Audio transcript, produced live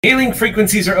Hailing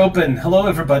frequencies are open. Hello,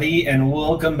 everybody, and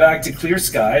welcome back to Clear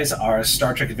Skies, our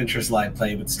Star Trek Adventures live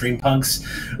play with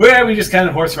Streampunks, where we just kind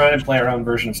of horse around and play our own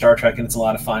version of Star Trek, and it's a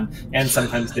lot of fun. And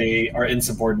sometimes they are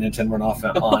insubordinate and run off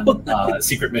on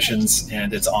secret missions,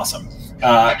 and it's awesome.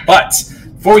 But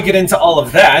before we get into all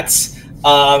of that,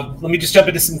 let me just jump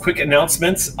into some quick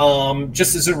announcements.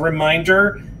 Just as a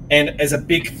reminder, and as a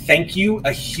big thank you,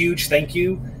 a huge thank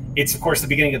you. It's, of course, the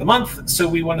beginning of the month, so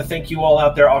we want to thank you all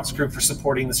out there, Aux Crew, for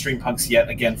supporting the Streampunks yet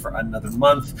again for another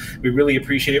month. We really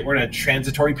appreciate it. We're in a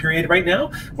transitory period right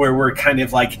now where we're kind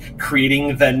of like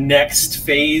creating the next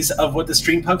phase of what the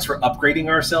Streampunks. We're upgrading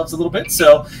ourselves a little bit.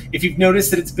 So if you've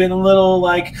noticed that it's been a little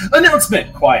like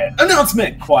announcement quiet,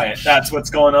 that's what's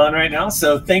going on right now.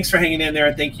 So thanks for hanging in there,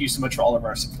 and thank you so much for all of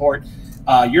our support.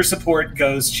 Your support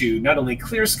goes to not only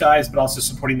Clear Skies, but also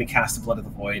supporting the cast of Blood of the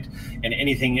Void and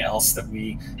anything else that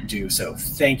we do. So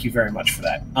thank you very much for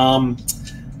that.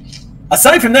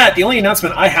 Aside from that, the only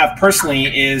announcement I have personally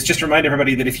is just to remind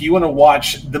everybody that if you want to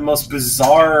watch the most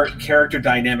bizarre character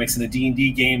dynamics in a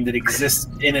D&D game that exists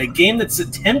in a game that's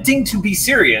attempting to be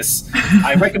serious,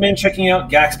 I recommend checking out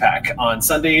GaxPack on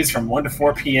Sundays from 1 to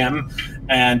 4 p.m.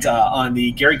 and on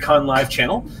the Gary Con Live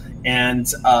channel. And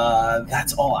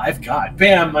that's all I've got.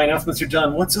 Bam, my announcements are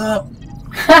done. What's up?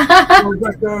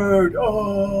 Record.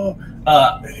 Oh.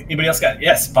 Anybody else got?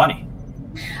 Yes, Bonnie.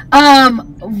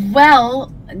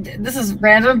 Well, this is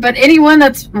random, but anyone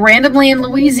that's randomly in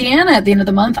Louisiana at the end of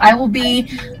the month, I will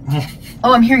be.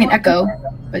 Oh, I'm hearing an echo,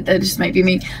 but that just might be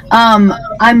me.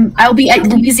 I'll be at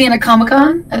Louisiana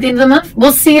Comic-Con at the end of the month.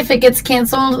 We'll see if it gets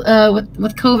canceled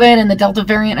with COVID and the Delta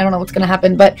variant. I don't know what's going to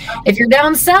happen, but if you're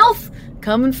down south,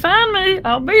 come and find me.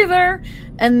 I'll be there.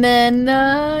 And then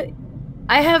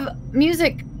I have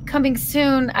music coming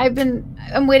soon.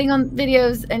 I'm waiting on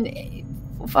videos,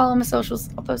 and follow my socials.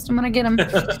 I'll post them when I get them.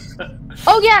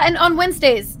 Oh yeah, and on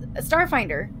Wednesdays,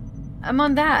 Starfinder. I'm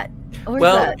on that. Where's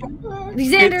that?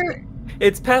 Xander.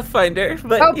 It's Pathfinder.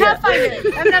 But Pathfinder.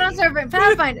 I'm not on server.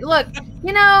 Pathfinder. Look,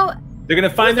 they're gonna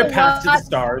find their path to the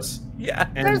stars. Yeah.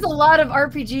 There's a lot of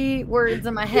RPG words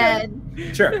in my head.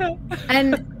 Sure.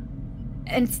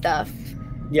 And stuff.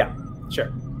 Yeah,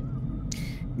 sure.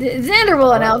 Xander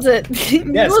will announce it.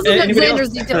 Yes. Listen to Xander's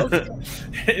details.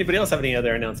 Anybody else have any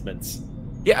other announcements?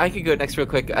 Yeah, I could go next real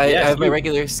quick. I have my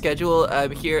regular schedule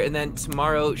here, and then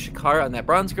tomorrow, Shakar on that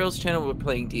Bronze Girls channel, we're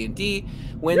playing D&D.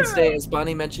 Wednesday, as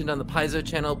Bonnie mentioned, on the Paizo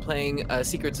channel, playing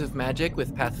Secrets of Magic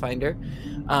with Pathfinder.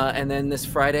 And then this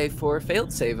Friday for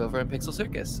Failed Save over on Pixel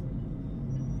Circus.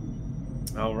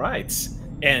 All right.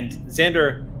 And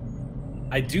Xander,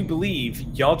 I do believe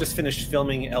y'all just finished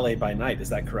filming LA by Night. Is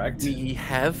that correct? We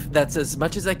have. That's as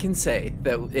much as I can say.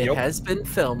 That it has been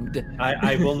filmed.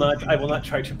 I will not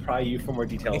try to pry you for more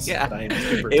details. Yeah, but I am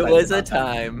super it was a that.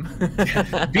 time.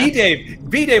 B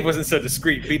Dave wasn't so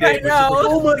discreet. B Dave was just like,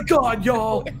 oh my god,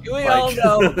 y'all. We all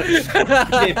know. B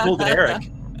Dave pulled an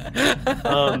Eric.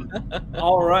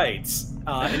 All right.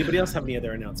 Anybody else have any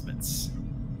other announcements?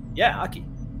 Yeah, Aki.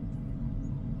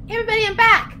 Hey everybody, I'm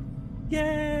back.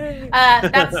 Yay!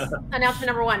 That's announcement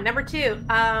number one. Number two,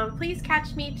 please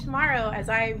catch me tomorrow as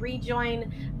I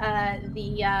rejoin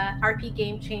the RP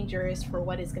Game Changers for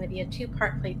what is going to be a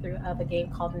 2-part playthrough of a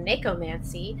game called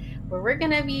Nekomancy, where it's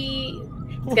going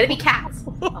to be cats.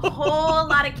 A whole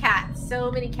lot of cats.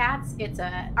 So many cats. It's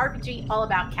a RPG all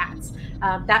about cats.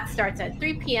 That starts at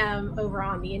 3 p.m. over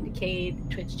on the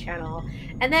Indicade Twitch channel.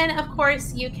 And then, of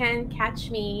course, you can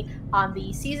catch me on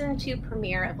the Season 2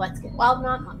 premiere of Let's Get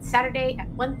Wildmount on Saturday at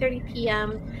 1:30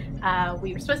 p.m.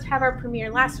 We were supposed to have our premiere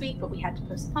last week, but we had to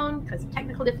postpone because of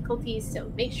technical difficulties.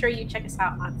 So make sure you check us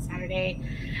out on Saturday.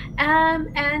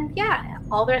 And yeah,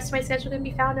 all the rest of my schedule can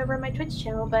be found over on my Twitch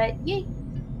channel. But yay!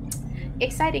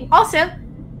 Exciting. Also,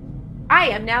 I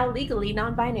am now legally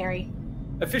non-binary.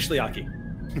 Officially Aki.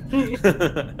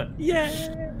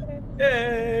 Yay!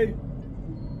 Yay!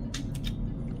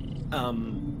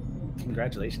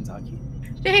 Congratulations, Aki.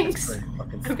 Thanks.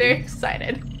 I'm very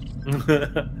excited.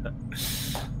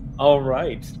 All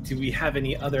right. Do we have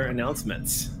any other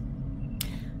announcements?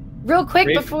 Real quick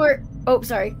Rafe? before... Oh,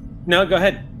 sorry. No, go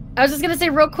ahead. I was just going to say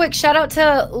real quick, shout out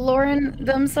to Lauren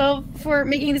themselves for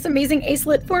making this amazing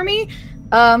acelet for me.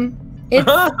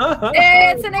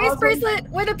 It's an ace bracelet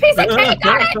with a piece of cake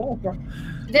on it.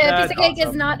 The piece of cake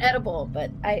is not edible, but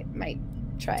I might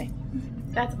try.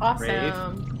 That's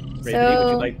awesome.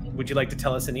 Ray, would you like to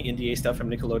tell us any NDA stuff from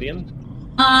Nickelodeon?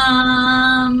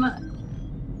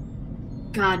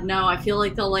 God, no. I feel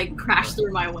like they'll crash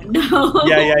through my window.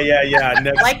 Yeah.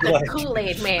 Next, like the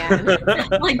Kool-Aid Man.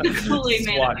 Like the Kool-Aid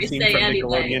Man. SWAT I team say from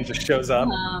anyway. Nickelodeon just shows up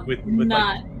with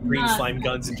green slime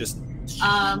guns and just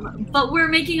But we're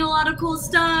making a lot of cool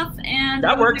stuff, and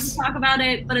That we works. can talk about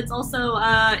it. But it's also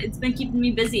it's been keeping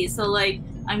me busy. So like,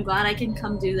 I'm glad I can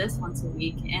come do this once a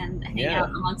week and hang out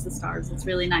amongst the stars. It's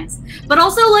really nice. But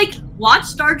also like, watch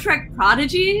Star Trek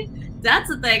Prodigy.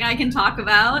 That's a thing I can talk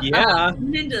about. Yeah.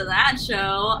 Tune into that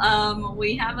show.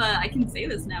 We have I can say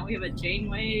this now. We have a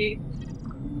Janeway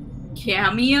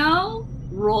cameo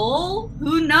role.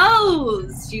 Who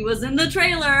knows? She was in the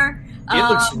trailer. It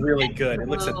looks really good. It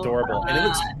looks adorable, and it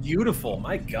looks beautiful.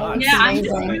 My God. Yeah, I'm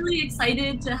just really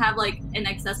excited to have like an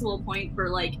accessible point for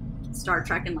like Star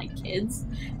Trek and like kids,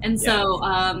 and so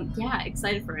yeah,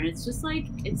 excited for it. It's just like,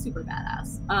 it's super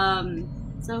badass.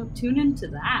 So tune into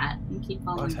that and keep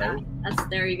following that.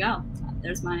 There you go.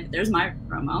 There's my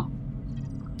promo.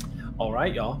 All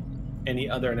right, y'all. Any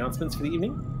other announcements for the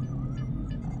evening?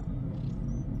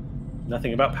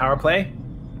 Nothing about power play?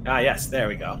 Ah, yes, there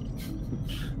we go.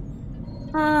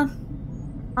 I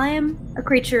am a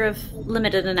creature of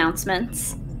limited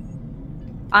announcements.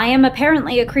 I am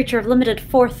apparently a creature of limited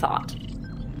forethought.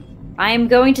 I am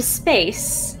going to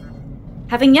space,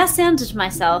 having yes-anded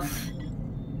myself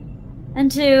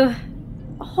into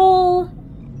a whole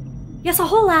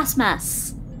ass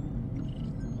mess.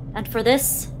 And for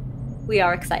this, we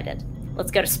are excited.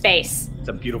 Let's go to space. It's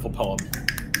a beautiful poem.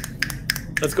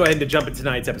 Let's go ahead and jump into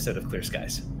tonight's episode of Clear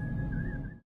Skies.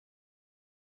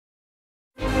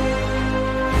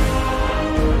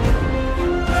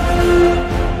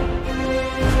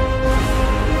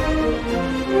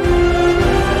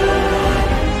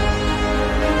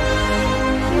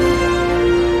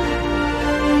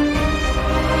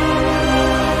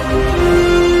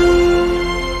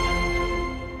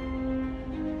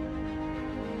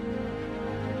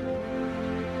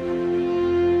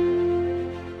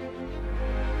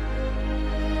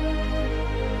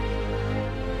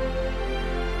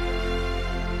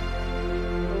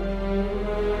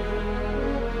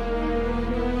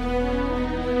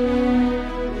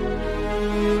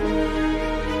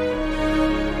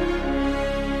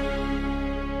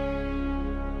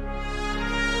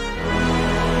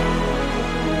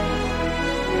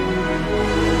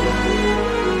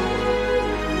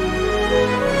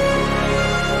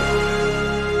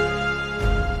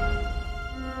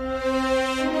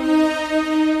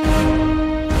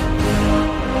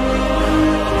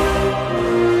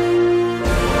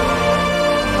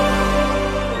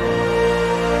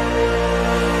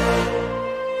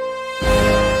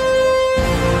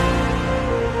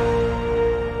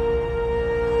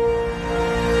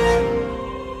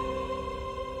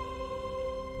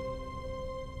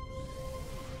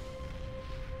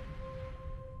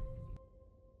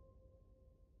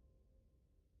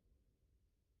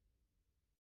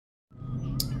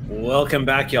 Welcome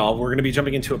back, y'all. We're going to be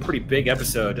jumping into a pretty big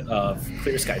episode of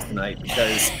Clear Skies tonight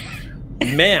because,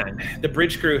 man, the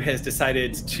bridge crew has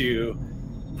decided to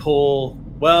pull,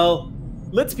 well,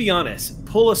 let's be honest,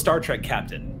 pull a Star Trek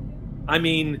captain. I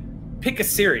mean, pick a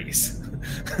series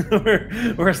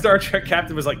where a Star Trek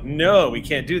captain was like, no, we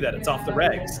can't do that. It's off the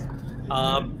regs.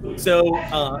 So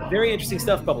very interesting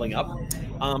stuff bubbling up.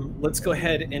 Let's go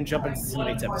ahead and jump into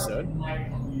tonight's episode.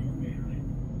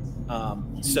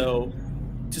 So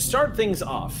to start things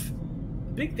off,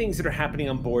 big things that are happening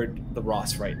on board the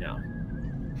Ross right now.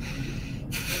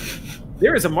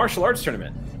 There is a martial arts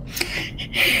tournament.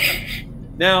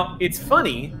 Now, it's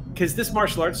funny because this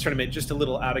martial arts tournament, just a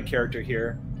little out of character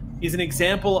here, is an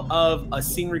example of a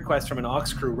scene request from an Aux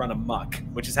crew run amok,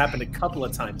 which has happened a couple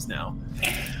of times now.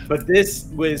 But this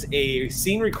was a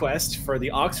scene request for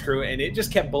the Aux crew, and it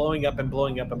just kept blowing up and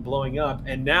blowing up and blowing up.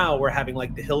 And now we're having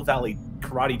like the Hill Valley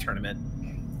Karate Tournament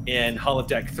in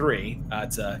Holodeck 3.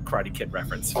 It's a Karate Kid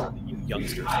reference for you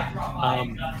youngsters.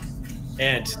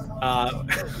 Hey,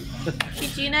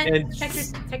 Gina,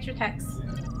 check your text.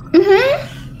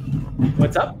 Mm-hmm.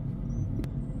 What's up?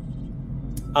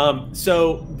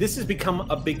 So this has become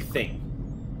a big thing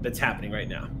that's happening right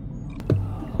now.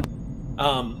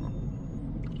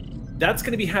 That's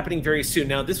going to be happening very soon.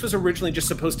 Now, this was originally just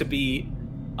supposed to be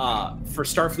for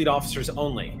Starfleet officers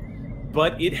only,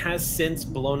 but it has since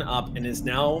blown up and is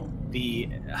now the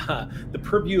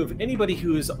purview of anybody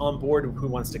who is on board who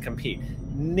wants to compete.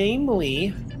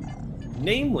 Namely,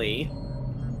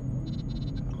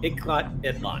 Ilkat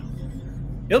Itlan.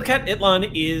 Ilkat Itlan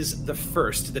is the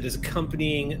first that is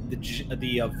accompanying the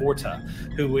Vorta,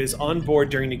 who is on board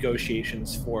during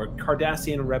negotiations for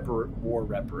Cardassian war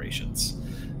reparations.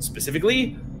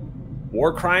 Specifically,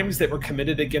 war crimes that were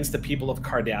committed against the people of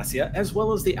Cardassia, as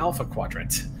well as the Alpha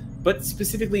Quadrant. But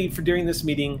specifically for during this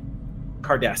meeting,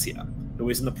 Cardassia, who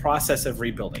is in the process of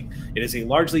rebuilding. It is a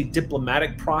largely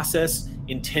diplomatic process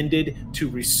intended to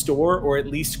restore or at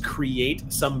least create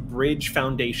some bridge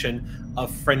foundation of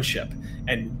friendship.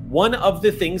 And one of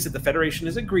the things that the Federation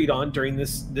has agreed on during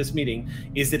this meeting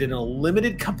is that in a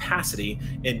limited capacity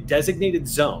in designated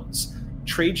zones,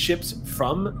 trade ships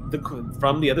from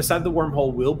the other side of the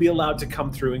wormhole will be allowed to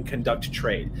come through and conduct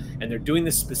trade. And they're doing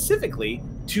this specifically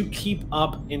to keep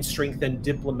up and strengthen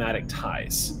diplomatic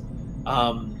ties.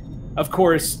 Of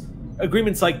course,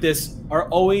 agreements like this are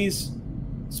always,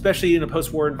 especially in a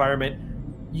post-war environment,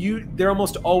 they're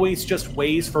almost always just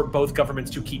ways for both governments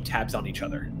to keep tabs on each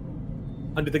other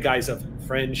under the guise of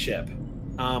friendship.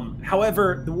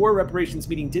 However, the war reparations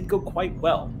meeting did go quite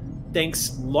well,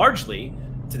 thanks largely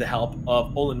to the help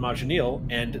of Olin Majinil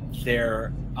and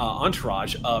their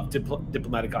entourage of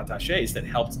diplomatic attaches that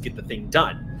helped get the thing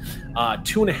done.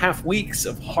 2.5 weeks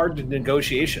of hard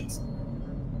negotiations.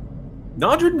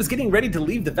 Nodrin was getting ready to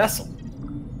leave the vessel,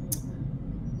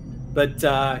 but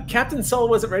Captain Sull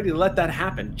wasn't ready to let that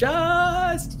happen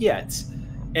just yet.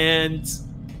 And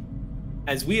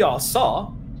as we all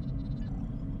saw,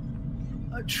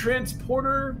 a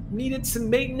transporter needed some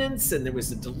maintenance, and there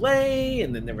was a delay,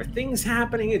 and then there were things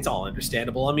happening. It's all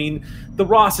understandable. I mean, the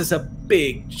Ross is a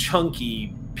big,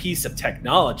 chunky piece of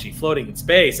technology floating in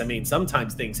space. I mean,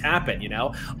 sometimes things happen, you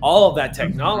know? All of that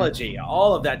technology,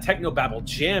 all of that technobabble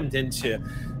jammed into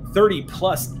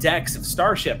 30-plus decks of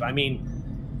Starship. I mean,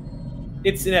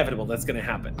 it's inevitable that's going to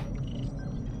happen.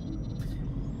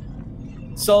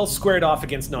 Sull squared off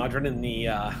against Nodrin in the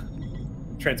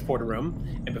transporter room,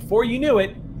 and before you knew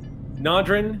it,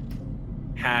 Nodrin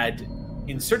had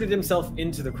inserted himself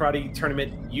into the karate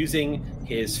tournament using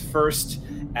his first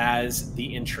as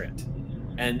the entrant,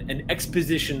 and an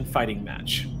exposition fighting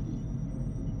match.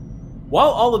 While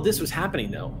all of this was happening,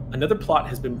 though, another plot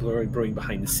has been brewing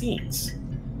behind the scenes,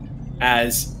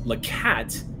 as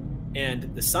Lacat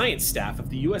and the science staff of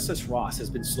the USS Ross has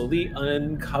been slowly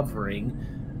uncovering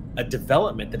a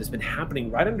development that has been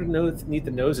happening right underneath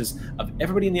the noses of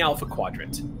everybody in the Alpha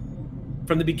Quadrant.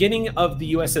 From the beginning of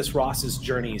the USS Ross's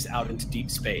journeys out into deep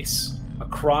space,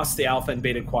 across the Alpha and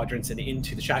Beta Quadrants and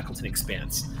into the Shackleton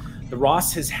Expanse, the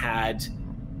Ross has had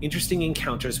interesting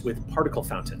encounters with particle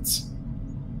fountains.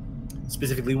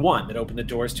 Specifically one that opened the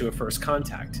doors to a first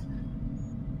contact.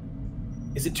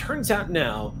 As it turns out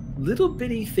now, little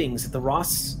bitty things that the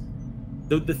Ross...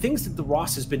 The things that the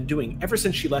Ross has been doing ever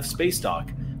since she left Space Dock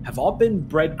have all been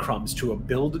breadcrumbs to a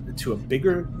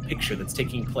bigger picture that's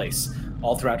taking place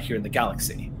all throughout here in the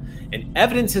galaxy. And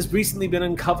evidence has recently been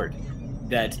uncovered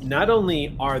that not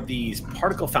only are these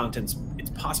particle fountains,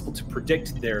 it's possible to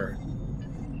predict their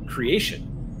creation,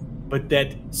 but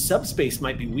that subspace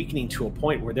might be weakening to a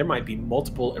point where there might be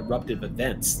multiple eruptive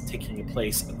events taking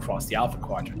place across the Alpha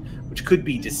Quadrant, which could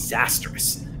be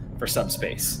disastrous for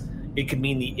subspace. It could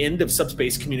mean the end of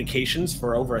subspace communications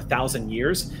for over 1,000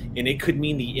 years, and it could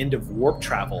mean the end of warp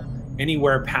travel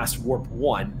anywhere past Warp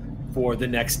 1 for the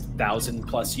next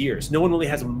 1,000+ years. No one really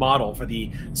has a model for the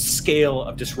scale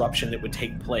of disruption that would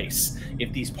take place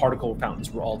if these particle fountains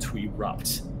were all to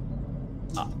erupt.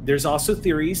 There's also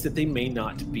theories that they may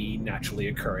not be naturally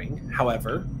occurring.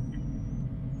 However,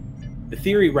 the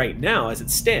theory right now, as it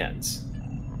stands,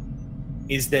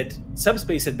 is that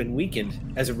subspace had been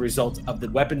weakened as a result of the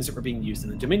weapons that were being used in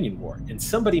the Dominion War, and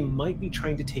somebody might be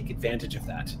trying to take advantage of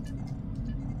that.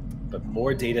 But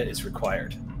more data is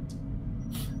required.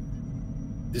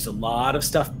 There's a lot of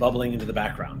stuff bubbling into the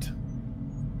background.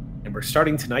 And we're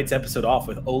starting tonight's episode off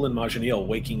with Olin Majinil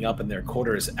waking up in their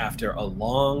quarters after a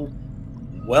long,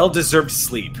 well-deserved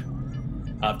sleep,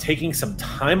 of taking some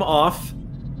time off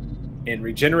and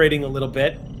regenerating a little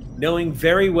bit, knowing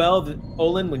very well that,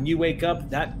 Olin, when you wake up,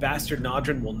 that bastard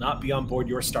Nodrin will not be on board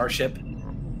your starship.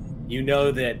 You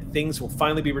know that things will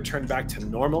finally be returned back to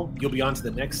normal. You'll be on to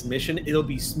the next mission. It'll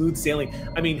be smooth sailing.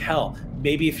 I mean, hell,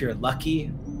 maybe if you're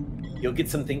lucky, you'll get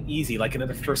something easy, like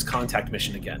another first contact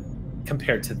mission again,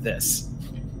 compared to this.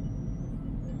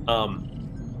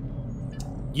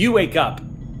 You wake up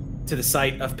to the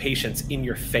sight of Patience in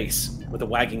your face with a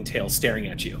wagging tail staring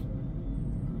at you.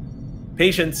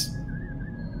 Patience,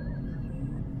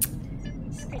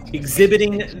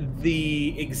 exhibiting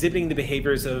the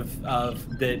behaviors of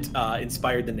that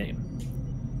inspired the name.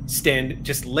 Stand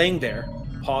just laying there,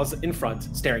 paws in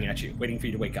front, staring at you, waiting for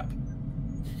you to wake up.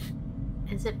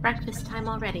 Is it breakfast time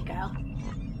already, girl?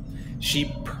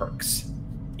 She perks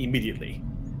immediately.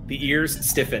 The ears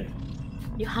stiffen.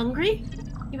 You hungry?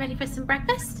 You ready for some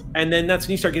breakfast? And then that's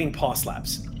when you start getting paw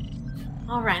slaps.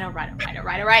 All right.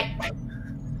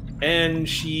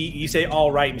 And you say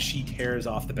all right, and she tears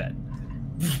off the bed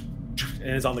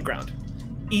and is on the ground.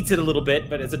 eats it a little bit,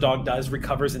 but as a dog does,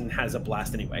 recovers and has a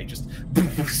blast anyway. Just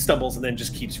stumbles and then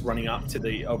just keeps running up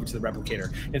to over to the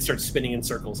replicator and starts spinning in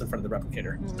circles in front of the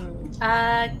replicator.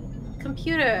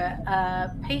 Computer,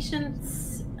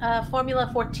 patient's formula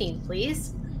 14,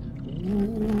 please.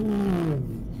 Ooh.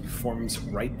 Forms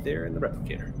right there in the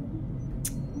replicator.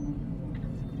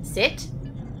 Sit.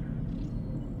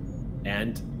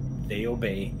 And they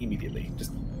obey immediately.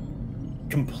 Just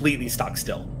completely stock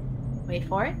still. Wait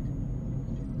for it.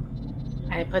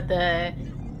 I put the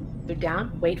food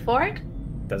down. Wait for it.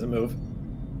 Doesn't move.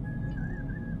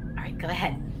 All right, go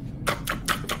ahead.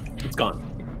 It's gone.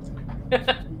 Good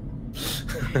girl.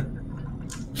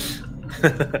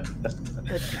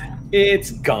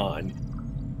 It's gone.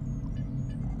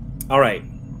 All right.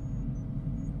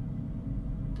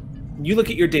 You look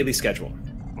at your daily schedule.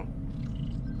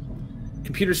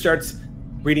 Computer starts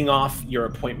reading off your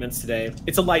appointments today.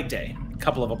 It's a light day, a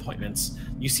couple of appointments.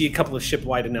 You see a couple of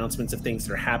ship-wide announcements of things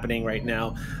that are happening right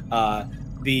now.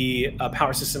 The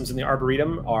power systems in the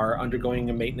Arboretum are undergoing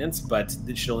a maintenance, but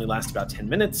it should only last about 10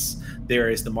 minutes.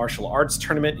 There is the martial arts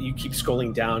tournament. You keep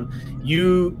scrolling down.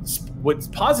 What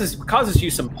causes you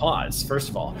some pause, first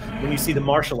of all, when you see the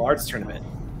martial arts tournament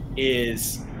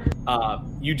is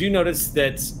you do notice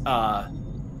that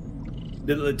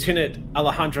the Lieutenant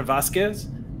Alejandra Vasquez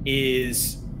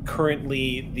is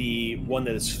currently the one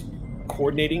that is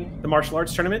coordinating the martial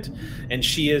arts tournament, and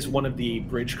she is one of the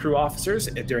bridge crew officers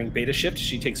during beta shift.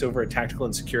 She takes over at tactical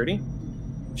and security.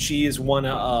 She is one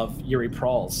of Yuri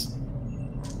Prall's.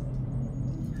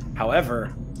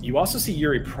 However, you also see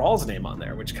Yuri Prall's name on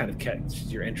there, which kind of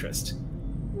catches your interest.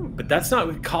 But that's not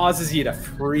what causes you to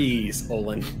freeze,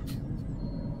 Olin.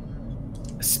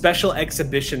 A special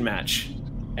exhibition match,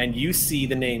 and you see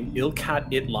the name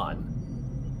Ilkat Itlan.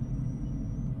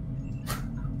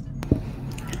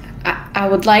 I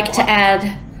would like to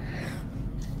add.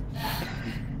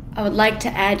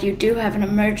 You do have an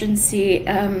emergency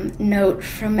note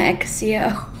from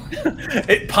Exio.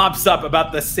 It pops up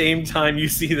about the same time you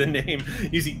see the name.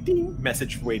 You see ding,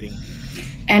 message waiting.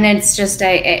 And it's just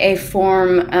a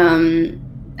form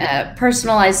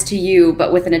personalized to you,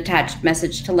 but with an attached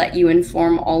message to let you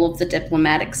inform all of the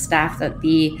diplomatic staff that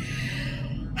the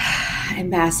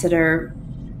ambassador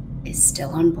is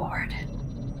still on board.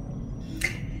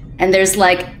 And there's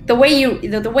like the way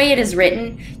it is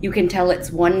written, you can tell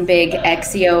it's one big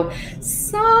Exio.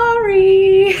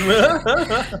 Sorry,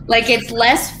 like it's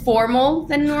less formal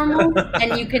than normal,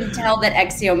 and you can tell that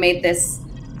Exio made this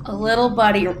a little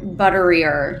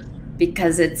butterier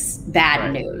because it's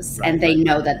bad news, and they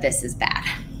know that this is bad.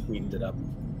 Cleaned it up.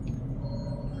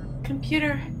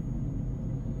 Computer.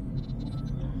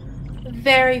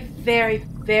 Very, very,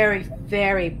 very,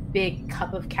 very big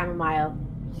cup of chamomile,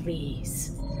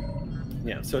 please.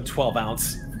 Yeah, so a 12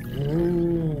 ounce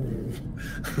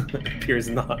appears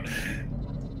in the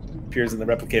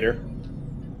replicator.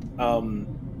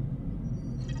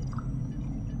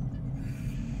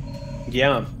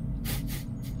 Yeah.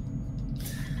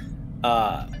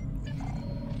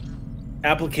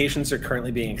 Applications are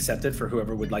currently being accepted for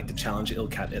whoever would like to challenge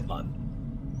Ilkat Itlan.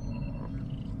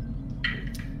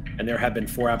 And there have been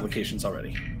 4 applications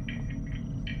already.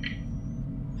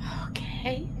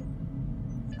 Okay.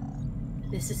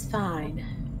 This is fine.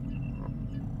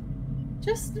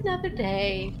 Just another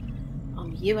day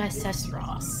on USS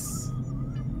Ross.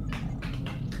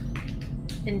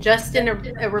 And just in a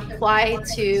reply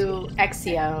to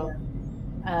Exio,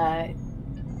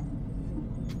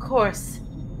 of course,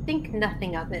 think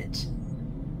nothing of it,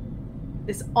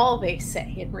 is all they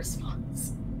say in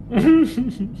response.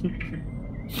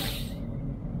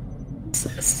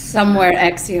 Somewhere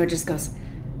Exio just goes,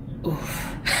 oof.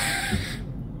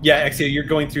 Yeah, Exio, you're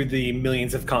going through the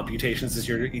millions of computations as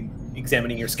you're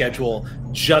examining your schedule.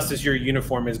 Just as your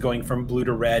uniform is going from blue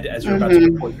to red, as you're about to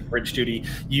report to bridge duty,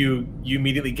 you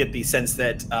immediately get the sense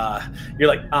that you're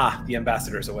like, the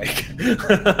ambassador's awake.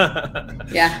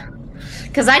 Yeah,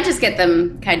 because I just get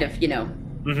them kind of,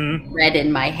 red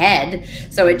in my head.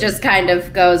 So it just kind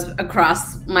of goes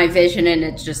across my vision, and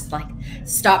it's just like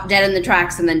stop dead in the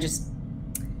tracks, and then just,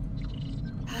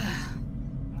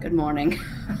 good morning.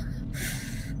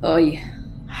 Oh, yeah.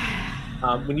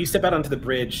 When you step out onto the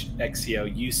bridge,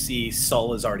 Exio, you see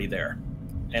Sol is already there.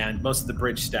 And most of the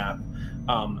bridge staff,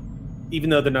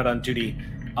 even though they're not on duty,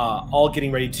 all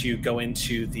getting ready to go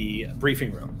into the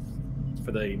briefing room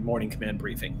for the morning command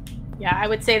briefing. Yeah, I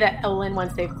would say that Olin,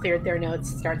 once they've cleared their notes,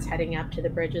 starts heading up to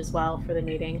the bridge as well for the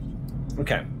meeting.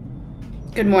 Okay.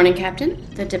 Good morning, Captain.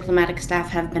 The diplomatic staff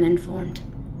have been informed.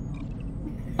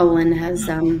 Olin has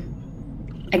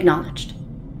acknowledged.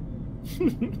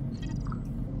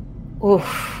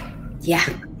 Oof. Yeah.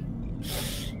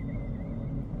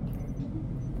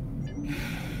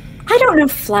 I don't know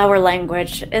flower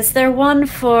language. Is there one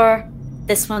for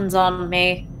this one's on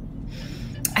me?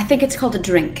 I think it's called a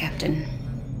drink, Captain.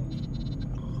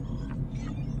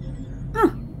 Huh.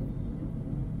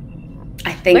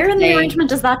 I think Where in the arrangement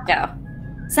does that go?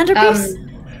 Centerpiece?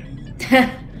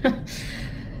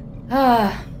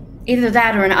 Either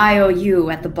that or an IOU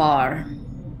at the bar.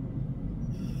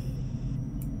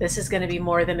 This is going to be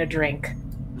more than a drink.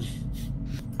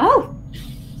 Oh.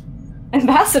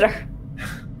 Ambassador.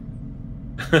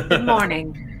 Good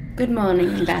morning. Good morning,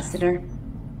 Ambassador.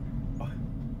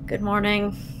 Good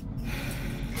morning.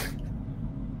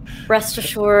 Rest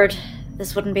assured,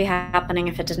 this wouldn't be happening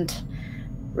if it didn't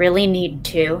really need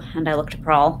to, and I look to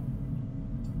Prawl.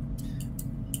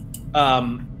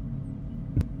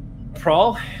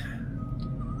 Prawl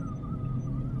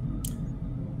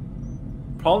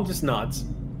just nods.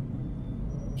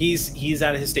 He's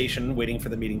at his station waiting for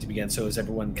the meeting to begin, so as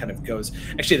everyone kind of goes...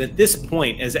 Actually, at this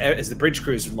point, as the bridge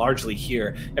crew is largely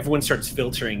here, everyone starts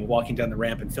filtering, walking down the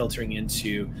ramp and filtering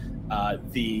into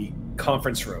the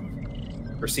conference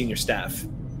room for senior staff.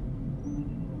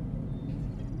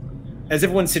 As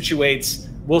everyone situates,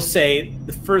 we'll say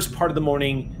the first part of the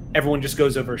morning, everyone just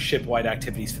goes over ship-wide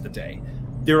activities for the day.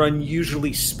 They're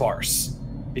unusually sparse,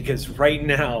 because right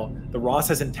now, the Ross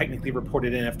hasn't technically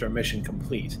reported in after a mission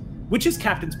complete, which is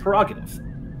Captain's prerogative,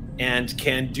 and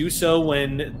can do so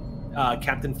when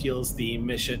Captain feels the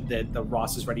mission that the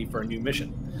Ross is ready for a new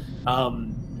mission.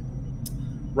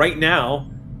 Right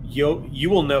now, you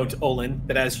will note, Olin,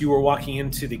 that as you were walking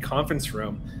into the conference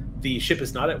room, the ship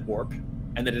is not at warp,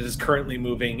 and that it is currently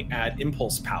moving at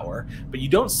impulse power, but you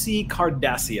don't see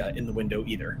Cardassia in the window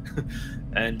either.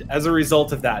 And as a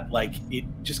result of that, like, it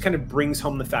just kind of brings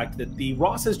home the fact that the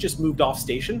Ross has just moved off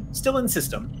station, still in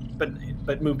system,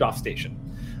 but moved off station.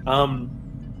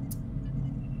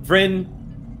 Vryn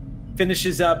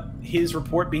finishes up his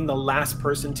report, being the last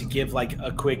person to give like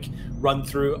a quick run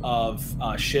through of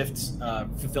shifts,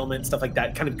 fulfillment, stuff like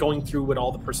that, kind of going through what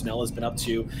all the personnel has been up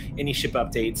to, any ship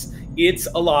updates. It's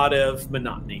a lot of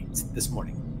monotony this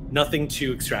morning, nothing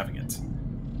too extravagant.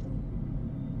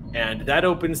 And that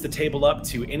opens the table up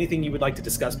to anything you would like to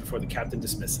discuss before the captain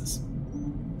dismisses.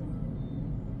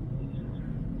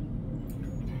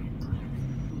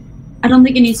 I don't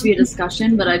think it needs to be a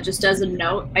discussion, but just as a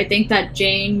note, I think that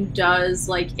Jane does,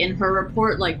 like, in her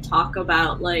report, like, talk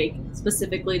about, like,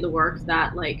 specifically the work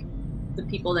that, like, the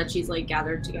people that she's, like,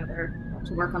 gathered together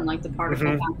to work on, like, the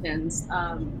particle fountains.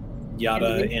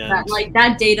 Yada and... That, like,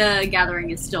 that data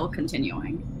gathering is still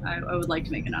continuing. I would like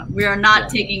to make a note. We are not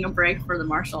taking a break for the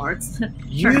martial arts.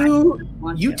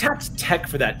 You tapped Tech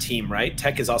for that team, right?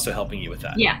 Tech is also helping you with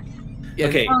that. Yeah.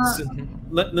 Okay, so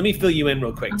let me fill you in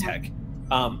real quick, Tech.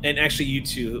 And actually, you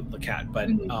too, Lacat. But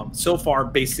so far,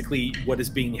 basically, what is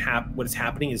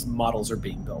happening is models are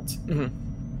being built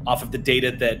off of the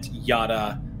data that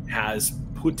Yada has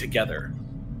put together.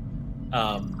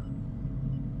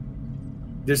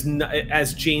 There's not,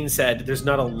 as Jane said, there's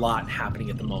not a lot happening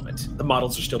at the moment. The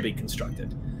models are still being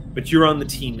constructed, but you're on the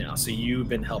team now, so you've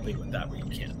been helping with that where you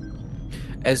can.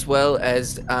 As well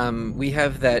as we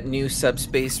have that new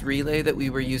subspace relay that we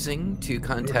were using to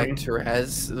contact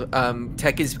Therese.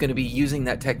 Tech is going to be using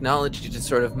that technology to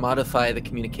sort of modify the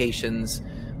communications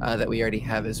that we already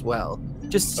have as well,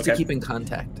 just to keep in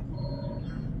contact.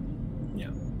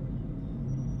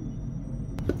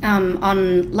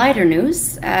 On lighter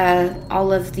news,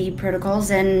 all of the protocols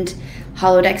and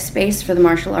holodeck space for the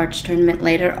martial arts tournament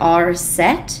later are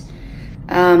set.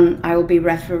 I will be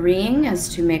refereeing as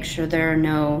to make sure there are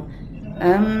no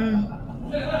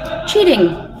cheating.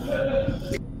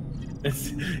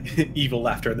 It's evil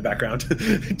laughter in the background.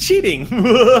 Cheating!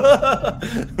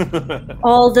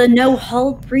 All the no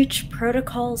hull breach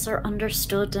protocols are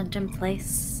understood and in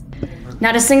place.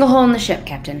 Not a single hole in the ship,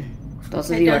 Captain.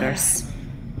 Those are the orders.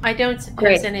 I don't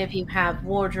suppose any of you have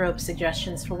wardrobe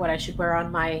suggestions for what I should wear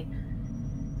on my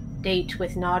date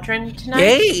with Nodrin tonight?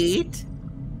 Date?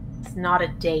 It's not a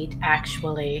date,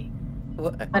 actually.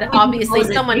 What? But obviously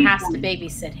someone has to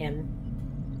babysit him.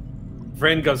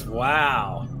 Vryn goes,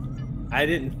 wow.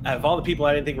 Of all the people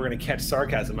I didn't think were going to catch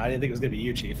sarcasm, I didn't think it was going to be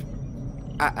you, Chief.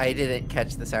 I didn't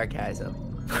catch the sarcasm.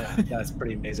 Yeah, that's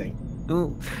pretty amazing.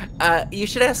 Ooh. You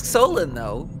should ask Solon,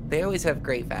 though. They always have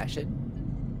great fashion.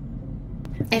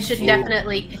 It should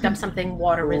definitely pick up something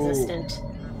water resistant.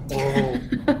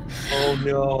 Oh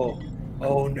no.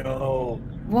 Oh no.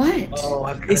 What? Oh,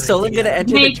 Is Solon going to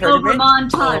enter the tournament?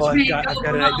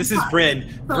 Montage. This is Vryn.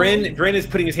 Vryn is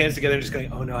putting his hands together and just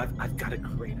going, oh no, I've got a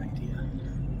great idea.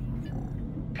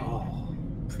 Oh.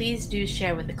 Please do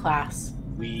share with the class.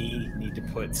 we need to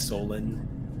put Solon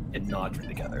and Nodrin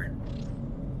together.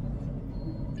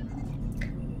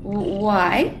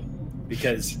 Why?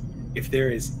 Because if there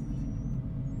is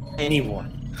anyone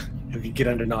who can get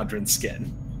under Nodrin's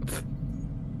skin,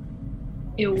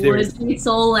 It would be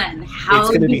Solon. it's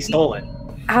going to be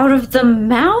Solon. Out of the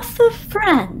mouth of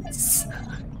friends.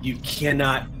 You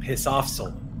cannot piss off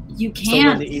Solon. You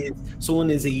can't. Solon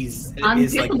is like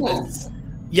Unpickable.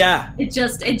 yeah. It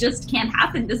just can't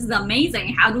happen. This is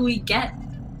amazing. How do we get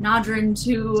Nodrin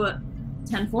to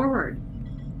 10 forward?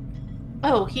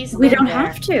 Oh, he's We don't there.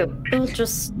 have to. We'll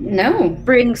just No.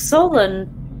 bring Solon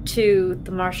to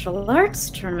the martial arts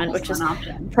tournament, That's which is an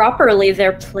option. properly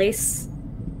their place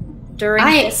during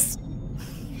I- this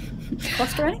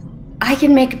cluster A. I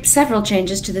can make several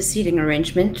changes to the seating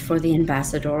arrangement for the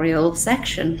ambassadorial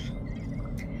section.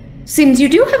 Seems you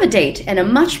do have a date, and a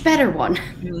much better one.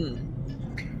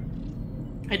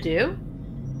 I do?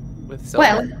 With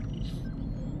Well,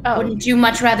 Oh, wouldn't you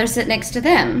much rather sit next to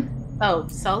them? oh,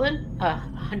 Solon?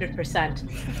 100%.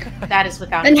 That is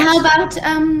without Then how question.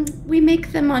 about we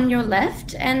make them on your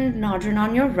left and Nodrin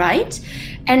on your right,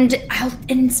 and I'll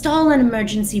install an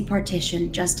emergency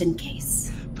partition just in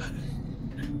case.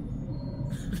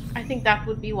 I think that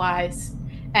would be wise.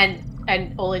 And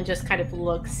Olin just kind of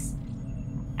looks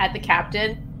at the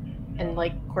captain and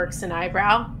like quirks an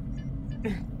eyebrow.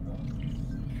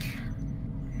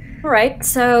 All right,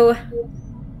 so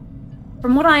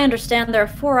from what I understand, there are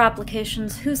 4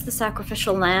 applications. Who's the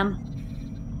sacrificial lamb?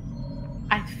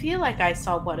 I feel like I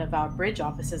saw one of our bridge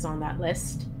officers on that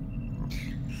list.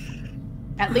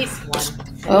 At least one.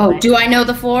 Oh, anyway. do I know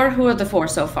the 4? Who are the 4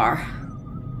 so far?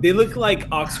 They look like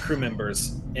Ox crew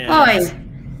members. And Oi.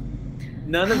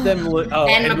 none of them look. Oh,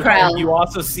 And and McCrell. you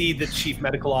also see the chief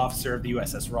medical officer of the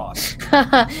USS Ross.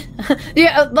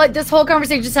 Yeah, like this whole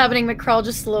conversation just happening, McCrell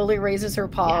just slowly raises her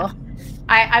paw.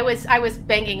 I was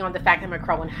banging on the fact that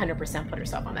McCraw 100% put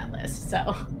herself on that list.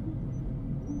 So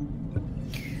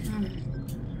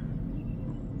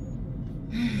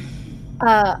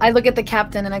I look at the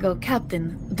captain and I go,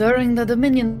 Captain, during the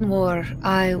Dominion War,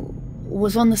 I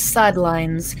was on the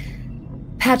sidelines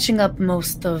patching up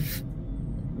most of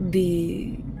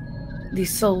the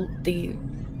Starfleet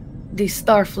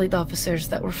officers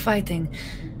that were fighting.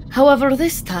 However,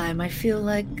 this time I feel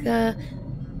like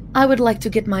I would like to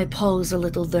get my paws a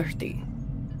little dirty.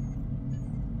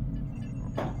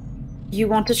 You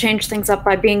want to change things up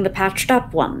by being the patched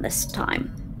up one this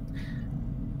time.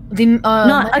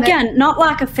 Not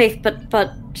lack of faith, but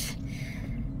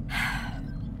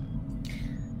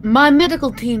my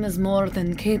medical team is more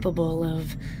than capable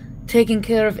of taking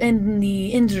care of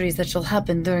any injuries that shall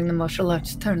happen during the martial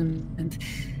arts tournament.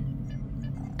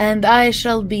 And I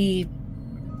shall be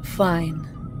fine.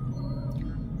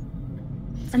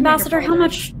 Ambassador, how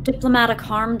much diplomatic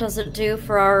harm does it do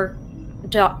for our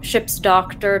ship's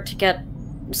doctor to get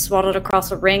swatted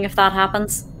across a ring if that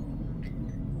happens?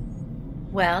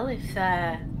 well, if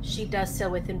she does so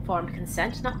with informed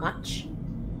consent, not much.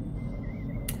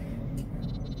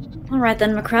 All right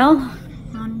then, McCrell.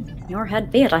 On your head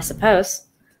be it, I suppose.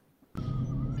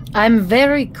 I'm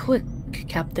very quick,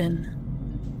 Captain.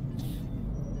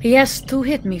 He has to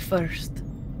hit me first.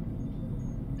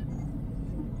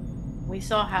 We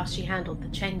saw how she handled the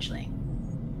changeling.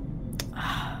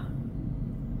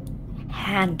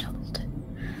 Handled.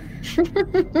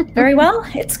 Very well,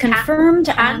 it's confirmed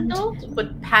and... Handled?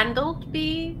 Would handled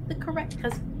be the correct?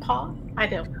 Because paw? I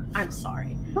don't know. I'm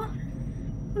sorry. Huh.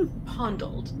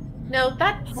 Pondled. No,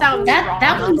 that sounds That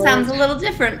wrong. one sounds a little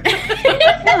different.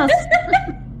 Yes.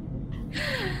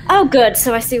 Oh, good.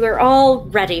 So I see we're all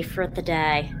ready for the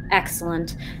day.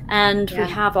 Excellent. And Yeah.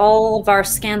 we have all of our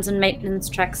scans and maintenance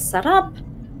checks set up.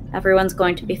 Everyone's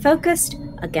going to be focused.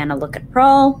 Again, a look at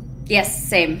Prawl. Yes,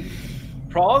 same.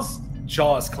 Prawl's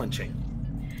jaw is clenching.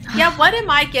 Yeah, what am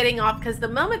I getting off? Because the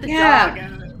moment the Yeah.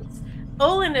 jaw goes,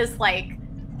 Olin is like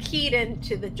keyed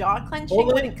into the jaw clenching when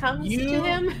Olin, it comes you- to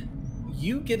him.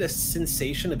 You get a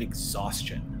sensation of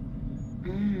exhaustion,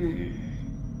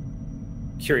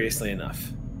 curiously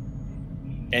enough.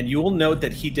 And you will note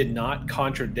that he did not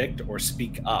contradict or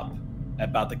speak up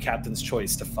about the captain's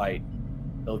choice to fight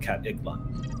Ilkat Iglun.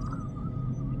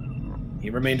 He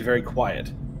remained very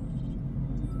quiet.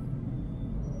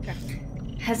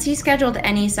 Has he scheduled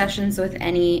any sessions with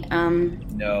any,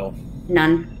 No.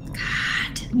 none?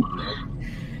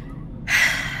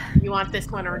 You want this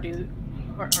one or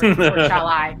shall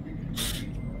I?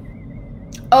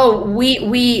 Oh, we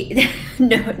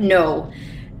no.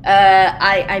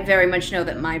 I very much know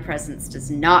that my presence does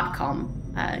not calm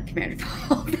Commander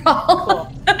Paul.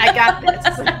 Cool. I got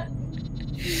this.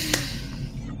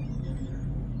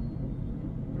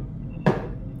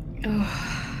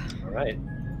 right.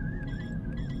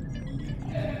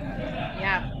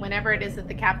 Yeah, whenever it is that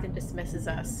the captain dismisses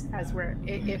us, as we're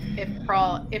if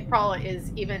Prawl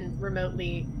is even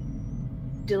remotely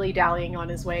dilly-dallying on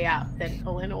his way out, then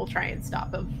Olin will try and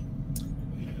stop him.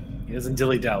 He doesn't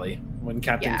dilly-dally. When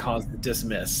Captain calls the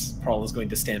dismiss, Prawl is going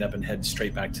to stand up and head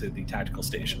straight back to the tactical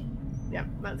station. Yeah,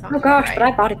 that sounds Oh gosh, right. but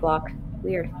I body block.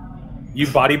 Weird. You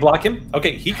body block him?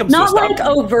 Okay, he comes Not to a stop. like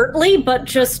overtly, but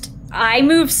just I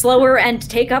move slower and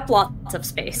take up lots of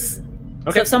space.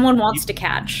 Okay. So if someone wants to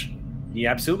catch. He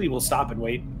absolutely will stop and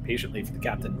wait patiently for the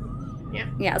captain.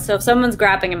 Yeah, so if someone's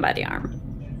grabbing him by the arm.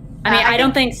 I mean, I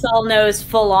don't think Saul knows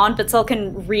full on, but Saul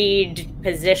can read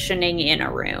positioning in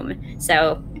a room.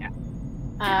 So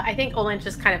I think Olin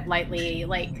just kind of lightly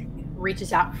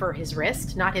reaches out for his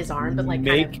wrist, not his arm, but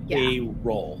make a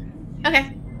roll.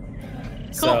 Okay.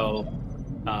 Cool. So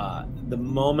the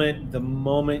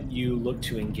moment you look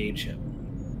to engage him.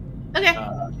 Okay.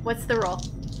 What's the roll?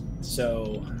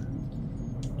 So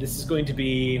this is going to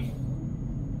be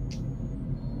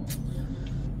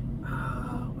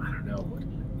I don't know.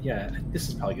 Yeah, this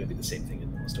is probably going to be the same thing it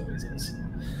almost always is.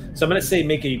 So I'm going to say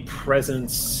make a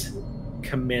presence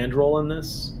command roll on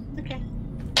this. Okay.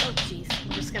 Oh, jeez.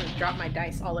 I'm just going to drop my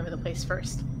dice all over the place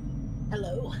first.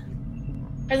 Hello.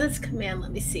 Presence command.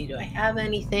 Let me see. Do I have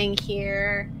anything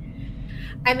here?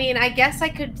 I mean, I guess I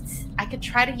could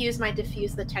try to use my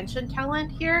diffuse the tension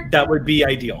talent here. That would be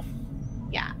ideal.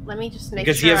 Yeah. Let me just make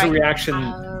because sure he has a I reaction.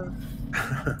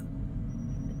 have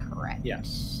correct. Yeah.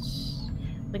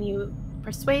 When you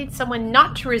persuade someone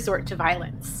not to resort to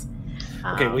violence.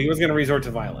 Okay, well, he was going to resort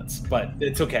to violence, but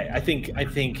it's okay. I think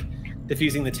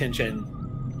diffusing the tension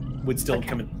would still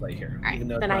come into play here. All right,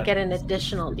 then I get an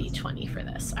additional d20 for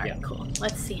this. All right, cool.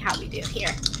 Let's see how we do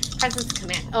here. Presence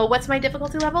command. Oh, what's my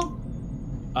difficulty level?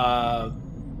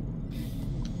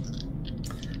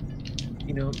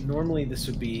 Normally this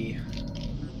would be...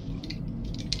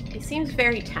 It seems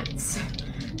very tense.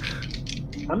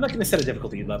 I'm not going to set a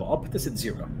difficulty level. I'll put this at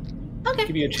 0. Okay.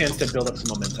 Give you a chance to build up some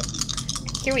momentum.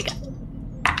 Here we go.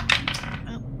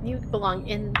 Oh, you belong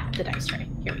in the dice tray.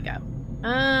 Here we go.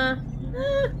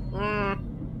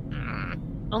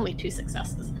 Only 2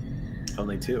 successes.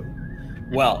 Only 2.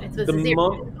 Well, it's a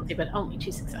 0 difficulty, but only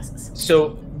 2 successes.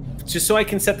 So, just so I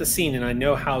can set the scene and I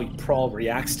know how Prawl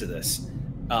reacts to this,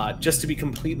 just to be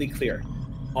completely clear,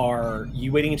 are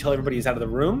you waiting until everybody is out of the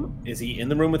room? Is he in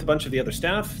the room with a bunch of the other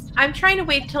staff? I'm trying to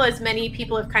wait till as many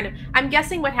people have kind of... I'm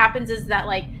guessing what happens is that,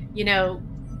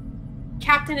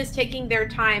 Captain is taking their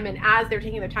time, and as they're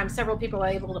taking their time, several people are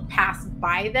able to pass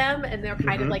by them, and they're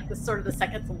kind of like the sort of the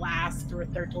second to last or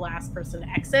third to last person to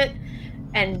exit.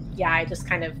 And yeah, I just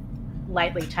kind of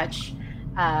lightly touch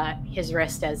his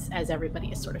wrist as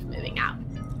everybody is sort of moving out.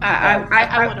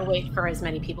 I want to wait for as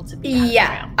many people to be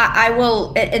I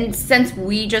will, and since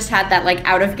we just had that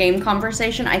out of game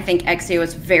conversation, I think Exio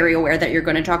is very aware that you're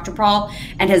going to talk to Prawl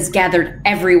and has gathered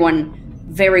everyone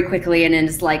very quickly and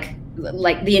is like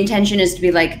the intention is to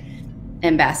be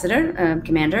Ambassador,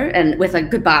 Commander, and with a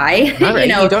goodbye. All right,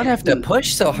 you don't have to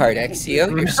push so hard, Exio.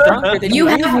 You're stronger than you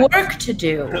have work to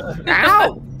do.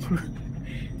 Ow!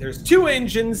 There's 2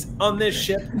 engines on this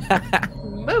ship.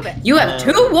 Move it. You have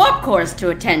 2 warp cores to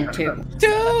attend to.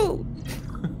 2!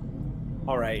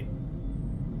 All right.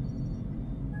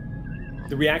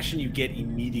 The reaction you get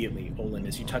immediately, Olin,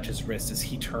 as you touch his wrist, as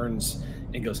he turns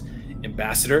and goes,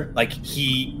 Ambassador,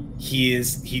 he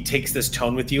takes this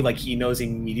tone with you, he knows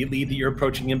immediately that you're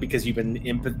approaching him because you've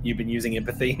been using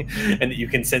empathy, and that you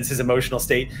can sense his emotional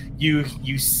state.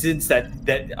 You sense that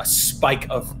a spike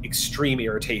of extreme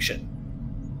irritation.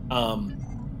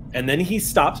 And then he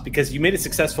stops because you made a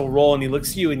successful roll, and he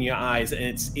looks you in your eyes, and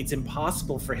it's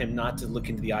impossible for him not to look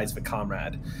into the eyes of a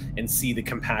comrade and see the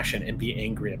compassion and be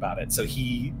angry about it. So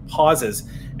he pauses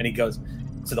and he goes,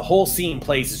 so the whole scene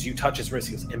plays as you touch his wrist.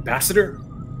 He goes, Ambassador,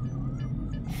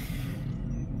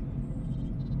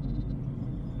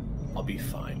 I'll be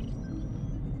fine.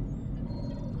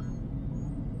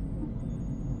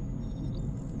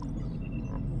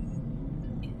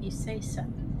 If you say so.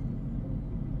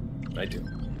 I do.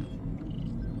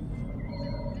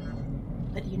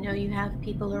 But you have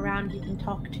people around you can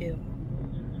talk to.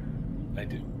 I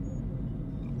do.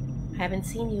 I haven't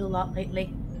seen you a lot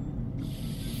lately.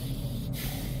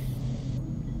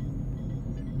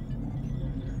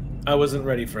 I wasn't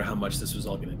ready for how much this was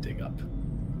all going to dig up.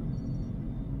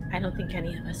 I don't think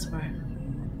any of us were.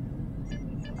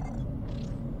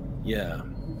 Yeah.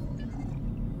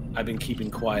 I've been keeping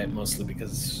quiet mostly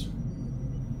because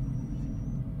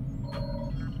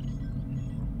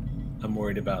I'm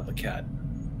worried about the cat.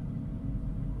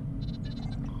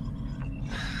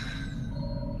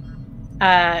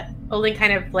 Olin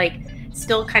kind of like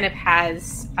still kind of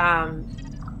has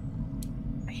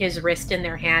his wrist in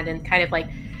their hand, and kind of like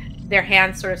their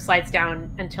hand sort of slides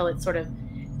down until it's sort of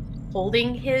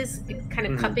holding his, kind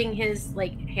of cupping his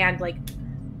like hand like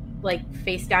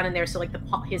face down in there, so like the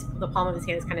palm of his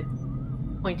hand is kind of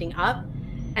pointing up,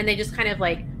 and they just kind of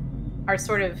like are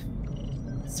sort of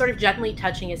gently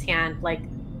touching his hand, like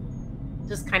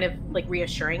just kind of like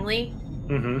reassuringly.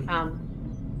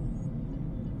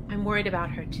 I'm worried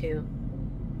about her too.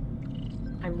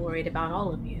 I'm worried about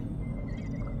all of you.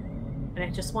 And I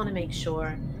just want to make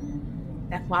sure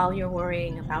that while you're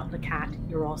worrying about the cat,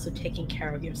 you're also taking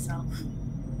care of yourself.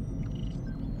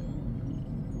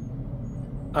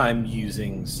 I'm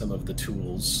using some of the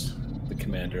tools the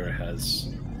commander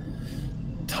has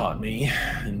taught me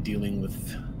in dealing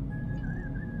with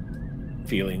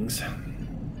feelings.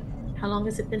 How long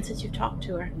has it been since you talked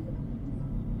to her?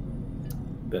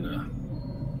 Been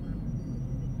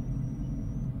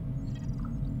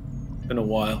a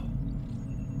while.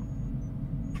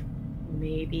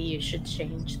 Maybe you should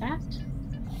change that?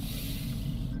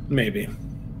 Maybe.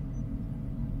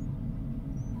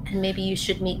 And maybe you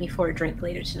should meet me for a drink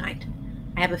later tonight.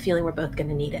 I have a feeling we're both going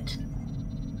to need it.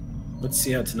 Let's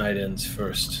see how tonight ends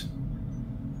first.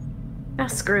 Ah,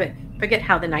 screw it. Forget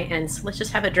how the night ends. Let's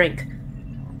just have a drink.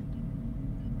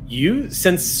 You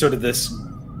sense sort of this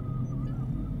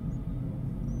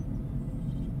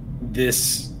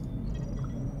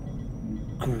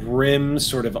grim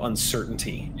sort of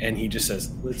uncertainty, and he just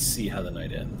says, let's see how the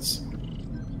night ends.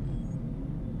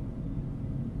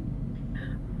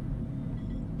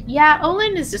 Yeah,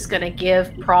 Olin is just going to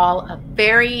give Prawl a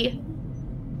very,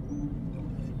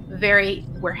 very,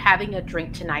 we're having a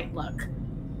drink tonight look.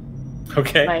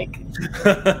 Okay. Like,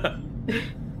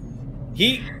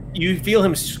 you feel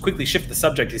him quickly shift the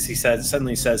subject as he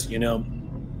suddenly says, you know,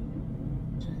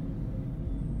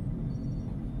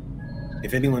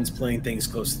 if anyone's playing things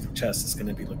close to the chest, it's going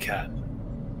to be Lacat.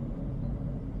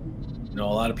 You know,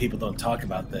 a lot of people don't talk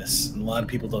about this, and a lot of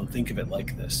people don't think of it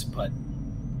like this, but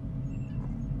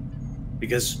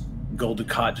because Gul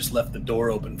Dukat just left the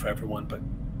door open for everyone, but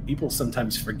people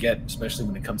sometimes forget, especially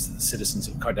when it comes to the citizens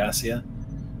of Cardassia.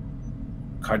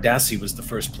 Cardassia was the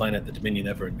first planet the Dominion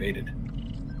ever invaded.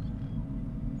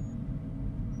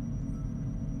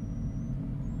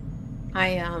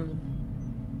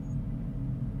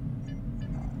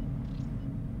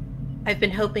 I've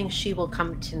been hoping she will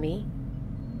come to me.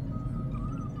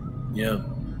 Yeah.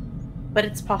 But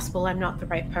it's possible I'm not the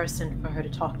right person for her to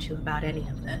talk to about any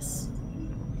of this.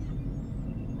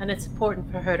 And it's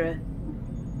important for her to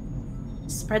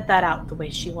spread that out the way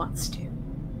she wants to.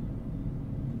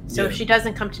 So if she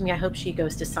doesn't come to me, I hope she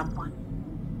goes to someone.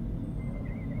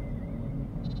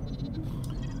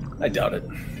 I doubt it.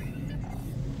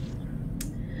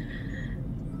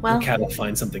 Well, the cat will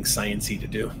find something sciencey to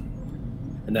do,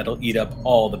 and that'll eat up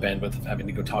all the bandwidth of having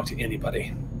to go talk to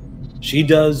anybody. She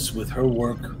does with her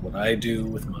work what I do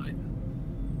with mine.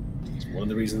 It's one of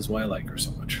the reasons why I like her so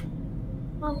much.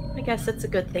 Well, I guess it's a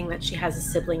good thing that she has a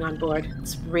sibling on board.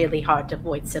 It's really hard to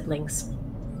avoid siblings.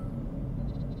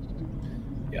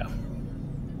 Yeah.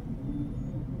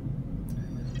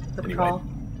 The Anyway. Prawl.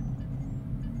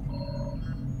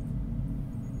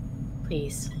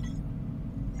 Please.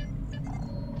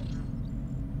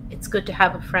 It's good to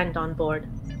have a friend on board.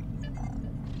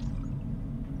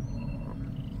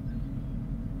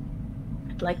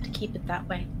 I'd like to keep it that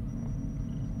way.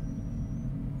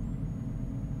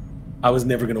 I was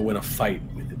never going to win a fight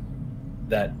with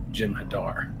that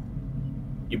Jem'Hadar.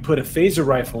 You put a phaser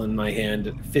rifle in my hand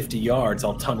at 50 yards,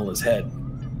 I'll tunnel his head.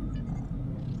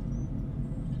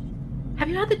 Have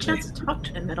you had the chance to talk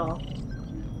to him at all?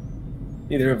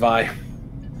 Neither have I.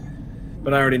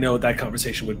 But I already know what that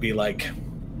conversation would be like.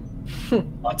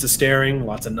 Lots of staring,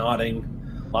 lots of nodding,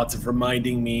 lots of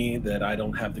reminding me that I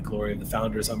don't have the glory of the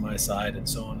Founders on my side, and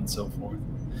so on and so forth.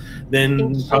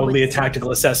 Then probably a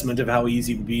tactical assessment of how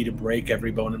easy it would be to break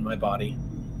every bone in my body,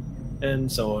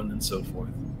 and so on and so forth.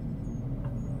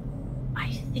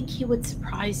 I think he would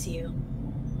surprise you.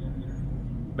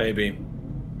 Maybe.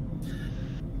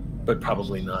 But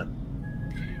probably not.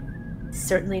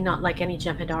 Certainly not like any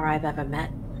Jem'Hadar I've ever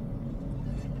met.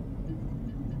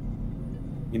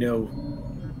 You know,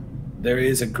 there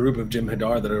is a group of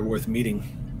Jem'Hadar that are worth meeting.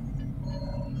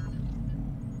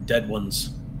 Dead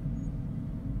ones.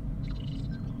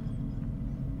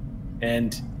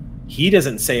 And he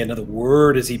doesn't say another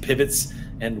word as he pivots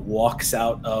and walks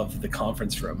out of the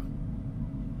conference room.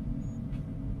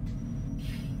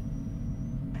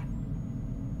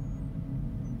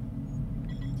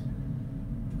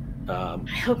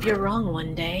 I hope you're wrong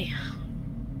one day.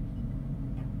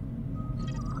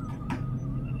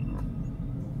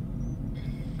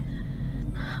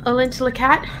 Olin to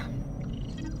Lacat.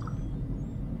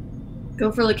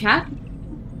 Go for Lacat?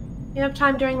 You have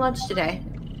time during lunch today.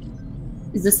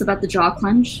 Is this about the jaw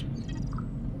clench?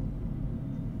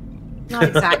 Not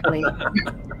exactly.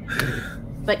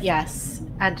 But yes,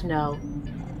 and no.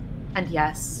 And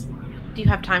yes. Do you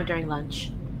have time during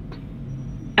lunch?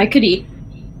 I could eat.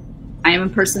 I am a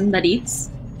person that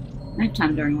eats. I have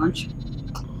time during lunch.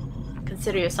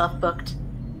 Consider yourself booked.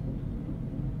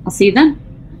 I'll see you then.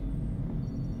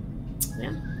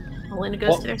 Yeah. Elena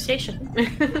goes to their station.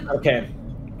 Okay.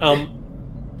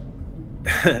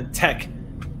 Tech.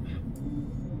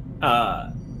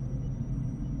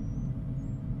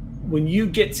 When you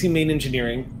get to main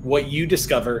engineering, what you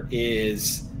discover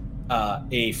is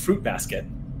a fruit basket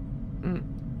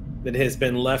that has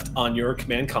been left on your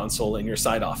command console in your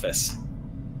side office.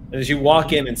 And as you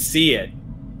walk in and see it,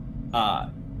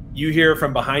 you hear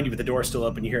from behind you with the door still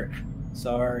open, you hear,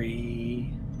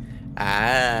 "Sorry."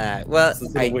 Well,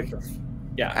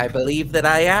 I believe that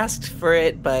I asked for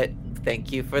it, but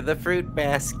thank you for the fruit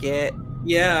basket.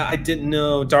 Yeah, I didn't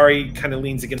know. Dari kind of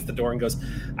leans against the door and goes,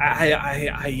 I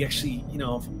actually,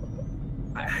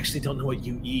 I actually don't know what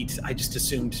you eat. I just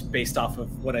assumed based off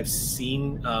of what I've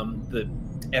seen,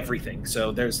 everything.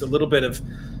 So there's a little bit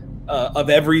of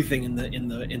everything in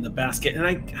the basket, and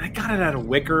I got it out of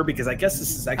Wicker because I guess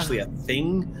this is actually a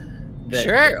thing.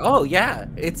 Sure. Oh yeah,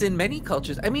 it's in many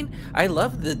cultures. I mean, I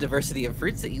love the diversity of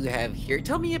fruits that you have here.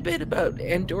 Tell me a bit about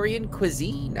Andorian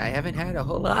cuisine. I haven't had a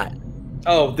whole lot.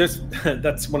 Oh,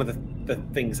 that's one of the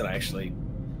things that I actually.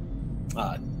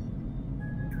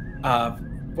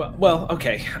 Well,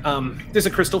 okay. There's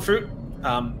a crystal fruit.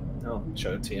 I'll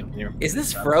show it to you here. Is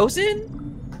this frozen?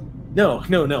 No.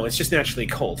 It's just naturally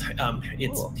cold.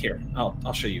 It's here.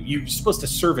 I'll show you. You're supposed to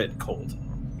serve it cold.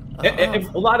 A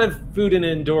lot of food in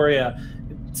Andoria,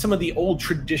 some of the old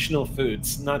traditional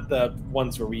foods, not the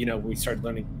ones where we started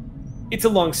learning. It's a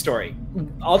long story.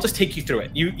 I'll just take you through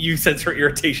it. You sense her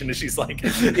irritation as she's like,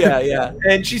 yeah.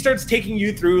 And she starts taking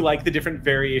you through like the different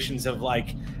variations of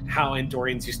like how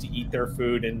Andorians used to eat their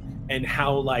food and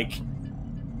how like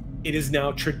it is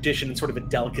now tradition and sort of a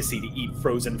delicacy to eat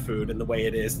frozen food and the way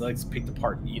it is, like it's picked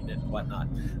apart and eaten it and whatnot.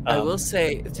 I will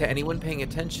say to anyone paying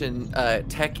attention,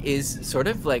 Tech is sort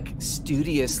of like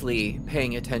studiously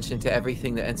paying attention to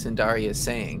everything that Ensign Dari is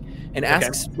saying and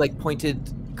asks like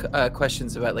pointed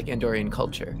questions about like Andorian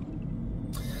culture.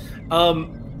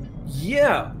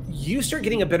 Yeah, you start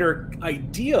getting a better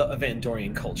idea of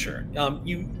Andorian culture.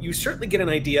 You certainly get an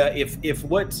idea if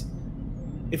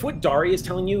what Dari is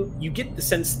telling you, you get the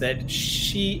sense that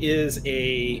she is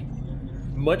a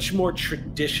much more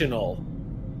traditional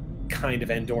kind of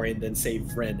Andorian than, say,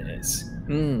 Vren is.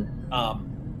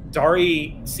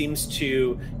 Dari seems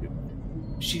to...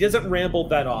 She doesn't ramble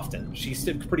that often. She's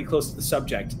pretty close to the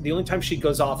subject. The only time she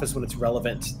goes off is when it's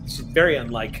relevant. She's very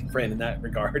unlike Vren in that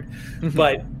regard.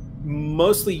 But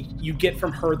mostly you get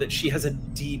from her that she has a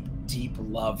deep, deep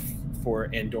love for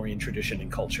Andorian tradition and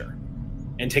culture.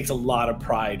 And takes a lot of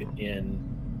pride in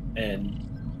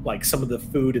like some of the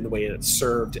food and the way it's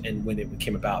served and when it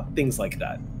came about, things like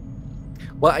that.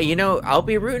 Well, I'll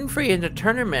be rooting for you in the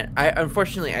tournament.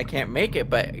 Unfortunately I can't make it,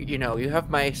 but you have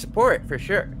my support for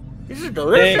sure. This is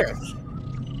delicious. Thanks.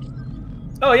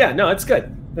 Oh yeah, no, it's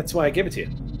good. That's why I gave it to you.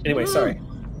 Anyway, sorry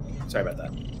about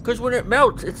that. Because when it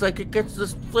melts, it's like it gets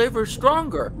this flavor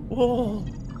stronger. Oh.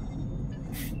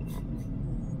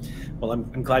 Well,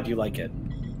 I'm glad you like it.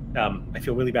 I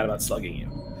feel really bad about slugging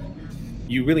you.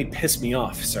 You really piss me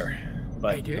off, sir.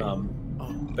 But I did?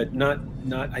 But not.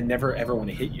 I never ever want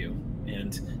to hit you.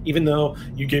 And even though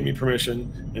you gave me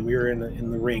permission and we were in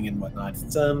the ring and whatnot,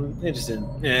 it's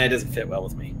it doesn't fit well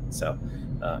with me. So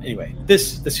anyway,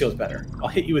 this feels better. I'll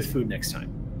hit you with food next time.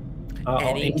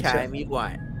 Anytime you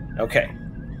want. Okay,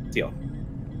 deal.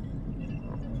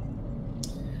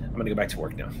 I'm gonna go back to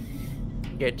work now.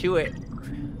 Get to it.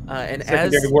 And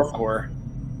Secondary Warp Core.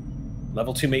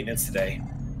 Level 2 maintenance today.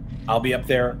 I'll be up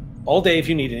there all day if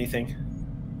you need anything.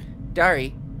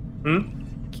 Dari,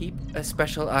 keep a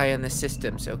special eye on the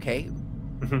systems, okay?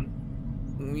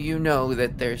 You know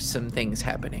that there's some things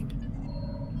happening.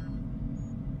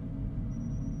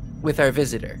 With our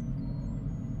visitor.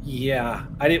 Yeah,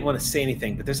 I didn't want to say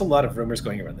anything, but there's a lot of rumors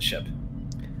going around the ship.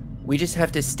 We just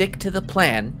have to stick to the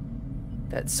plan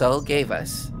that Sol gave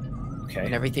us. Okay.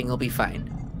 And everything will be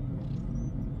fine.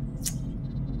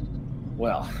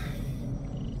 Well,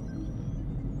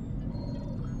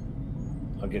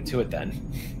 I'll get to it then.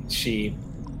 She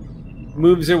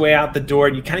moves her way out the door,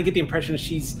 and you kind of get the impression that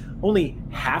she's only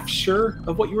half sure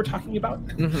of what you were talking about.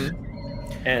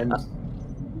 Mm-hmm. And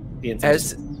the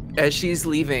As she's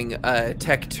leaving,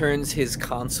 Tech turns his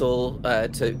console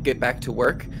to get back to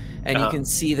work, and you can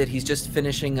see that he's just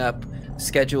finishing up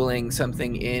scheduling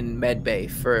something in Medbay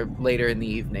for later in the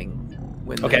evening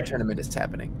when the tournament is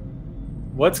happening.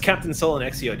 What's Captain Sol and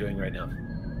Exio doing right now?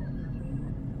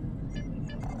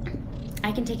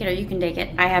 I can take it or you can take it.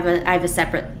 I have a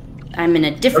separate. I'm in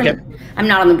a different. I'm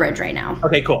not on the bridge right now.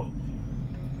 Okay, cool.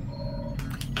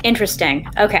 Interesting.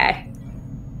 Okay.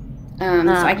 So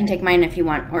I can take mine if you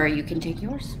want, or you can take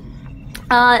yours.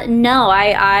 No,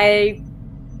 I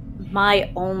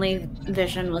my only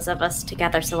vision was of us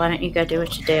together, so why don't you go do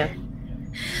what you do?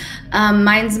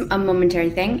 Mine's a momentary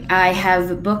thing. I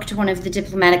have booked one of the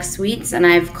diplomatic suites, and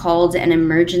I've called an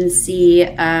emergency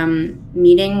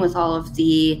meeting with all of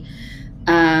the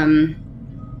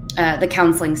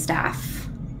counseling staff.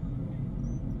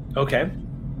 Okay.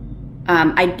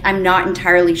 I'm not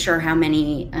entirely sure how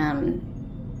many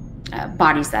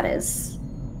bodies that is.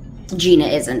 Gina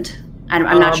isn't.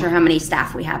 I'm not sure how many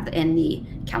staff we have in the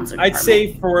counseling department. I'd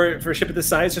say for a ship of this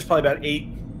size, there's probably about 8.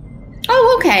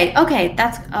 Oh, okay. Okay,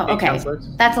 that's okay.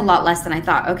 Counselors. That's a lot less than I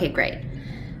thought. Okay, great.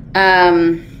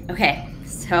 Okay,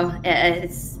 so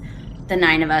it's the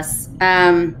 9 of us.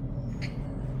 And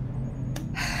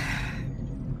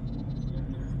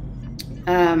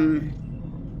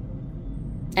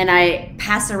I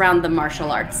pass around the martial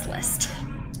arts list.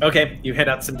 Okay, you hand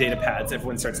out some data pads.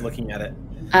 Everyone starts looking at it.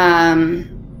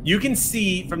 You can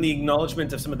see from the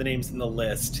acknowledgement of some of the names in the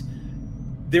list,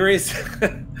 there is,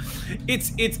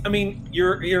 I mean,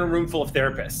 you're in a room full of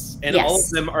therapists, and all of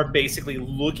them are basically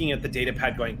looking at the data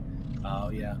pad going, oh,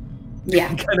 yeah. Yeah.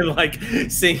 Kind of like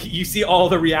saying, you see all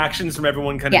the reactions from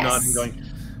everyone kind of nodding, going,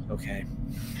 okay.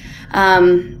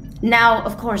 Now,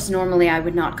 of course, normally I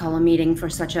would not call a meeting for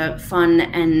such a fun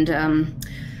and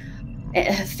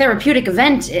therapeutic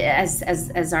event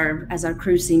as our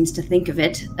crew seems to think of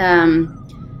it.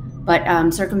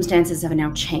 But circumstances have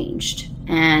now changed,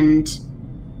 and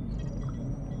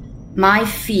my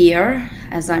fear,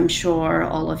 as I'm sure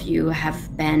all of you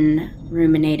have been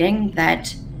ruminating,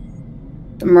 that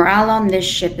the morale on this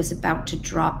ship is about to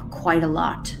drop quite a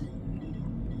lot.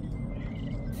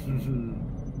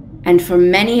 And for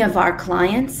many of our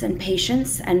clients and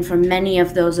patients, and for many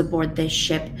of those aboard this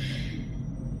ship,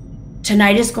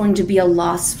 tonight is going to be a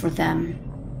loss for them,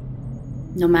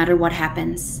 no matter what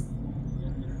happens.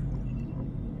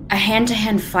 A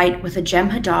hand-to-hand fight with a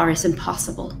Jem'Hadar is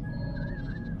impossible.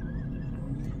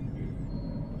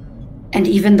 And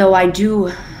even though I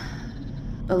do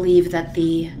believe that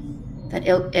Ilkat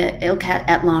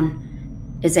Etlon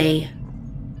is a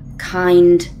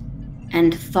kind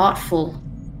and thoughtful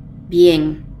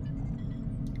being,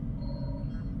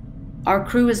 our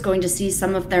crew is going to see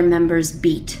some of their members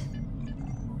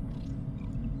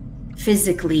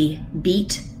physically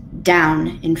beat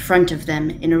down in front of them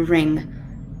in a ring.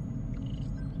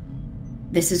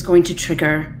 This is going to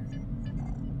trigger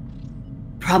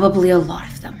probably a lot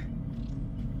of them.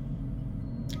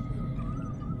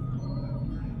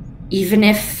 Even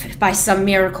if by some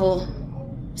miracle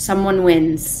someone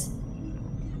wins,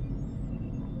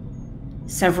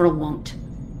 several won't.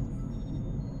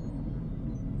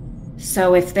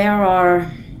 So if there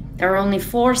are only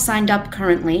 4 signed up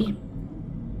currently,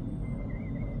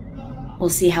 we'll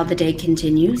see how the day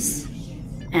continues.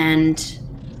 And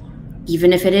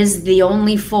even if it is the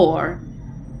only 4,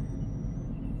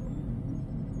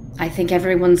 I think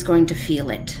everyone's going to feel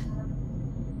it.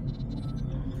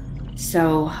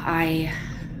 So I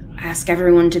ask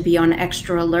everyone to be on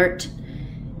extra alert.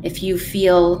 If you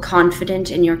feel confident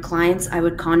in your clients, I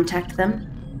would contact them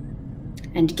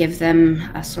and give them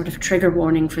a sort of trigger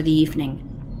warning for the evening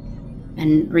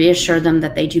and reassure them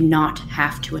that they do not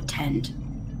have to attend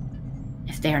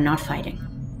if they are not fighting.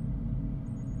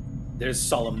 There's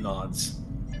solemn nods.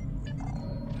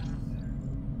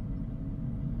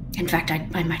 In fact,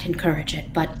 I might encourage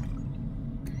it, but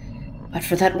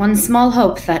for that one small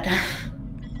hope that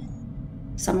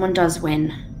someone does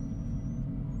win,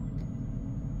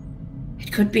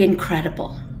 it could be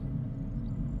incredible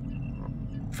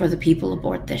for the people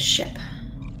aboard this ship.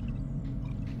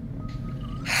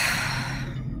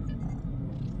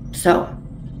 So,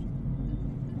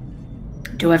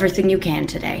 do everything you can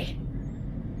today.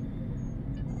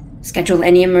 Schedule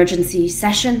any emergency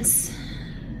sessions,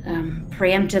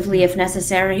 preemptively if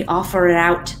necessary, offer it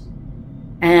out,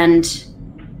 and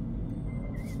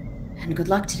good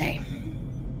luck today.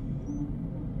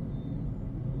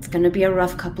 It's gonna be a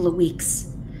rough couple of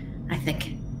weeks, I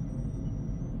think.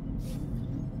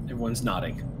 Everyone's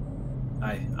nodding.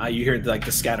 Aye. You hear like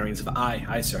the scatterings of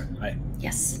aye, sir, aye.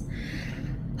 Yes.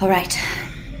 All right.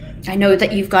 I know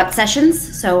that you've got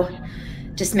sessions, so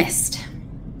Dismissed.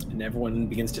 And everyone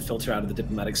begins to filter out of the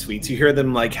diplomatic suites. You hear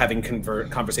them like having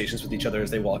conversations with each other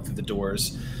as they walk through the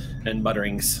doors, and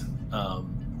mutterings.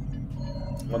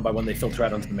 One by one, they filter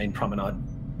out onto the main promenade.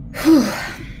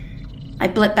 I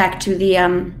blip back to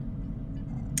the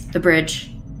bridge.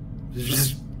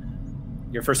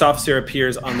 Your first officer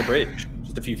appears on the bridge,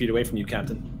 just a few feet away from you,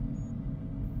 Captain.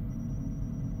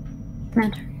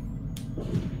 Commander.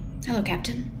 Hello,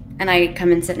 Captain. And I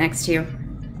come and sit next to you.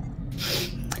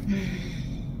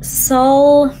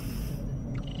 So,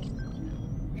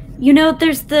 you know,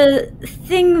 there's the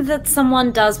thing that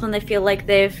someone does when they feel like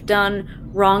they've done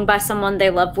wrong by someone they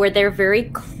love, where they're very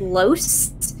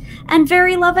close and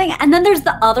very loving. And then there's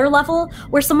the other level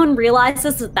where someone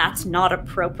realizes that that's not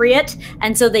appropriate,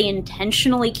 and so they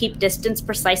intentionally keep distance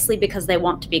precisely because they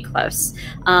want to be close.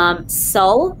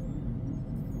 Sol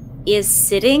is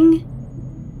sitting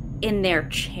in their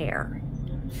chair.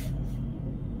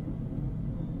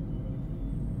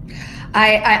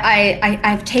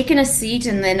 I've taken a seat,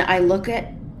 and then I look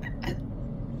at.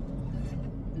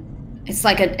 It's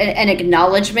like an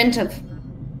acknowledgement of.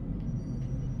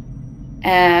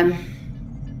 May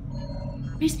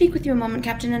I speak with you a moment,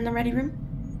 Captain, in the ready room?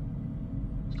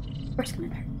 Of course,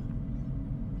 Commander.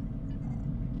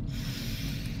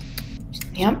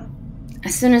 Yep.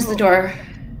 As soon as the door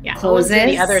closes. In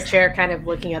the other chair, kind of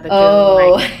looking at the.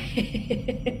 Oh.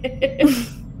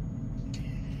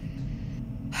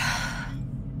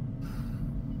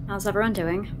 How's everyone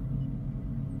doing?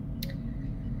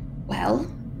 Well,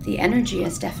 the energy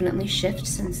has definitely shifted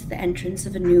since the entrance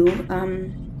of a new,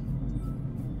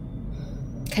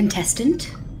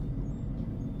 contestant.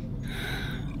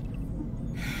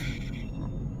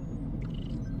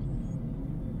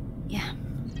 Yeah.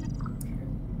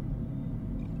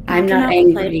 I'm not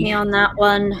angry. Played me on that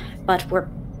one, but we're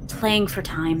playing for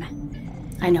time.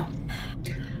 I know.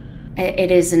 It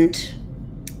isn't.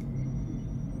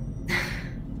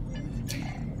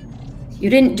 You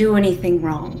didn't do anything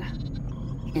wrong,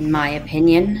 in my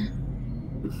opinion.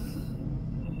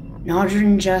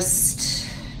 Nodrin just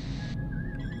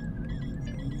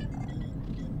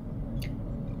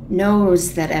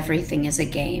knows that everything is a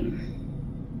game.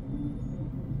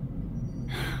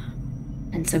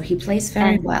 And so he plays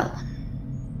very well.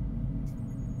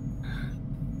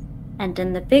 And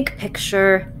in the big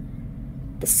picture,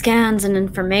 the scans and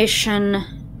information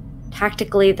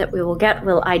tactically that we will get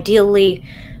will ideally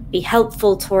be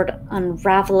helpful toward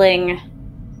unraveling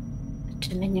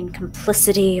Dominion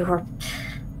complicity or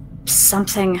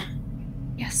something.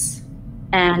 Yes.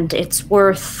 And it's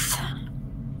worth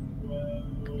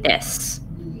this.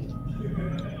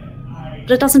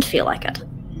 But it doesn't feel like it.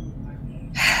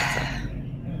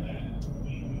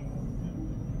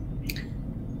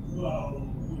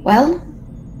 Well,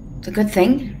 the good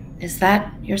thing is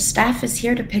that your staff is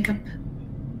here to pick up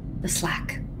the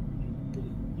slack.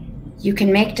 You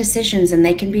can make decisions and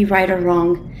they can be right or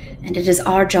wrong, and it is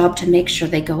our job to make sure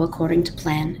they go according to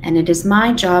plan, and it is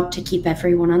my job to keep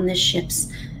everyone on this ship's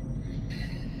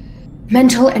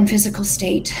mental and physical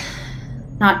state.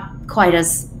 Not quite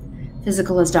as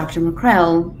physical as Dr.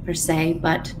 McCrell, per se,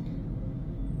 but...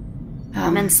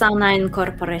 Mensana in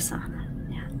corpore sana.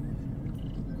 Yeah.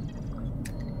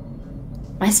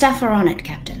 My staff are on it,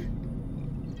 Captain.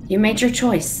 You made your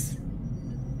choice.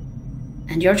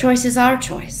 And your choice is our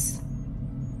choice.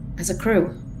 As a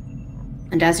crew,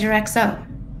 and as your XO,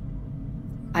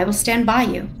 I will stand by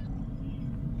you.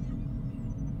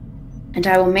 And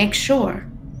I will make sure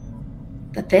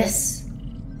that this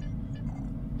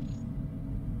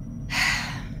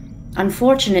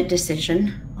unfortunate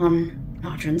decision on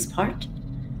Nodrin's part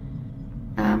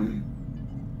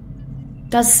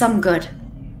does some good.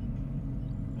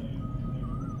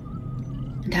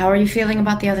 And how are you feeling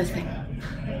about the other thing?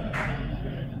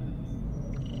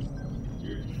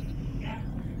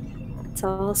 It's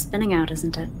all spinning out,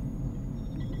 isn't it?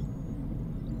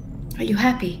 Are you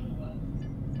happy?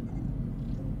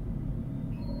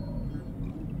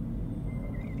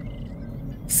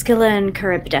 Scylla and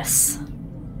Charybdis.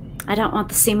 I don't want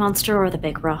the sea monster or the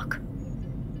big rock.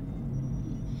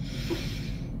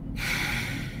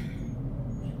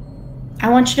 I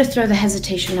want you to throw the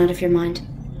hesitation out of your mind,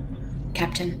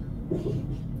 Captain.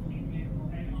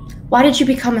 Why did you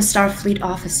become a Starfleet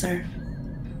officer?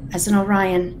 As an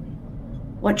Orion,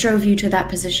 what drove you to that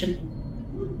position?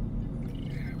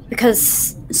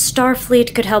 Because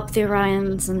Starfleet could help the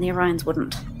Orions and the Orions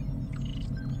wouldn't.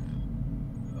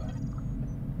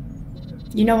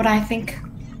 You know what I think?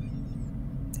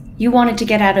 You wanted to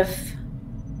get out of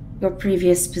your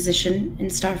previous position in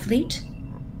Starfleet,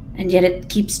 and yet it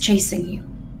keeps chasing you.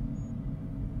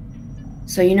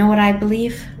 So you know what I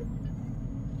believe?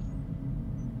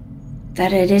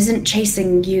 that it isn't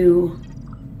chasing you,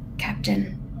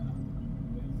 Captain.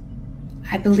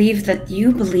 I believe that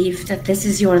you believe that this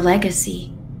is your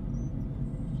legacy.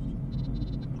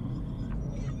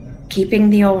 Keeping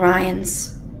the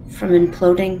Orions from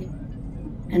imploding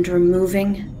and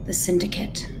removing the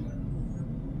Syndicate.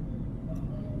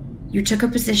 You took a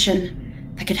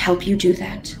position that could help you do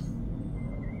that.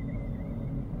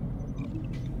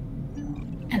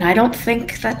 And I don't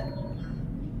think that...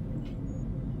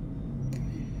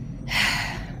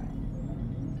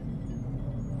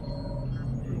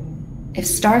 If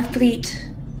Starfleet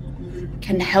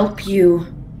can help you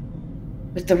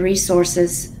with the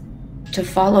resources to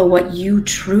follow what you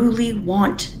truly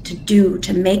want to do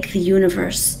to make the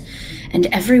universe and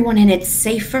everyone in it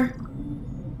safer,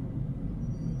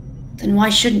 then why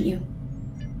shouldn't you?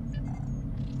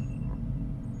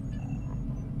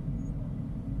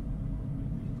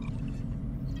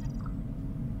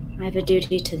 I have a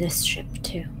duty to this ship,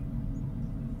 too.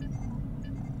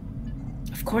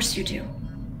 Of course you do.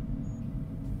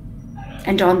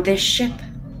 And on this ship,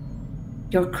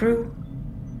 your crew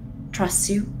trusts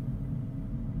you.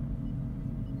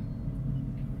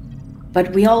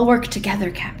 But we all work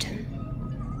together, Captain.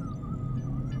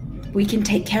 We can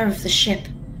take care of the ship.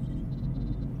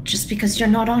 Just because you're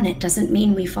not on it doesn't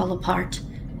mean we fall apart.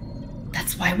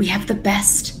 That's why we have the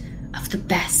best of the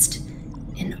best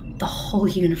in the whole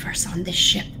universe on this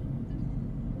ship.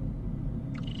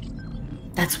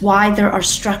 That's why there are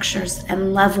structures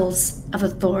and levels of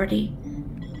authority.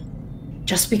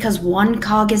 Just because one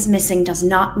cog is missing does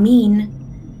not mean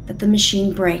that the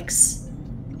machine breaks.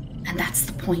 And that's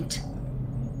the point.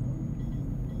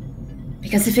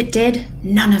 Because if it did,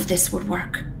 none of this would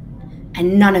work.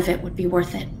 And none of it would be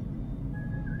worth it.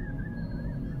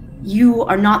 You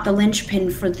are not the linchpin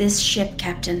for this ship,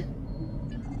 Captain.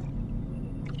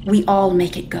 We all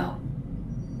make it go.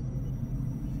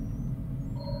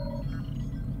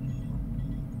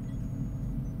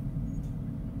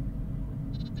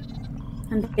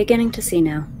 I'm beginning to see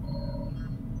now.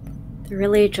 There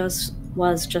really just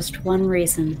was just one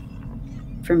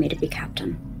reason for me to be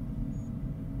captain.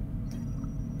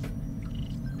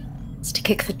 It's to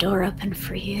kick the door open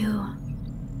for you.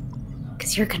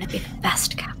 Because you're gonna be the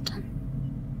best captain.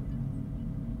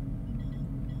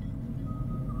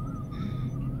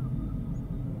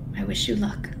 I wish you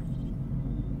luck.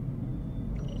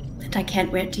 And I can't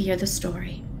wait to hear the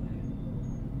story.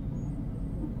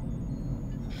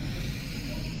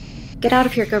 Get out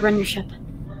of here, go run your ship.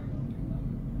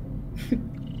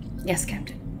 Yes,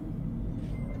 Captain.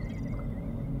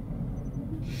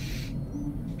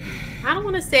 I don't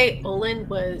want to say Olin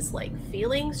was like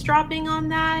feelings dropping on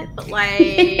that, but like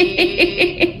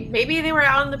maybe they were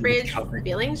out on the bridge,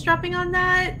 feelings dropping on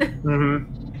that.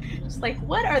 Mm-hmm. Just like,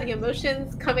 what are the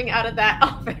emotions coming out of that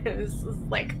office? It's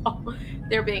like, oh,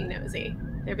 they're being nosy.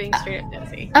 They're being straight up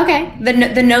nosy. Okay,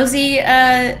 the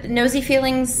nosy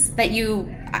feelings that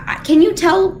you can you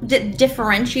tell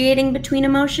differentiating between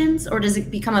emotions, or does it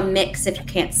become a mix if you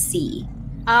can't see?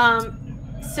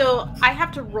 So I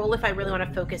have to roll if I really want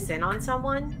to focus in on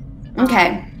someone.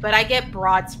 Okay, but I get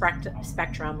broad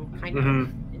spectrum kind of.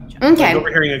 Mm-hmm. Okay, like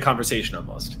overhearing a conversation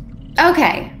almost.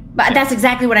 Okay, but that's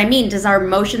exactly what I mean. Does our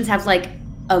emotions have like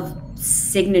a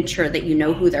signature that you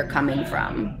know who they're coming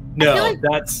from? No, like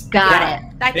that's got it.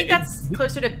 I think that's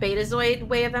closer to Betazoid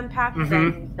way of empath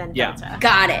than Delta.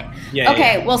 Got it. Yeah,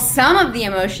 okay, yeah. Well, some of the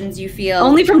emotions you feel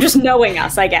Only from just knowing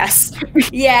us, I guess.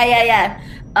 Yeah.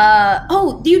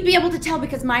 Oh, you'd be able to tell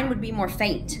because mine would be more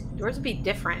faint. Yours would be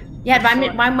different. Yeah,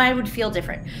 mine would feel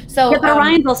different. So yeah, but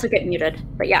Orions also get muted.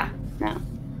 But yeah, no.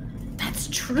 That's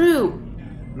true.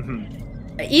 Mm-hmm.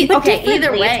 Okay,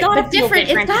 either way, but different.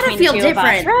 It's gotta feel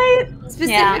different, right?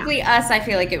 Specifically us, I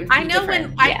feel like it would. I know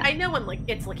when I know when like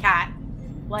it's Lacat.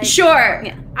 Like sure.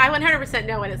 Yeah. I 100%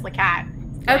 know when it's Lacat.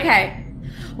 Okay.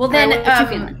 Well then,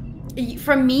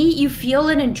 from me, you feel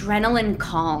an adrenaline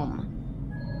calm.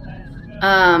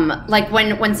 Like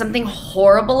when something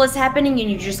horrible is happening and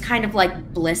you just kind of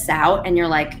like bliss out and you're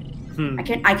like,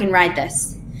 I can ride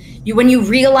this. When you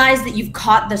realize that you've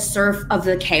caught the surf of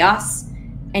the chaos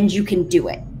and you can do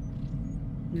it.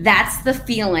 That's the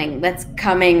feeling that's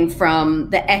coming from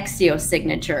the Exio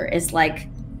signature, is like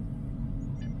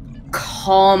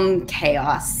calm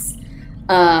chaos,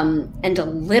 and a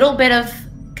little bit of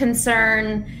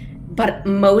concern, but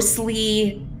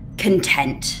mostly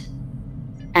content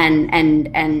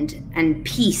and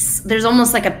peace. There's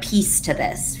almost like a peace to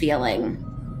this feeling.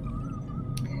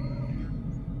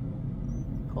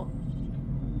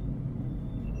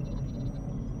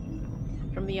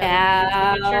 from the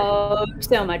other Doubt.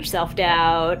 So much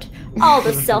self-doubt. All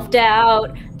the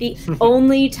self-doubt. The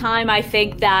only time I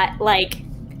think that, like,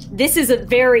 this is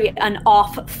an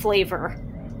off flavor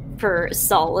for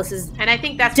Sol. This is and I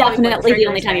think that's definitely the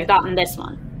only time you've gotten this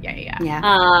one. Yeah.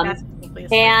 That's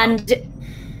and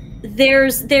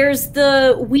there's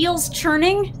the wheels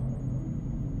churning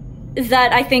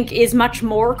that I think is much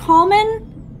more common.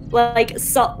 Like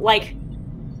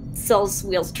Sol's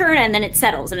wheels turn and then it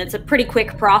settles, and it's a pretty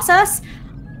quick process.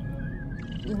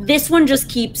 This one just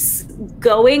keeps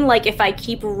going. Like, if I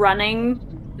keep running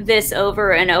this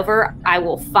over and over, I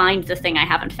will find the thing I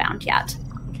haven't found yet.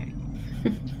 Okay.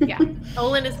 Yeah.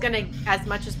 Olin is going to, as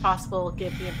much as possible,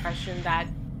 give the impression that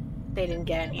they didn't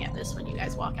get any of this when you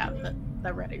guys walk out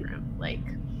the reading room. Like,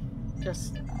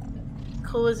 just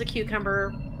cool as a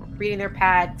cucumber, reading their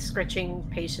pad, scritching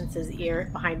Patience's ear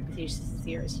behind Patience's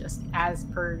ears, just as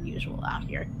per usual out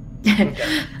here.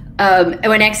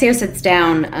 When Exio sits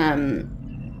down,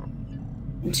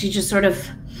 she just sort of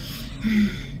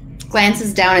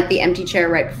glances down at the empty chair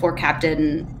right before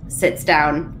Captain sits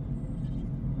down,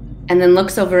 and then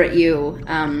looks over at you,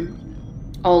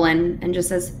 Olin, and just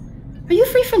says, "Are you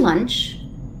free for lunch?"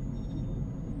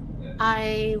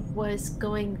 I was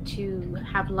going to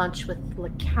have lunch with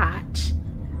Lacat.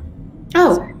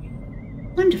 Oh,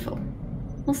 wonderful.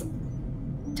 Well,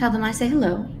 tell them I say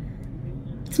hello.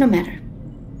 It's no matter.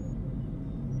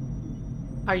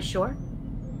 Are you sure?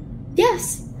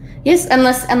 Yes,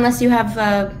 unless you have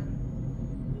a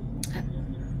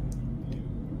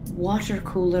water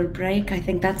cooler break. I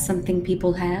think that's something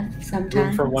people have sometimes.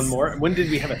 Room for one more. When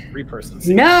did we have a 3-person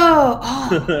seat? No,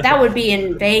 that would be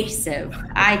invasive.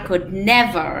 I could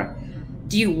never.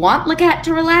 Do you want Lacat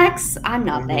to relax? I'm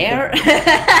not there.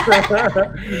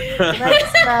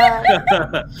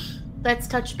 Let's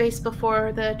touch base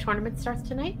before the tournament starts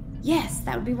tonight. Yes,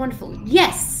 that would be wonderful.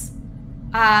 Yes.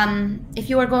 If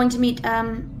you are going to meet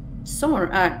Soren.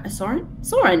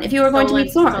 If you are going to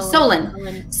meet Solon.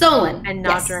 And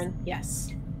Nodrin, yes.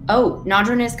 Oh,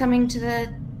 Nodrin is coming to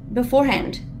the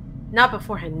beforehand. Not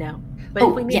beforehand, no. But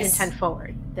if we meet in 10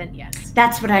 forward, then yes.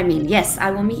 That's what I mean. Yes,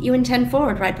 I will meet you in 10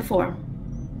 forward right before.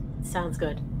 Sounds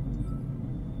good.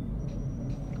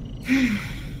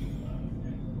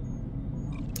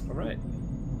 All right.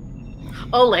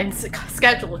 Olin's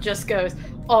schedule just goes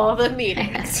all the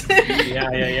meetings.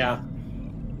 Yeah.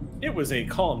 It was a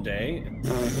calm day.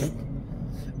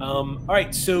 All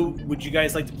right, so would you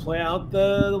guys like to play out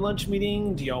the lunch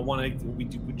meeting? Do y'all want to?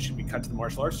 Should we cut to the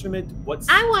martial arts tournament?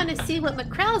 I want to see what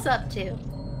McCrell's up to.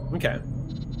 Okay.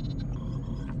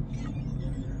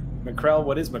 McCrell,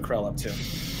 what is McCrell up to?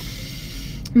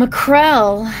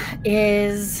 McCrell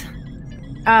is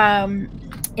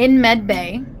in med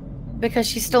bay because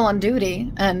she's still on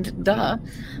duty, and duh.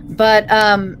 But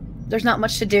there's not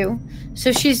much to do.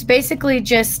 So she's basically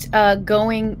just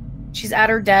she's at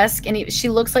her desk, and she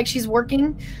looks like she's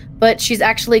working, but she's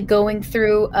actually going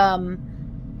through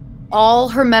all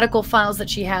her medical files that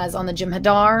she has on the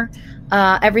Jem'Hadar,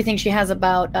 everything she has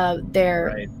about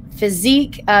their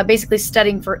physique, basically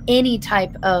studying for any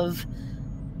type of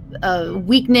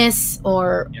weakness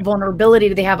or vulnerability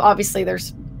that they have. Obviously,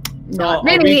 there's not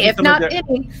many, if not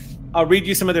any. I'll read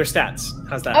you some of their stats.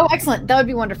 How's that? Oh, excellent. That would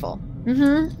be wonderful.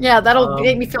 Mm-hmm. Yeah, that'll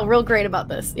make me feel real great about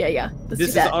this. Yeah.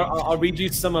 I'll read you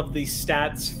some of the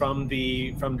stats from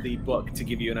the book to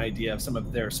give you an idea of some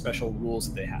of their special rules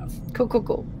that they have.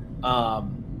 Cool.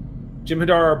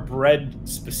 Jem'Hadar are bred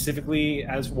specifically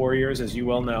as warriors, as you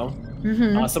well know.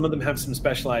 Mm-hmm. Some of them have some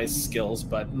specialized skills,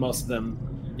 but most of them,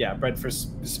 bred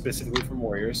specifically from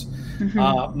warriors.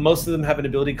 Mm-hmm. Most of them have an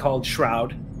ability called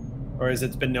Shroud, or as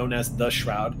it's been known as the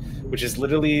Shroud, which is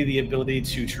literally the ability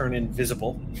to turn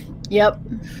invisible. Yep.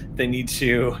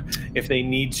 If they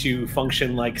need to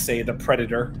function like, say, the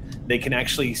Predator, they can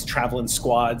actually travel in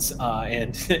squads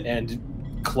and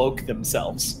cloak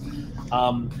themselves.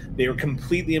 They are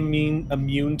completely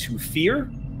immune to fear.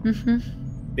 Mm-hmm.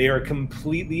 They are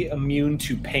completely immune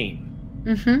to pain.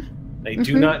 Mm-hmm. They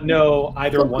do not know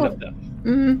either one of them.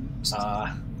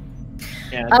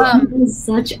 Mm-hmm.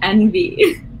 Such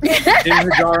envy.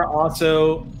 Jem'Hadar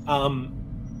also,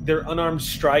 their unarmed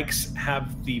strikes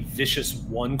have the Vicious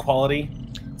 1 quality.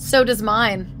 So does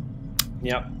mine.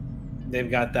 Yep,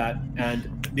 they've got that.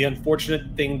 And the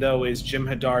unfortunate thing, though, is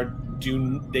Jem'Hadar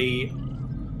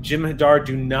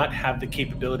do not have the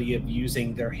capability of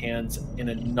using their hands in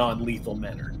a non-lethal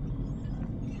manner.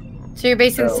 So you're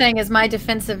basically saying is my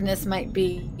defensiveness might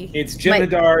be... It's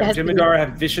Jem'Hadar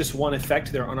have Vicious 1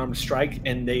 effect, their unarmed strike,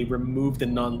 and they remove the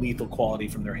non-lethal quality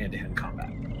from their hand-to-hand combat.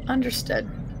 Understood.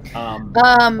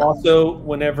 Also,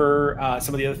 whenever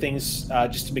some of the other things,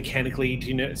 just mechanically,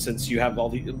 since you have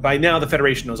by now the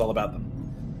Federation knows all about them.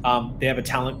 They have a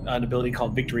talent, an ability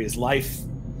called Victory is Life.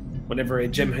 Whenever a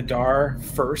Jem'Hadar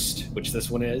first, which this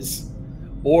one is,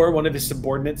 or one of his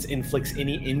subordinates inflicts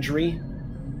any injury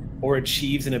or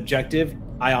achieves an objective,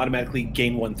 I automatically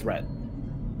gain 1 threat.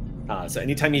 So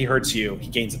anytime he hurts you, he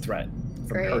gains a threat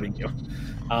from hurting you.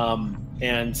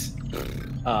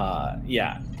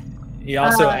 He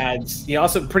also adds.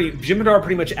 Jem'Hadar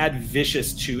pretty much add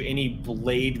vicious to any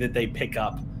blade that they pick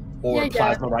up or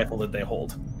plasma rifle that they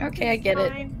hold. Okay, I get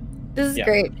it. This is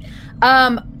great.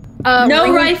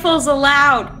 No rifles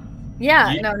allowed.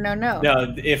 Yeah, no. No,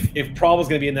 if Prawl was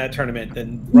going to be in that tournament,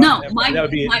 then no. My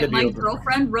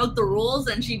girlfriend wrote the rules,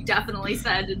 and she definitely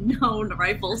said no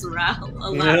rifles are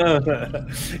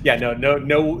allowed. Yeah,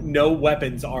 no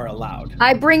weapons are allowed.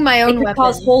 I bring my own weapons.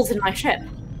 Cause holes in my ship.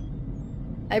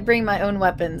 I bring my own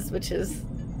weapons, which is,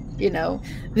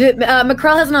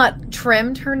 Macrell has not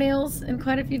trimmed her nails in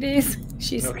quite a few days.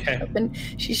 She's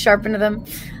sharpened them.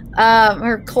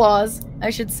 Her claws, I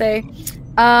should say.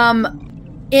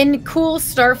 In cool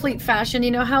Starfleet fashion,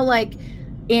 you know how like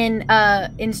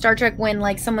in Star Trek when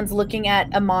like someone's looking at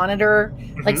a monitor,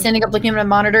 like standing up looking at a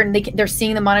monitor, and they're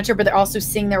seeing the monitor, but they're also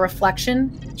seeing their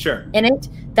reflection. In it.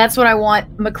 That's what I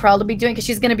want Macrell to be doing, because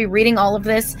she's going to be reading all of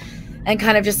this and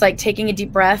kind of just like taking a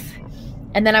deep breath,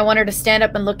 and then I want her to stand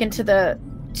up and look into the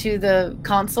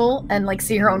console and like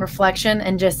see her own reflection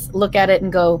and just look at it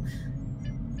and go,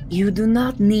 "You do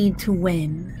not need to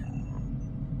win.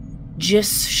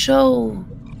 Just show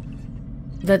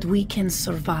that we can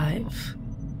survive."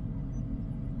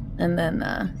 And then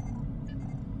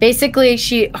basically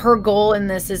her goal in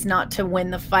this is not to win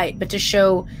the fight, but to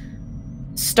show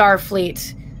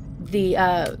Starfleet the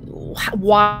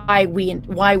why we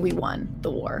won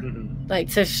the war. Like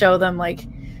to show them like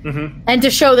and to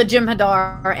show the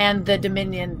Jem'Hadar and the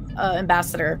Dominion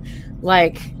ambassador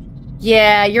like,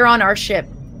 yeah, you're on our ship.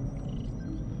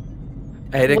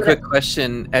 I had a quick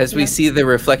question. As we see the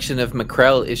reflection of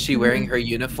Macrell, is she wearing her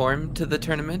uniform to the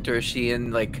tournament, or is she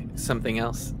in like something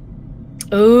else?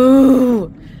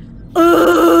 Ooh.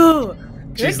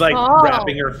 She's like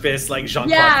wrapping her fist like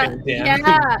Jean-Claude Van Damme.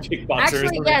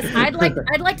 Actually, yes. I'd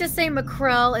like to say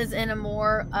Macrell is in a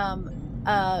more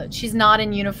she's not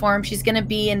in uniform. She's gonna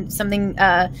be in something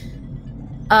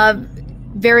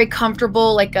very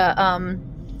comfortable, like a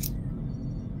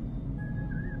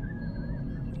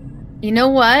you know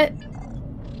what?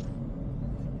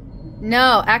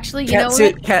 No, actually, you know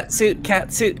what? Cat suit.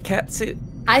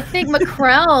 I think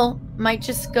Macrell might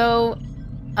just go.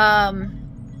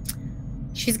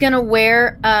 She's gonna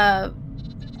wear. I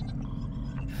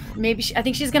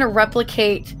think she's gonna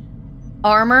replicate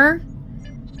armor,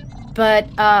 but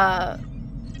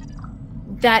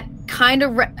that kind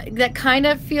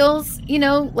of feels,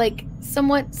 like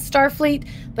somewhat Starfleet,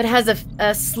 but has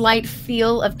a slight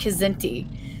feel of Kzinti.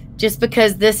 Just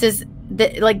because this is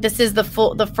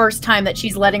the first time that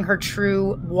she's letting her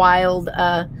true wild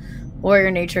warrior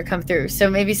nature come through.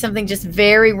 So maybe something just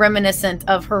very reminiscent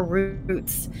of her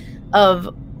roots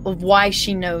of why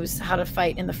she knows how to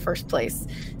fight in the first place.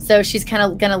 So she's kind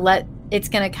of gonna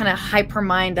hype her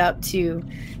mind up to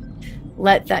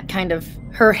let that kind of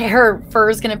her fur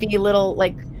is gonna be a little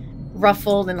like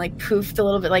ruffled and like poofed a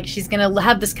little bit. Like she's gonna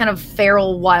have this kind of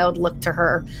feral wild look to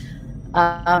her.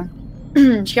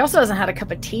 She also hasn't had a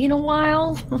cup of tea in a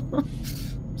while.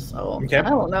 So I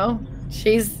don't know.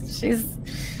 She's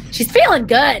feeling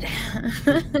good.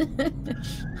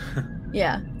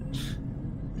 Yeah.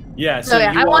 Yeah, so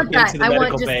you walk into the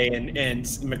medical bay and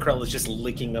Macrell is just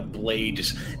licking a blade.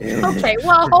 Okay,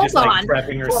 well, hold on. Like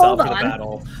prepping herself for the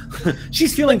battle.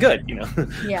 She's feeling good,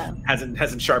 Yeah.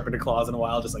 Hasn't sharpened her claws in a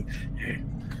while, just like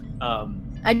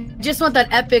I just want that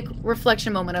epic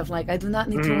reflection moment of like, I do not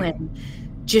need to win.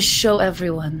 Just show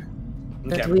everyone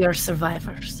that we are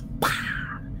survivors.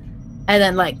 And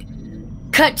then like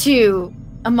cut to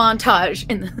a montage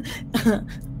in the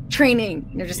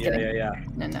training. No, just kidding. Yeah.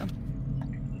 No.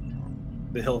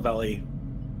 The Hill Valley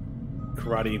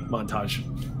karate montage.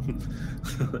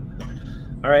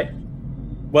 All right.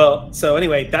 Well, so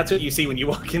anyway, that's what you see when you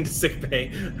walk into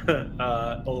sickbay,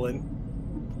 Olin.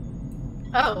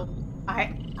 Oh,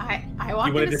 I walked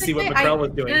You wanted to see what Macrell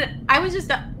was doing. I was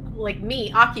just like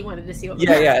me. Aki wanted to see what.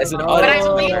 Yeah. As an audience,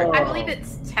 audience, but I believe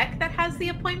it's Tech that has the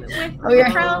appointment with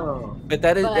Macrell. But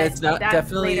it's not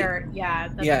definitely later.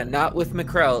 Yeah, not with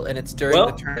Macrell, and it's during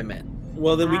the tournament.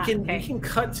 Well, then we can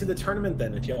cut to the tournament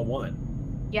then if y'all want.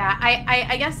 Yeah,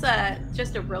 I guess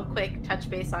just a real quick touch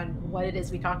base on what it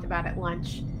is we talked about at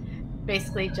lunch.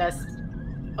 Basically, just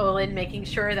Olin making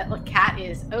sure that Cat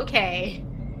is okay.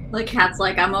 Cat's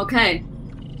like, I'm okay.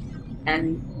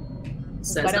 And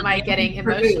says, what am I getting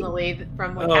emotionally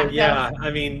from Cat? Oh yeah, I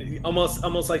mean,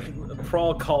 almost like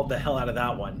Prawl called the hell out of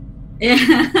that one.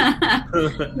 Yeah,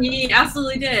 he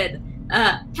absolutely did.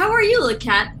 How are you,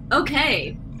 Cat?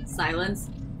 Okay. Silence.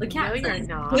 Cat No, says, you're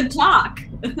not. Good talk.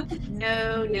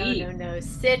 No.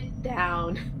 Sit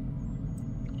down.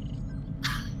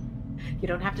 You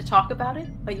don't have to talk about it,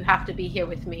 but you have to be here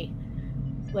with me.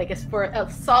 It's for a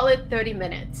solid 30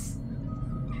 minutes.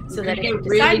 So that if you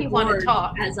decide you want to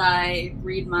talk. As I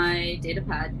read my data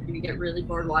pad, you're going to get really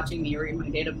bored watching me read my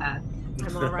data pad.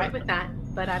 I'm all right with that,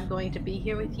 but I'm going to be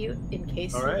here with you in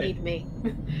case you need me.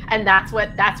 And that's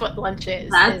what lunch is.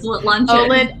 That's what lunch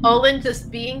is. Olin just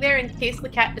being there in case the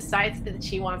cat decides that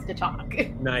she wants to talk.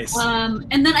 Nice.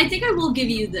 And then I think I will give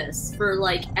you this for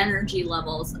energy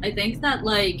levels. I think that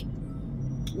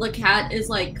Cat is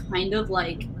kind of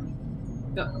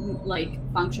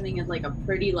functioning at a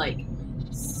pretty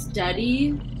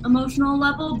steady emotional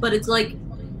level, but it's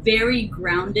very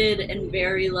grounded and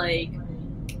very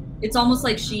it's almost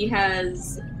like she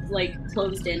has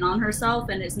closed in on herself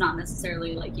and it's not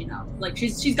necessarily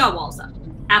she's got walls up.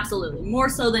 Absolutely. More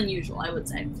so than usual, I would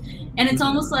say. And it's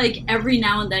almost like every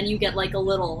now and then you get a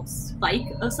little spike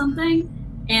of something,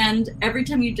 and every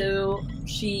time you do,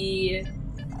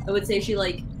 I would say she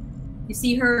you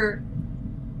see her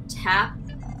tap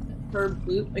her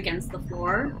boot against the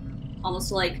floor almost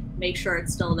to make sure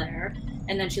it's still there,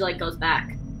 and then she goes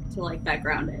back to that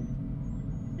grounded.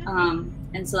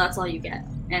 And so that's all you get.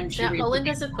 And she Olin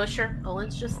doesn't push her.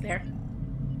 Olin's just there.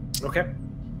 Okay.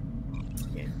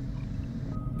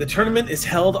 The tournament is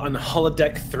held on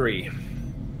Holodeck 3.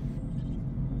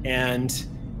 And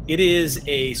it is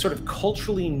a sort of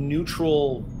culturally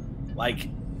neutral,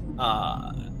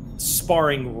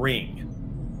 sparring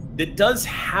ring that does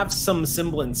have some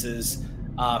semblances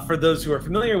for those who are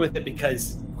familiar with it,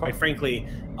 because, quite frankly,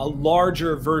 a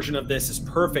larger version of this is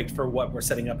perfect for what we're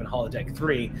setting up in Holodeck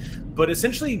 3, but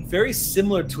essentially very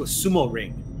similar to a sumo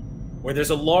ring, where there's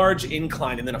a large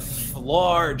incline and then a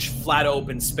large, flat,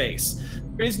 open space.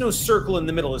 There is no circle in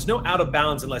the middle. There's no out of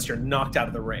bounds unless you're knocked out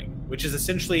of the ring, which is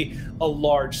essentially a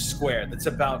large square that's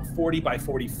about 40 by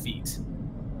 40 feet.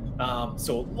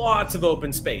 So lots of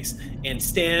open space and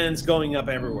stands going up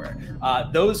everywhere.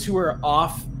 Those who are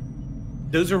off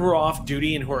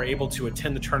duty and who are able to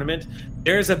attend the tournament,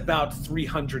 there's about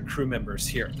 300 crew members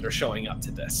here that are showing up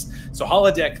to this. So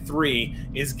Holodeck 3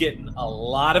 is getting a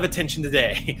lot of attention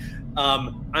today.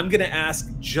 I'm going to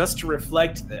ask, just to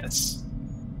reflect this,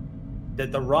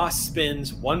 that the Ross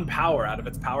spins 1 power out of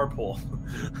its power pool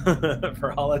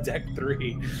for Holodeck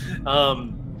 3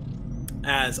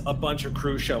 as a bunch of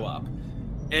crew show up.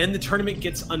 And the tournament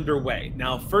gets underway.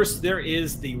 Now, first there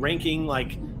is the ranking,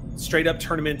 straight up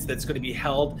tournament that's going to be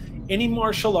held. Any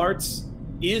martial arts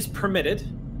is permitted.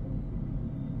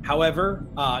 However,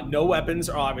 no weapons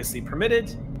are obviously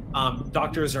permitted.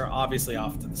 Doctors are obviously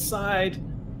off to the side.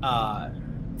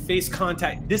 Face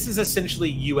contact. This is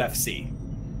essentially UFC.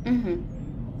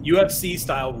 UFC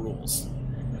style rules.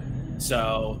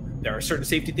 So there are certain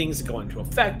safety things that go into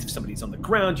effect. If somebody's on the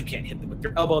ground, you can't hit them with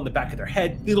your elbow in the back of their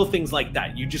head. Little things like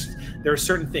that. There are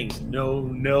certain things.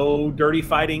 No dirty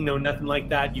fighting, no nothing like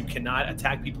that. You cannot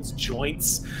attack people's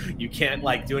joints. You can't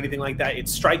do anything like that.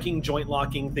 It's striking, joint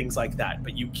locking, things like that.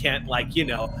 But you can't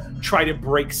try to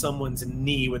break someone's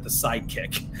knee with a side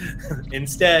kick.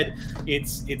 Instead,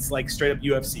 it's straight up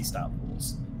UFC style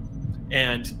rules.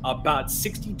 And about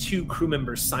 62 crew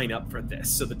members sign up for this.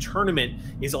 So the tournament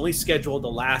is only scheduled to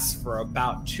last for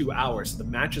about 2 hours. So the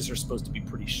matches are supposed to be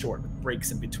pretty short with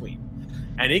breaks in between.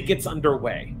 And it gets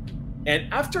underway. And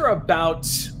after about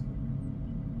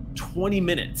 20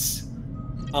 minutes,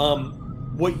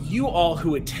 what you all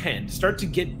who attend start to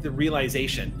get the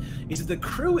realization is that the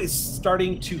crew is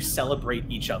starting to celebrate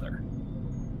each other.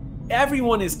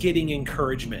 Everyone is getting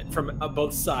encouragement from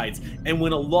both sides. And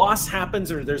when a loss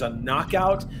happens or there's a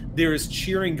knockout, there's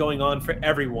cheering going on for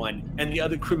everyone and the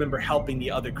other crew member helping the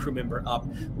other crew member up.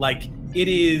 It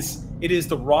is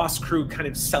the Ross crew kind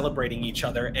of celebrating each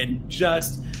other and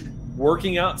just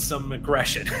working out some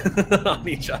aggression on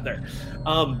each other.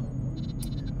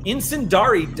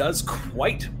 Insindari does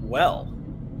quite well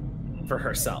for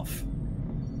herself.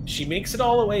 She makes it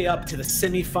all the way up to the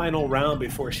semifinal round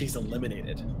before she's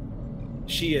eliminated.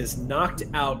 She is knocked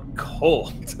out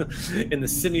cold in the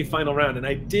semifinal round, and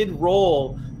I did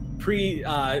roll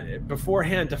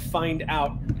beforehand to find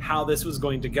out how this was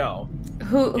going to go.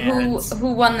 Who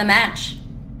won the match?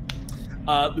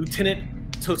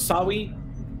 Lieutenant Tosawi,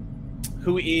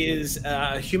 who is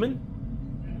a human.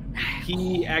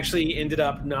 he actually ended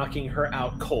up knocking her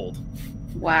out cold.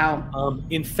 Wow.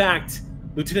 In fact,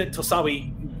 Lieutenant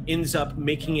Tosawi ends up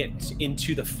making it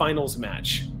into the finals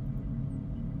match.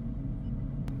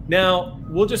 Now,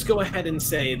 we'll just go ahead and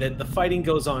say that the fighting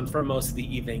goes on for most of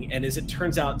the evening, and as it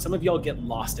turns out, some of y'all get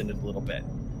lost in it a little bit.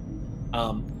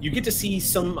 You get to see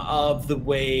some of the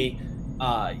way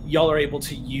y'all are able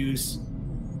to use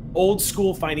old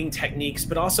school fighting techniques,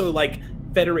 but also like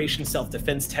Federation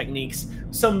self-defense techniques,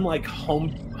 some like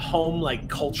home like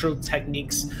cultural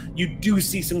techniques. You do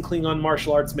see some Klingon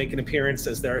martial arts make an appearance,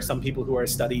 as there are some people who are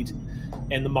studied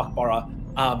in the Makbara.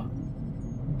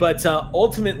 But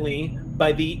ultimately,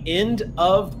 by the end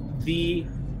of the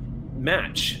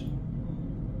match,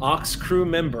 Ox crew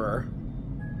member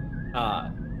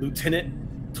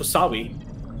Lieutenant Tosawi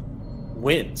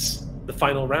wins the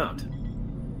final round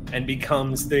and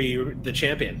becomes the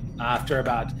champion after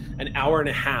about an hour and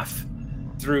a half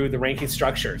through the ranking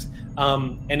structures,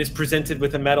 and is presented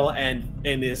with a medal, and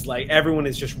is like, everyone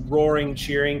is just roaring,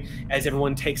 cheering as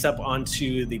everyone takes up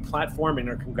onto the platform and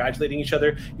are congratulating each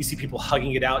other. You see people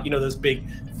hugging it out, those big,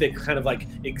 thick, kind of like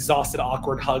exhausted,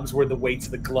 awkward hugs where the weights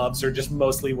of the gloves are just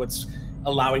mostly what's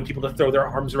allowing people to throw their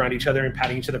arms around each other and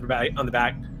patting each other on the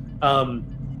back.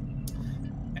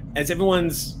 As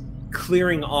everyone's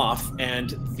clearing off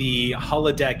and the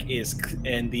holodeck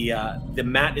the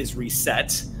mat is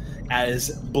reset, as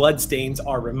bloodstains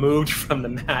are removed from the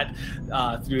mat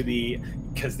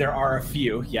because there are a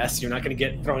few. Yes, you're not going to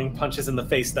get throwing punches in the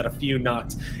face that a few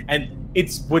knocked. And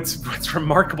it's what's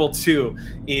remarkable too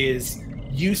is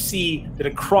you see that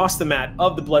across the mat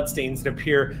of the bloodstains that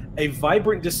appear a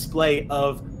vibrant display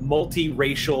of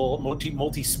multiracial,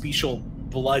 multi-special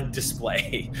blood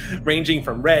display, ranging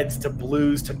from reds to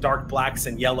blues to dark blacks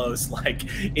and yellows. Like,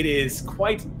 it is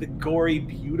quite the gory,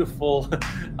 beautiful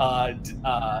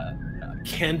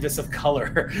canvas of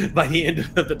color by the end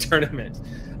of the tournament.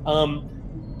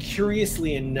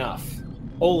 Curiously enough,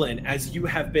 Olin, as you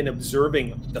have been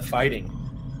observing the fighting,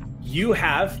 you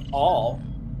have all,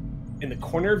 in the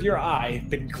corner of your eye,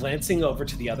 been glancing over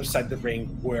to the other side of the ring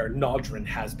where Nodrin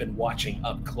has been watching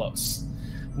up close.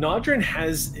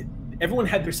 Everyone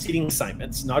had their seating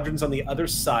assignments. Nodrin's on the other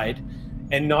side,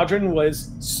 and Nodrin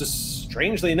was,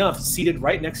 strangely enough, seated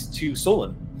right next to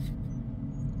Solon.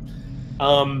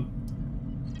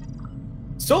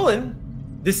 Solon,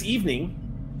 this evening,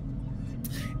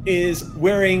 is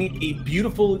wearing a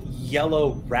beautiful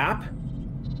yellow wrap.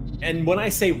 And when I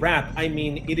say wrap, I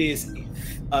mean it is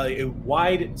a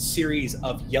wide series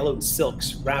of yellowed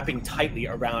silks wrapping tightly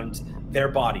around their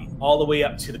body, all the way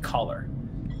up to the collar,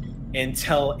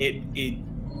 until it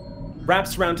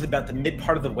wraps around to about the mid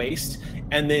part of the waist,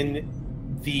 and then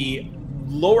the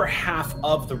lower half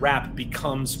of the wrap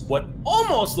becomes what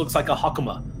almost looks like a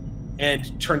hakama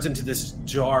and turns into this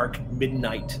dark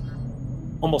midnight,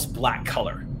 almost black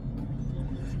color.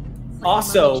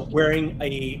 Also wearing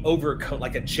a overcoat,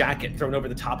 like a jacket thrown over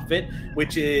the top of it,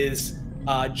 which is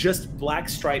just black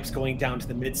stripes going down to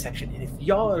the midsection. And if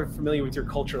y'all are familiar with your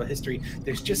cultural history,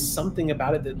 there's just something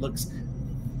about it that looks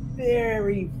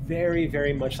very, very,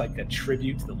 very much like a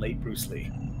tribute to the late Bruce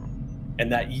Lee.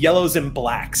 And that yellows and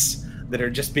blacks that are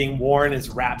just being worn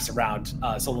as wraps around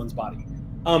Solon's body.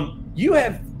 You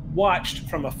have watched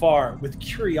from afar with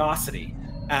curiosity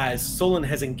as Solon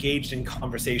has engaged in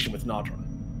conversation with Nodrin.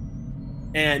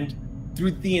 And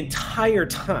through the entire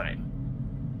time,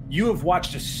 you have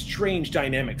watched a strange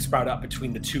dynamic sprout up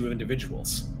between the two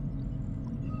individuals.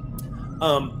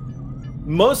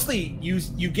 Mostly,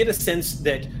 you get a sense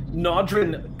that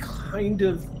Nodrin kind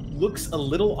of looks a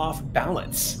little off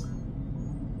balance,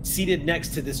 seated next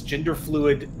to this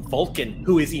gender-fluid Vulcan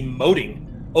who is emoting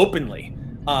openly.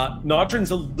 Nodrin's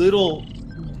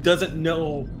doesn't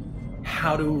know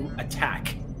how to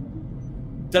attack,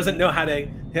 doesn't know how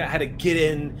to get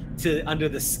in to under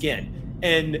the skin.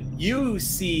 And you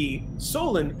see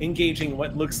Solon engaging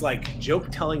what looks like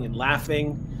joke-telling and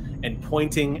laughing and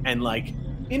pointing and like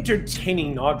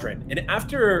entertaining Nodrin. And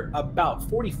after about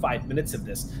 45 minutes of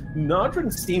this,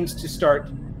 Nodrin seems to start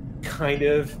kind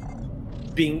of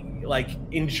being like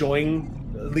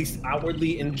enjoying, at least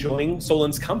outwardly enjoying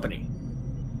Solon's company.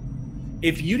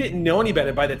 If you didn't know any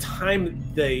better, by the time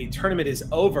the tournament is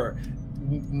over,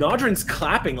 Nodrin's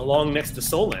clapping along next to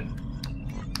Solon.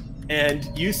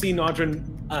 And you see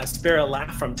Nodrin spare a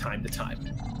laugh from time to time.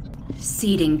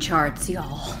 Seating charts,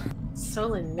 y'all.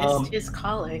 Solon missed his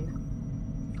calling.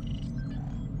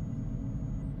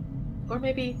 Or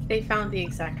maybe they found the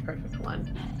exact perfect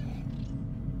one.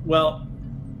 Well,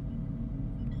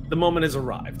 the moment has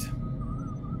arrived.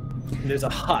 And there's a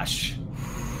hush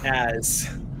as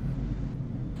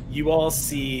you all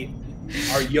see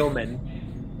our yeoman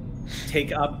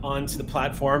take up onto the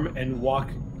platform and walk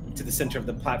to the center of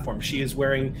the platform. She is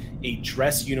wearing a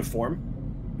dress uniform.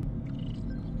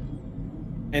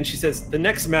 And she says, the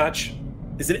next match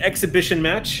is an exhibition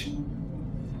match.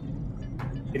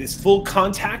 It is full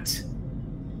contact,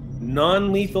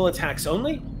 non-lethal attacks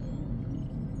only.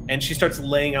 And she starts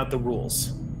laying out the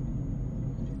rules.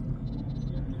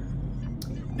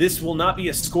 This will not be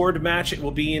a scored match. It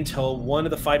will be until one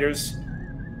of the fighters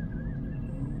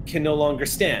can no longer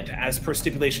stand, as per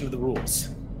stipulation of the rules.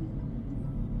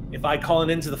 If I call an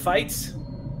end to the fight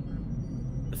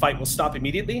will stop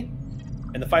immediately,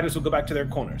 and the fighters will go back to their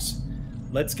corners.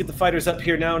 Let's get the fighters up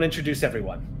here now and introduce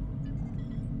everyone.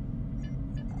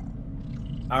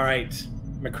 All right,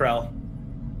 Makrell.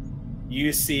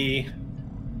 You see,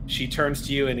 she turns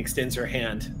to you and extends her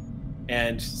hand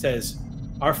and says,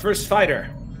 our first fighter,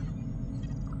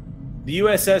 the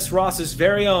USS Ross's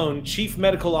very own Chief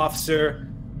Medical Officer,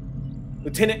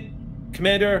 Lieutenant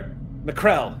Commander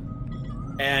Makrell.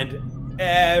 And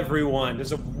everyone,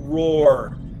 there's a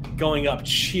roar going up,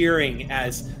 cheering,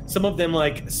 as some of them,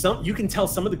 you can tell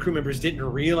some of the crew members didn't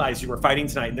realize you were fighting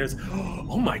tonight. And there's,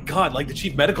 oh my God, like the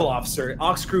Chief Medical Officer,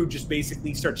 Ox Crew just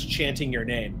basically starts chanting your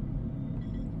name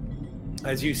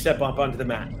as you step up onto the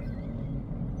mat.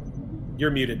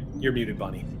 You're muted,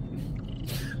 Bonnie.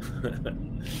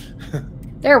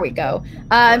 There we go.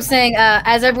 I'm saying,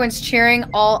 as everyone's cheering,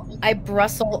 I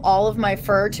bristle all of my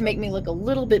fur to make me look a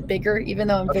little bit bigger, even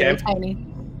though I'm very tiny.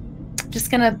 Just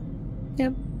gonna,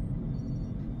 yep.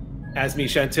 Asmi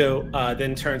Shanto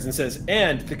then turns and says,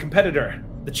 and the competitor,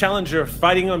 the challenger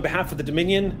fighting on behalf of the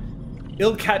Dominion,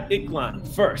 Ilkat Itlan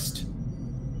first.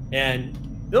 And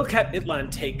Ilkat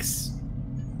Itlan takes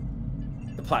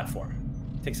the platform,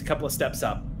 takes a couple of steps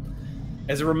up.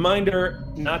 As a reminder,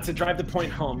 not to drive the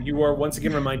point home, you are once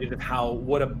again reminded of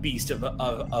what a beast of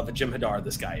a Jem'Hadar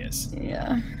this guy is.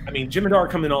 Yeah. I mean, Jem'Hadar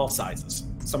come in all sizes.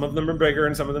 Some of them are bigger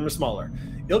and some of them are smaller.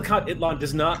 Ilkat Itlan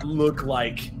does not look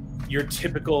like your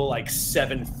typical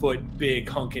 7-foot big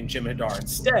hunkin' Jem'Hadar.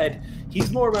 Instead,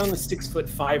 he's more around the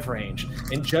 6'5" range.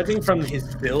 And judging from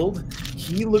his build,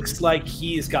 he looks like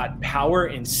he's got power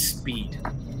and speed.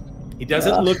 He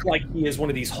doesn't look like he is one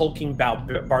of these hulking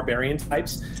barbarian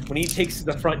types. When he takes to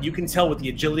the front, you can tell with the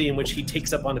agility in which he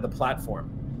takes up onto the platform.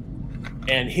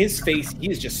 And his face, he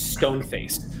is just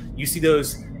stone-faced. You see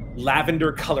those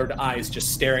lavender-colored eyes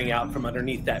just staring out from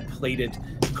underneath that plated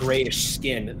grayish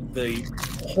skin. The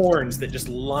horns that just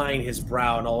line his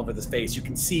brow and all over the face. You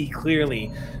can see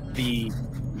clearly the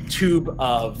tube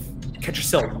of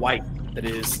Ketracel white that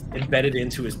is embedded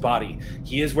into his body.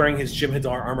 He is wearing his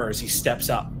Jem'Hadar armor as he steps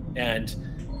up. And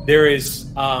there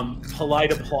is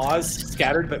polite applause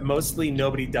scattered, but mostly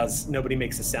nobody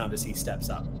makes a sound as he steps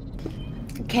up.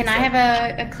 Can I have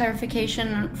a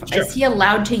clarification? Sure. Is he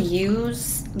allowed to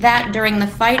use that during the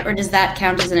fight, or does that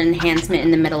count as an enhancement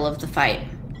in the middle of the fight?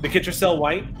 The Ketracel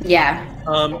white? Yeah.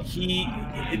 He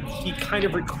kind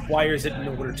of requires it in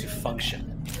order to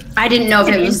function. I didn't know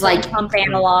if it was pump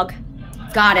analog.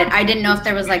 Got it. I didn't know if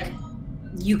there was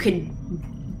you could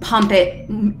pump it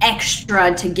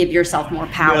extra to give yourself more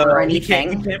power or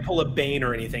anything. You can't pull a Bane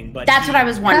or anything, but that's what I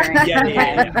was wondering. No.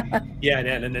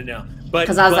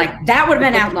 Because I was that would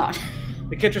have been outlawed.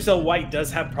 The Ketracel white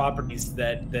does have properties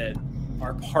that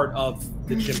are part of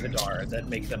the Jem'Hadar that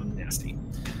make them nasty.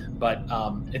 But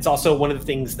it's also one of the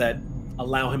things that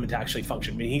allow him to actually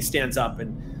function. I mean, he stands up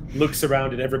and looks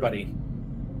around at everybody.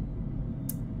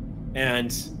 And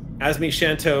Asmi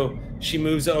Shanto, she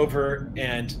moves over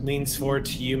and leans forward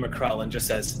to you, Makrell, and just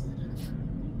says,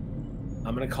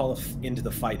 I'm going to call into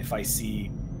the fight if I see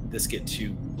this get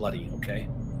too bloody, okay?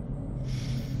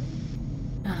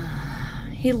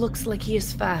 He looks like he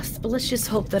is fast, but let's just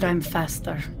hope that I'm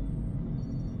faster.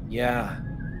 Yeah.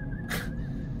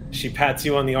 She pats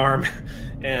you on the arm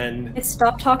and...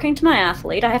 Stop talking to my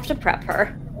athlete. I have to prep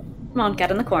her. Come on,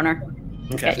 get in the corner.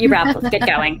 Okay. Get you wrapped. Let's get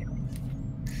going.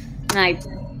 And I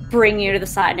bring you to the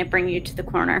side and I bring you to the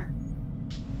corner.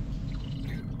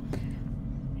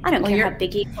 I don't care how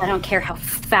big he is. I don't care how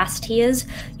fast he is.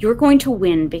 You're going to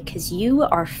win because you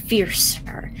are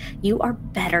fiercer. You are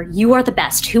better. You are the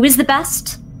best. Who is the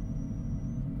best?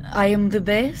 I am the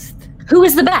best. Who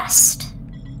is the best?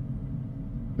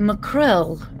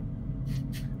 Makrell.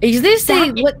 Is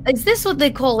this what they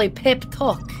call a pep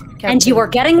talk? Captain? And you are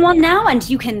getting one now, and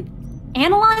you can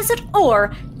analyze it,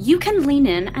 or you can lean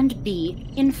in and be,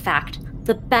 in fact,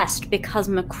 the best, because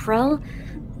Makrell,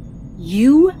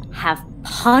 you have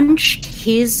punched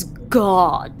his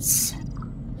gods.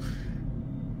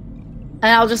 And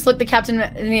I'll just look the captain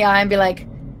in the eye and be like,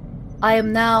 I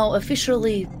am now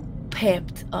officially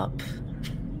pepped up.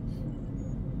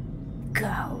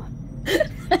 go.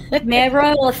 May I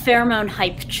roll a pheromone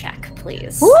hype check,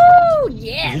 please? Woo!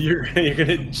 Yeah. You're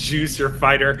gonna juice your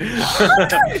fighter.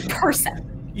 100%.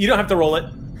 You don't have to roll it.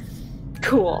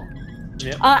 Cool.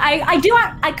 Yeah.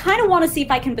 I kind of want to see if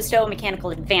I can bestow a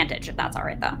mechanical advantage, if that's all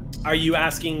right, though. Are you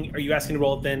asking to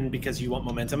roll it then because you want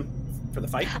momentum for the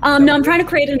fight? No, I'm trying to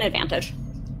create an advantage.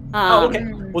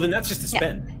 Okay. Well, then that's just a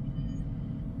spin.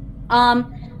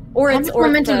 Or How it's much or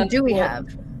momentum do we have?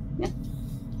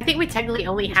 I think we technically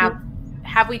only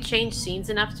have we changed scenes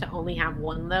enough to only have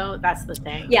one though? That's the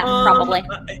thing. Yeah, probably.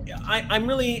 I'm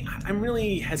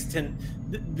really hesitant.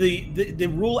 The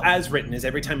rule as written is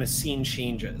every time a scene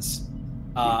changes,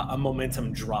 a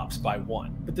momentum drops by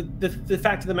 1. But the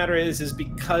fact of the matter is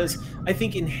because I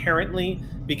think inherently,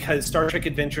 because Star Trek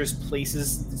Adventures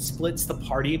splits the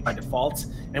party by default,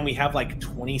 and we have like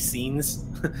 20 scenes,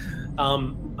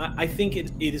 I think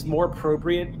it is more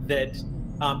appropriate that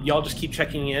y'all just keep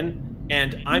checking in.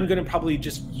 And I'm going to probably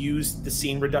just use the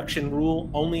scene reduction rule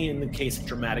only in the case of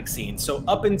dramatic scenes. So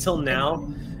up until now,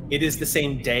 it is the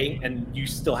same day, and you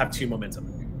still have 2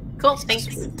 momentum. Cool, thanks.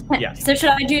 Yeah. So should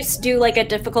I just do like a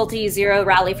difficulty 0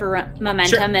 rally for momentum,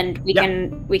 Sure.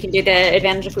 and we can do the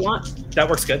advantage if we want? That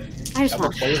works good. I just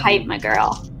want to hype my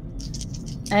girl.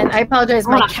 And I apologize, I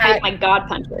my want to hype cat. my god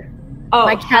puncher. Oh,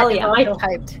 My cat hell is yeah! also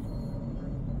hyped.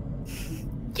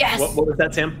 Yes. What was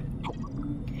that, Sam?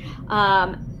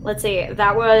 Let's see.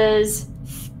 That was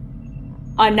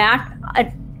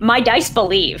my dice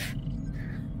believe.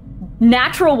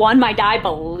 Natural 1, my die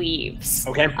believes.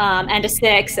 Okay. And a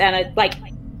 6 and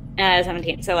a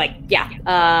 17. So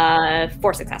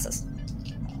 4 successes.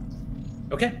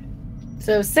 Okay.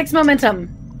 So 6 momentum.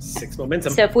 6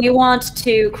 momentum. So if we want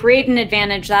to create an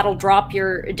advantage, that'll drop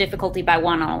your difficulty by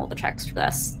 1 on all the checks for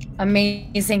this.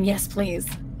 Amazing. Yes, please.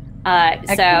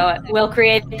 So we'll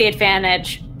create the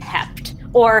advantage Hept.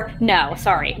 Or, no,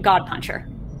 sorry, God Puncher.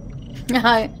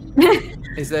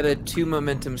 Is that a 2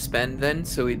 momentum spend then?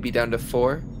 So we'd be down to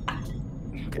 4?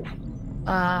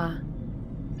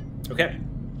 Okay.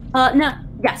 No,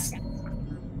 yes.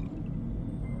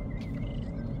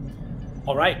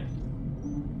 All right.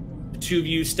 The 2 of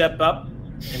you step up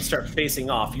and start facing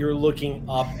off. You're looking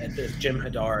up at this Jim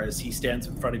Hadar as he stands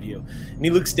in front of you. And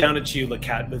he looks down at you,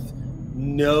 Lakat, with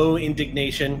no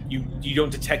indignation. You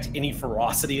don't detect any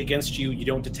ferocity against you. You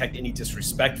don't detect any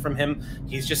disrespect from him.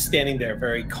 He's just standing there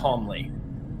very calmly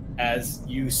as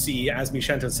you see Asmi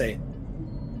Shanto say,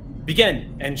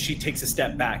 "Begin," and she takes a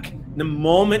step back. The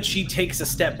moment she takes a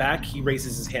step back, he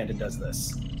raises his hand and does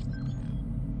this.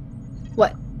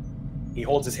 What? He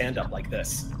holds his hand up like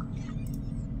this,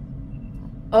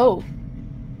 Oh.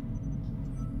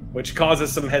 which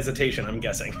causes some hesitation, I'm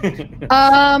guessing.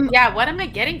 Yeah, what am I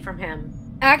getting from him?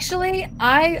 Actually,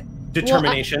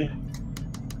 Determination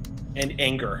and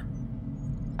anger.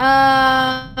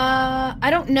 I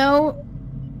don't know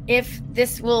if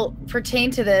this will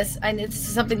pertain to this, and it's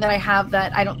something that I have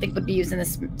that I don't think would be used in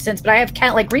this sense, but I have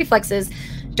cat-like reflexes.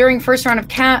 During first round of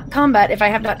combat, if I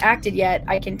have not acted yet,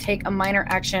 I can take a minor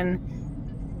action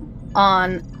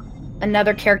on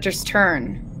another character's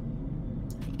turn.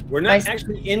 We're not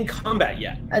actually in combat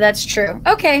yet. That's true.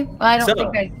 Okay. Well, I don't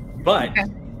think I... But Okay.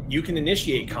 you can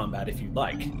initiate combat if you'd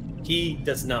like. He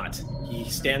does not. He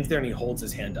stands there and he holds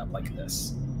his hand up like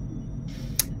this.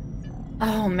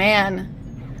 Oh, man.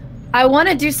 I want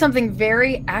to do something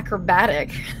very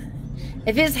acrobatic.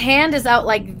 If his hand is out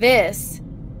like this...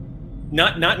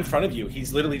 Not in front of you.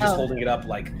 He's literally just holding it up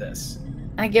like this.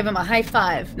 I give him a high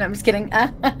five. No, I'm just kidding.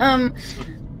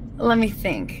 Let me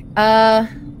think. How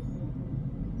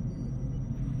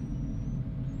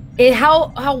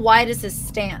wide is his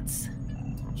stance?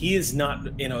 He's not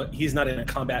in a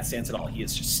combat stance at all. He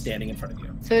is just standing in front of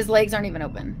you. So his legs aren't even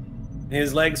open.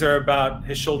 His legs are about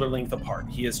his shoulder length apart.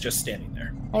 He is just standing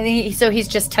there. I think so. He's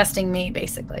just testing me,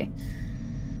 basically.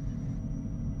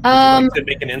 Would you like to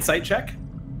make an insight check?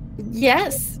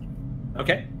 Yes.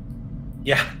 Okay.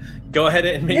 Yeah. Go ahead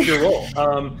and make your roll.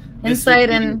 Insight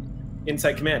and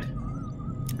insight command.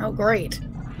 oh, great.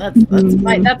 That's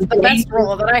the best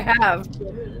roll that I have.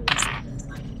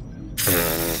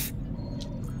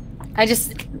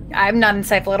 I'm not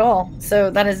insightful at all, so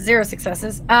that is 0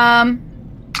 successes.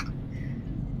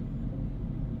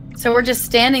 So we're just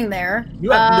standing there.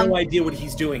 You have no idea what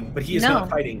he's doing, but he is No. not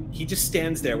fighting. He just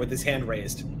stands there with his hand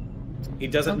raised. He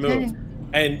doesn't Okay. move.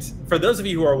 And for those of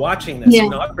you who are watching this,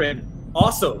 Nogred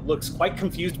also looks quite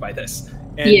confused by this.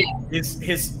 And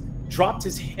his dropped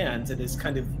his hands and is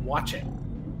kind of watching.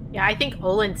 Yeah, I think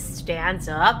Olin stands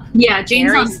up. Yeah,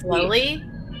 Jane's very on sleep. slowly.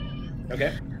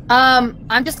 Okay.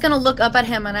 I'm just gonna look up at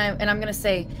him and I'm gonna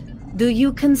say, "Do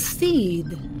you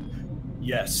concede?"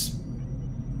 Yes.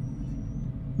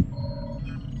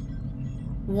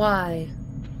 Why?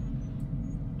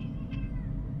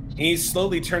 He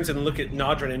slowly turns and looks at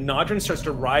Nodrin, and Nodrin starts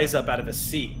to rise up out of his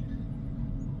seat.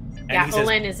 And Yeah, he says,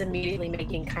 Olin is immediately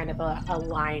making kind of a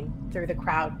line through the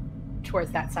crowd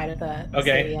towards that side of the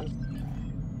Okay. stadium.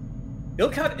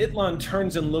 Ilkat Itlan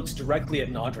turns and looks directly at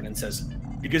Nodrin and says,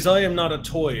 "Because I am not a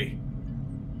toy.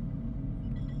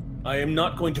 I am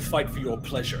not going to fight for your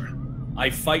pleasure. I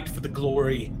fight for the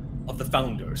glory of the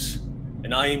Founders.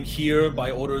 And I am here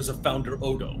by orders of Founder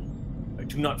Odo. I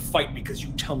do not fight because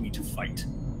you tell me to fight."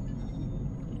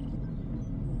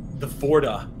 The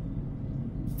Vorda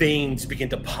veins begin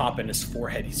to pop in his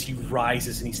forehead as he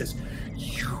rises and he says,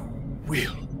 "You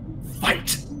will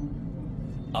fight.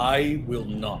 I will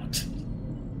not."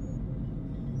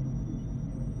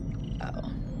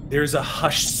 There's a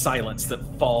hushed silence that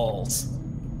falls.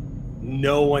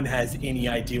 No one has any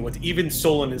idea what. Even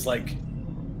Solon is like,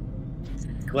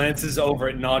 glances over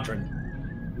at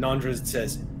Nodrin. Nodrin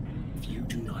says, "If you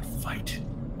do not fight,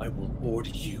 I will order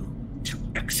you to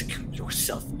execute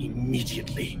yourself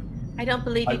immediately. I don't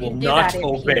believe I you will can do not that.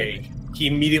 obey." He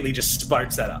immediately just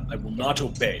sparks that up. "I will not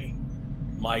obey.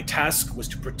 My task was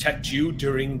to protect you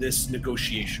during this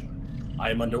negotiation. I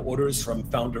am under orders from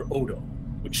Founder Odo,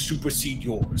 which supersede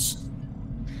yours."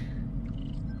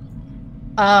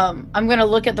 I'm gonna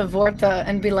look at the Vorta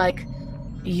and be like,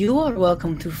 "You are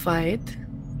welcome to fight."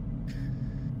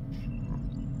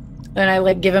 And I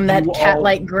like give him that You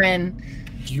cat-like grin.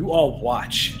 You all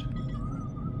watch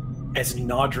as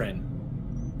Nodrin,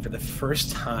 for the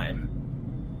first time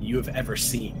you have ever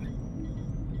seen,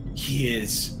 he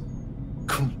is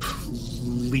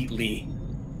completely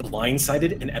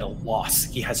blindsided and at a loss.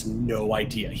 He has no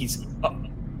idea. He's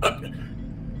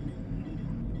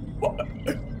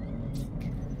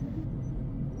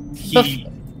he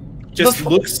just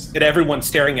looks at everyone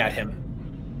staring at him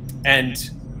and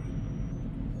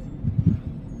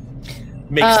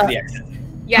makes the exit.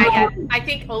 Yeah. I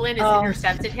think Olin has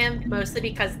intercepted him mostly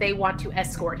because they want to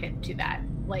escort him to that,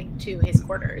 like to his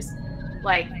quarters.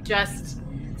 Like just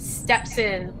steps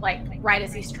in like right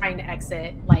as he's trying to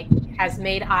exit, like has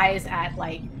made eyes at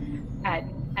like at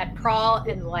Prawl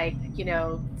and like, you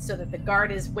know, so that the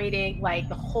guard is waiting, like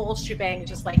the whole shebang,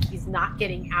 just like he's not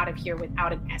getting out of here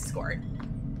without an escort.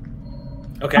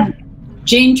 Okay.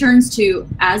 Jane turns to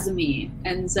Azumi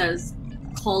and says,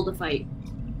 "Call to fight."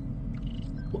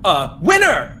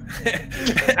 Winner!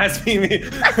 Azumi.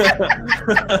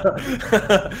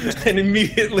 And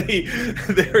immediately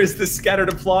there is this scattered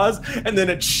applause and then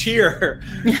a cheer.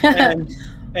 And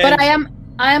But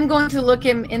I am going to look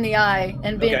him in the eye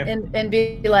and be and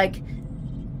be like,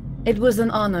 "It was an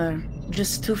honor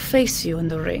just to face you in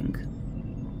the ring."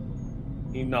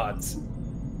 He nods.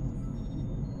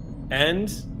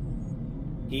 And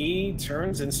he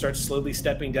turns and starts slowly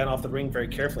stepping down off the ring very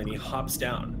carefully, and he hops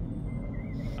down.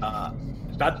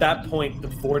 About that point, the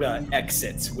Vorta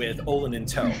exits with Olin in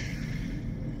tow.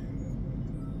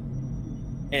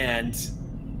 And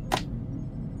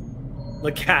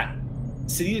Lakat,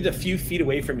 seated a few feet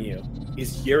away from you,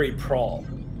 is Yeri Prawl,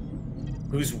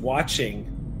 who's watching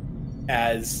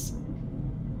as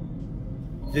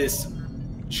this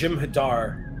Jim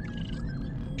Hadar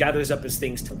gathers up his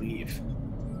things to leave.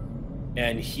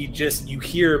 And you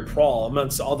hear Prawl,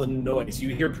 amongst all the noise,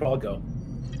 you hear Prawl go,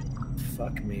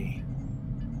 "Fuck me.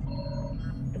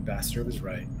 Ambassador was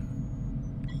right."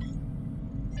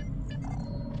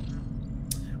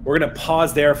 We're going to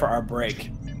pause there for our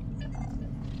break.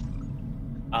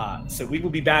 So we will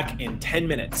be back in 10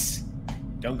 minutes.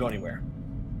 Don't go anywhere.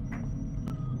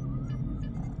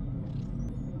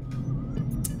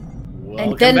 Welcome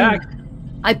and then back.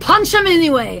 I punch him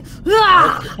anyway.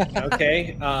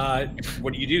 Okay.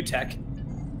 What do you do, Tech?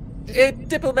 A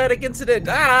diplomatic incident.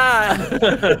 I'm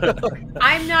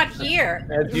not here.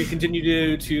 As you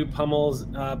continue to pummel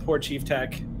poor Chief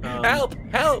Tech. Help!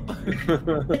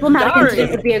 Diplomatic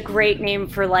incident would be a great name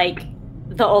for like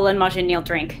the Olin Majinil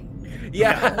drink.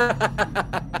 Yeah.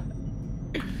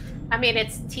 I mean,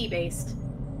 it's tea-based.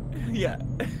 Yeah.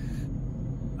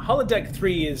 Holodeck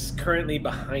 3 is currently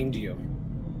behind you.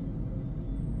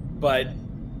 But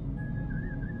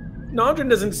Nodrin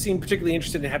doesn't seem particularly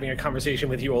interested in having a conversation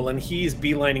with you, Olin. He's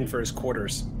beelining for his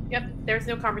quarters. Yep, there's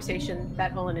no conversation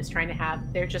that Olin is trying to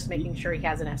have. They're just making sure he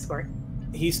has an escort.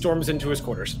 He storms into his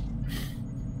quarters,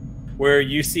 where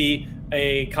you see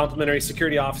a complimentary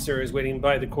security officer is waiting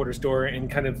by the quarters door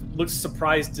and kind of looks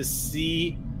surprised to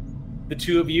see the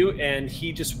two of you, and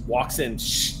he just walks in, and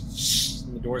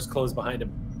the doors close behind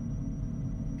him.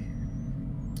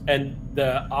 And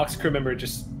the Ox crew member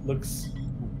just looks...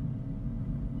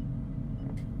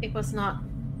 It was not...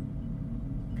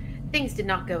 Things did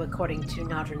not go according to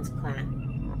Nodrin's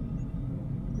plan.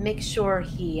 make sure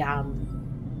he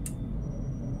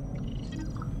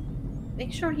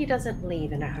doesn't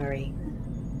leave in a hurry.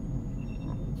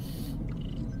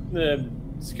 The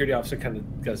security officer kind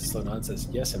of goes slow nod and says,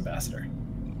 "Yes, Ambassador."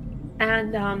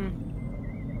 And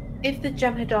if the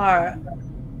Jem'Hadar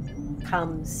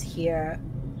comes here,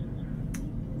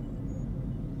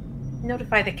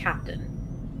 notify the captain.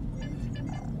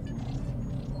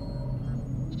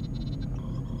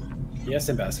 Yes,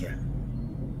 Ambassador.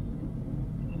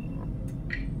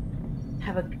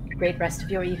 Have a great rest of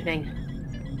your evening.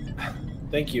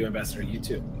 Thank you, Ambassador. You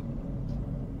too.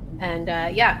 And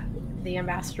yeah, the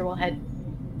ambassador will head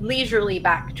leisurely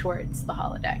back towards the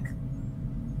holodeck.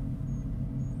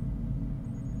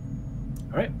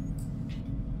 All right.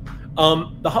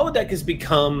 The holodeck has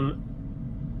become,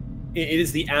 it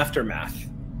is the aftermath,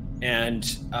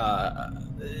 and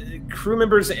crew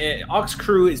members, Aux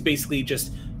crew is basically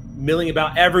just milling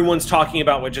about. Everyone's talking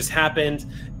about what just happened.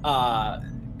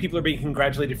 People are being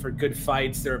congratulated for good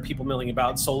fights. There are people milling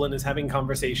about. Solon is having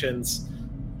conversations.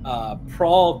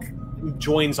 Prawl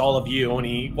joins all of you, and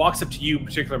he walks up to you,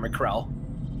 particular Macrell.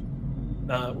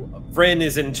 Vryn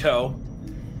is in tow.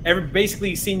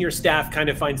 Basically, senior staff kind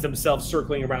of finds themselves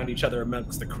circling around each other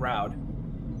amongst the crowd.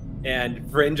 And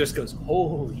Vryn just goes,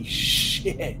 "Holy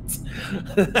shit."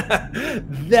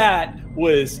 That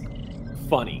was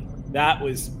funny. That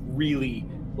was really,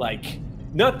 like,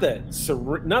 not the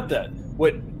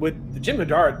what the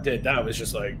Jem'Hadar did, that was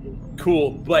just like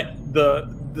cool, but the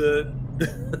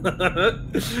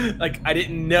like I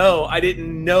didn't know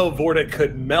Vorta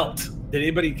could melt. Did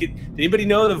anybody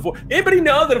know that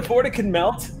Vorta could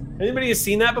melt? Anybody has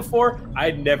seen that before?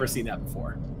 I'd never seen that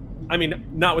before. I mean,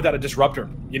 not without a disruptor.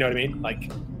 You know what I mean?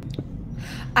 Like,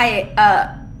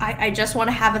 I just want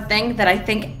to have a thing that I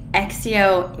think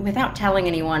Exio, without telling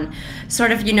anyone,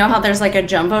 sort of, you know how there's like a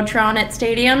Jumbotron at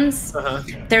stadiums? Uh-huh.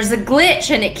 There's a glitch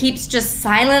and it keeps just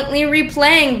silently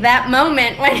replaying that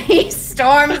moment when he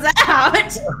storms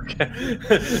out. Okay.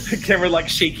 Camera like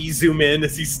shaky zoom in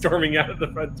as he's storming out of the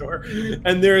front door.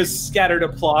 And there is scattered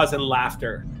applause and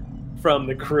laughter from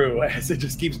the crew as it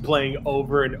just keeps playing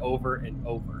over and over and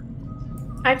over.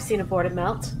 I've seen a Vorta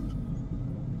melt.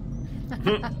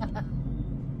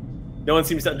 No one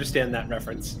seems to understand that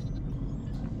reference.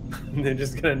 They're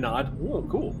just gonna nod. Oh,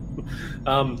 cool.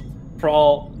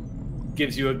 Prawl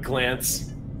gives you a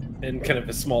glance and kind of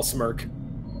a small smirk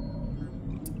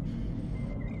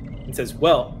and says,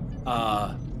 "Well,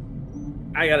 I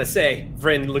gotta say,"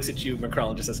 Vryn looks at you, Macrell,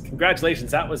 and just says,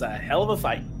 "Congratulations, that was a hell of a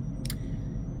fight."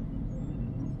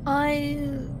 I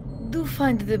do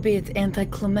find it a bit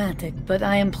anticlimactic, but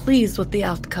I am pleased with the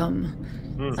outcome.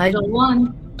 I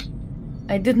won.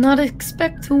 I did not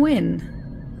expect to win.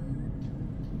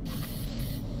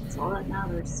 That's all that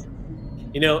matters.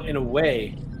 You know, in a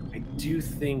way, I do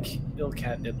think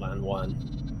Ilkat Itlan won.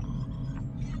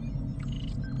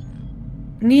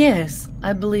 Yes,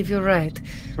 I believe you're right.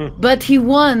 But he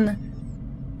won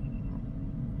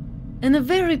in a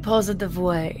very positive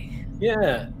way.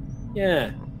 Yeah.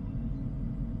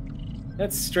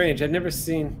 That's strange. I've never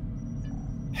seen,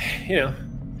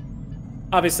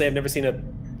 obviously I've never seen a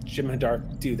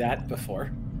Jem'Hadar do that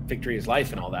before. Victory is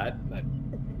life and all that. I've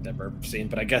never seen,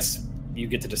 but I guess you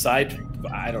get to decide.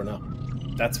 I don't know.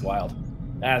 That's wild.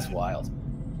 That's wild.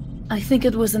 I think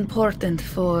it was important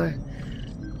for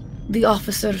the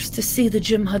officers to see the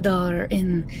Jem'Hadar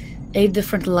in a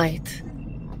different light.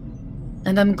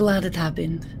 And I'm glad it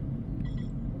happened.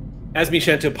 As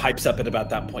Mishanto pipes up at about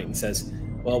that point and says,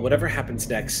 "Well, whatever happens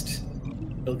next,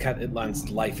 Ilkat Itlan's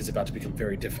life is about to become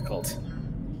very difficult.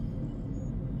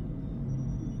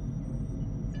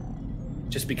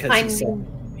 Just because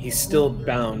he's still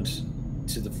bound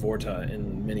to the Vorta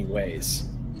in many ways."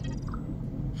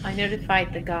 I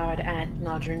notified the guard at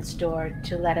Nodrin's door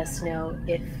to let us know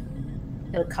if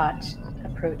Ilkat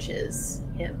approaches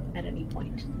him at any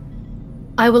point.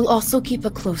 I will also keep a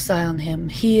close eye on him.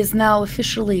 He is now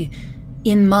officially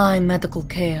in my medical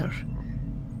care.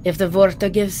 If the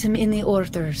Vorta gives him any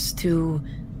orders to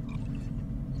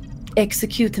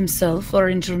execute himself or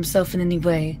injure himself in any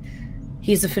way,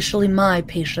 he is officially my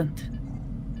patient.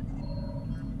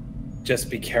 Just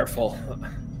be careful.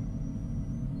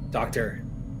 Doctor,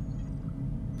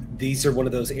 these are one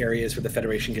of those areas where the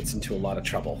Federation gets into a lot of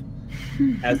trouble.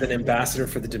 As an ambassador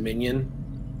for the Dominion,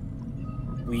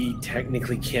 we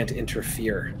technically can't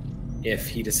interfere if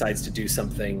he decides to do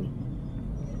something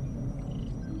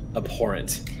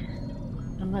abhorrent.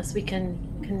 Unless we can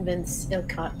convince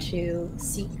Ilkat to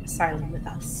seek asylum with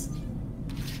us.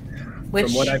 Which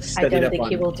From what I've I studied don't up think on,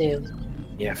 he will do.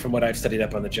 Yeah, from what I've studied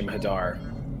up on the Jem'Hadar,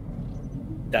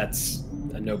 that's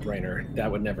a no-brainer.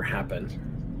 That would never happen.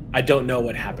 I don't know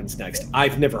what happens next.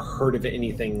 I've never heard of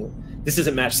anything. This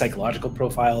doesn't match psychological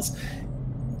profiles.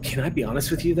 Can I be honest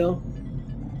with you, though?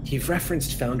 He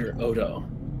referenced Founder Odo.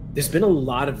 There's been a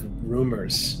lot of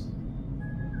rumors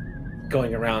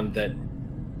going around that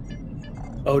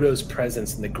Odo's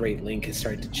presence in the Great Link has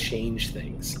started to change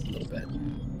things a little bit.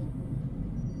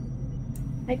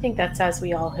 I think that's as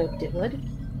we all hoped it would.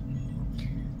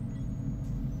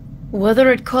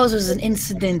 Whether it causes an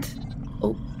incident...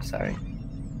 Oh, sorry.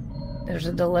 There's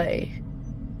a delay.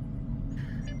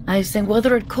 I was saying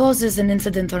whether it causes an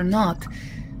incident or not,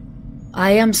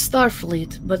 I am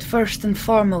Starfleet, but first and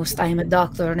foremost, I am a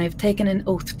doctor and I've taken an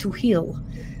oath to heal.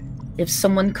 If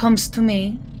someone comes to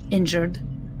me, injured,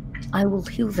 I will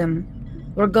heal them,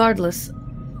 regardless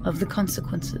of the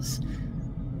consequences.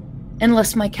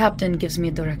 Unless my captain gives me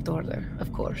a direct order,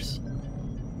 of course.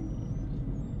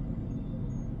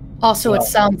 Also, it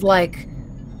sounds like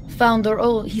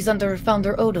he's under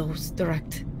Founder Odo's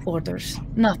direct orders,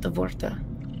 not the Vorta.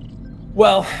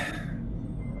 Well,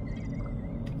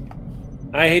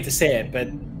 I hate to say it, but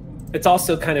it's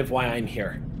also kind of why I'm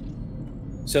here.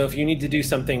 So if you need to do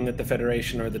something that the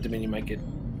Federation or the Dominion might get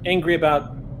angry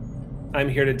about, I'm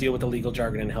here to deal with the legal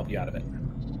jargon and help you out of it.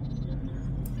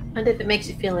 And if it makes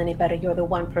you feel any better, you're the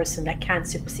one person that can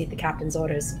supersede the captain's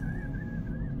orders.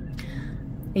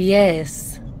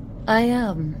 Yes, I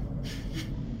am.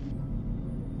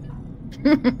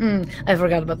 I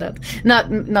forgot about that. Not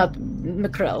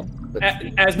Macrel.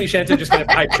 Asmi Shanta just kind of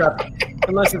pipes up,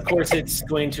 unless of course it's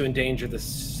going to endanger the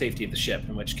safety of the ship,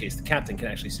 in which case the captain can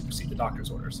actually supersede the doctor's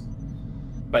orders.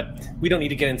 But we don't need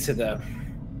to get into the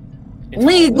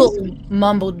legal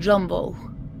mumbo jumbo.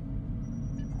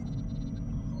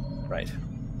 Right.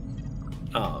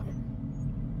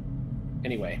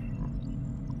 Anyway,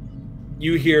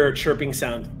 you hear a chirping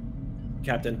sound,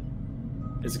 Captain,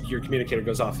 as your communicator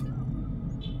goes off.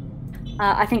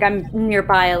 I think I'm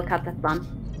nearby Ilkat Itlan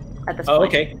at this point. Oh,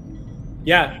 okay.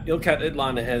 Yeah, Ilkat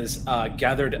Itlan has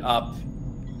gathered up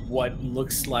what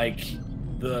looks like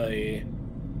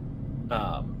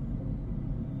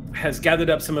has gathered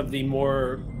up some of the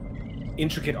more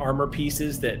intricate armor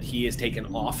pieces that he has taken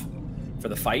off for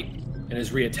the fight and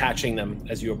is reattaching them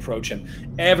as you approach him.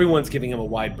 Everyone's giving him a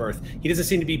wide berth. He doesn't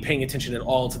seem to be paying attention at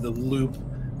all to the loop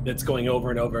that's going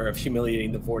over and over of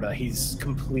humiliating the Vorta. He's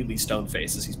completely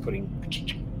stone-faced as he's putting...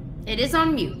 It is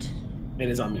on mute. It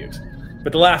is on mute.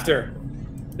 But the laughter,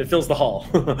 it fills the hall.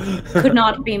 Could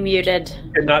not be muted.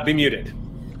 Could not be muted.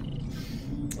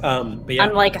 But yeah.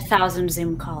 Unlike 1,000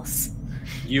 Zoom calls.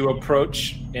 You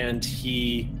approach, and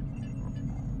he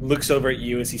looks over at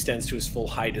you as he stands to his full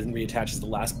height and reattaches the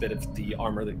last bit of the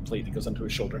armor, the plate that goes onto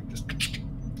his shoulder. Just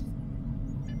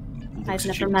I've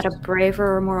never met a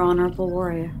braver or more honorable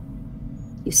warrior.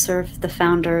 You serve the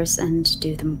Founders and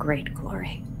do them great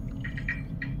glory.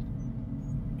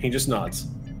 He just nods.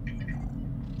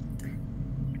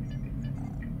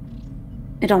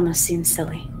 It almost seems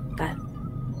silly, but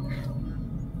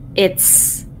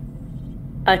it's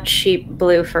a cheap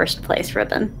blue first place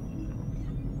ribbon.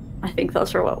 I think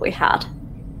those are what we had.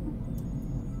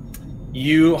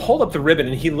 You hold up the ribbon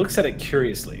and he looks at it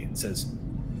curiously and says,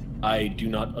 I do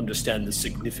not understand the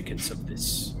significance of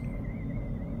this.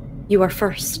 You are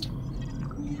first.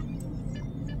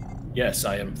 Yes,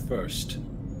 I am first.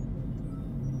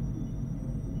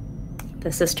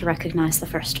 This is to recognize the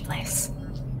first place.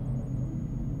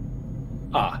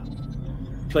 Ah,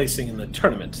 placing in the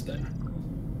tournament then.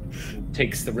 He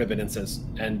takes the ribbon and says,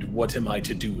 and what am I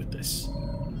to do with this?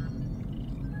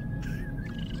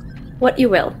 What you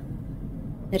will.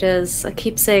 It is a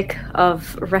keepsake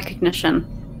of recognition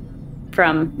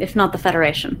from, if not the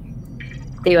Federation,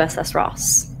 the USS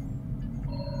Ross.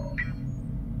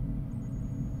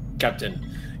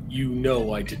 Captain, you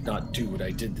know I did not do what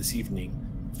I did this evening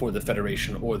for the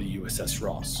Federation or the USS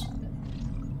Ross.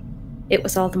 It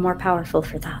was all the more powerful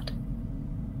for that.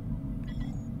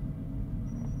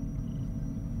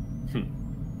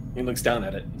 He looks down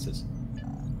at it and says,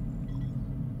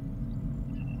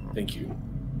 thank you.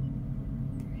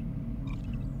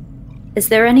 Is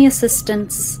there any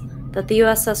assistance that the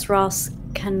USS Ross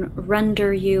can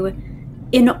render you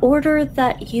in order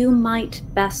that you might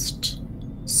best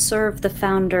serve the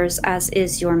Founders as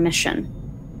is your mission?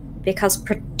 Because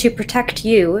to protect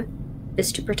you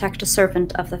is to protect a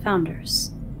servant of the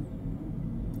Founders.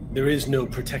 There is no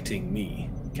protecting me,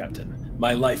 Captain.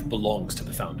 My life belongs to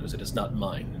the Founders. It is not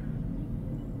mine.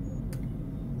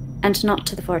 And not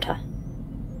to the Vorta.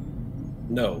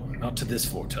 No, not to this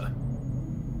Vorta.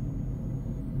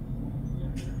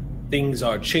 Things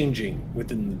are changing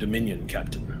within the Dominion,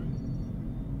 Captain.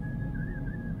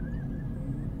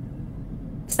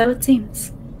 So it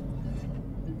seems.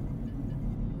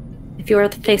 If you are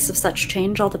the face of such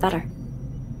change, all the better.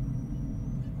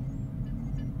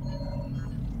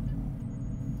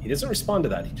 He doesn't respond to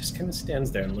that. He just kind of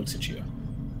stands there and looks at you.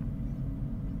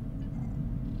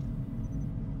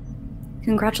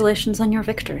 Congratulations on your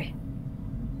victory.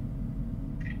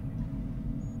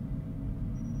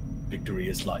 Victory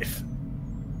is life.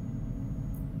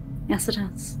 Yes, it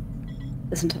is.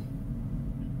 Isn't it?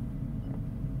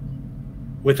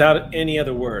 Without any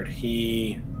other word,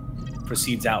 he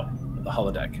proceeds out of the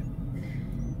holodeck.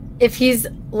 If he's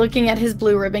looking at his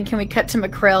blue ribbon, can we cut to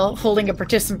McKrill holding a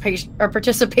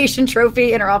participation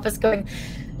trophy in her office, going,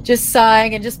 just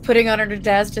sighing and just putting on her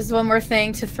desk, just one more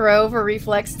thing to throw for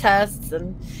reflex tests,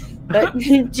 but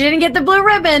you didn't get the blue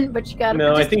ribbon, but you got.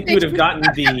 No, I think you would have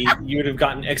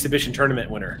gotten exhibition tournament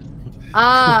winner.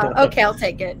 Ah, okay, I'll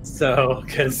take it. So,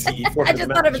 because I just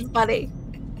thought it was funny.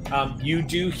 You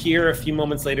do hear a few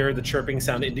moments later the chirping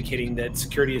sound indicating that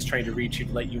security is trying to reach you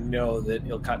to let you know that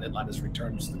Ilkat Atlat has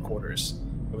returned to the quarters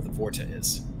where the Vorta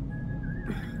is.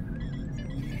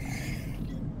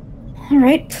 All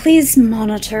right, please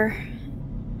monitor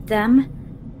them.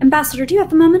 Ambassador, do you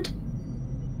have a moment?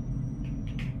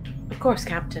 Of course,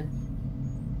 Captain.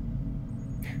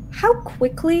 How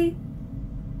quickly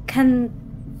can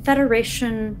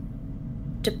Federation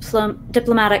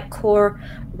Diplomatic Corps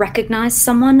recognize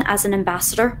someone as an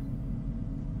ambassador?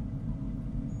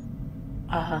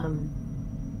 I'm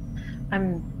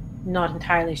not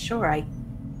entirely sure.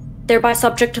 Thereby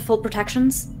subject to full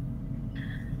protections?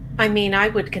 I mean, I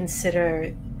would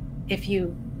consider, if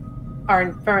you are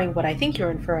inferring what I think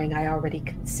you're inferring, I already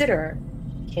consider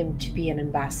him to be an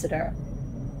ambassador.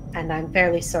 And I'm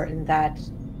fairly certain that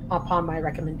upon my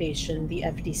recommendation, the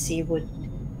FDC would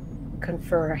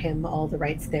confer him all the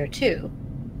rights there too.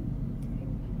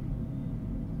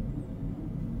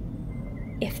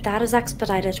 If that is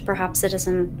expedited, perhaps it is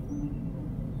an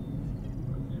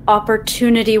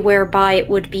opportunity whereby it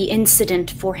would be incident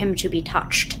for him to be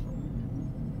touched.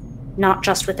 Not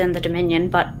just within the Dominion,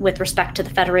 but with respect to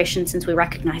the Federation, since we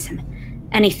recognize him.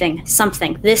 Anything,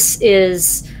 something. This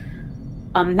is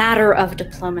a matter of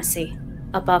diplomacy.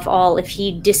 Above all, if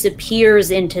he disappears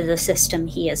into the system,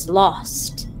 he is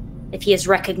lost. If he is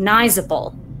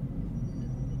recognizable,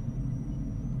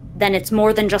 then it's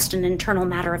more than just an internal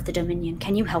matter of the Dominion.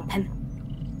 Can you help him?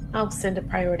 I'll send a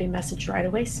priority message right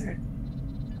away, sir.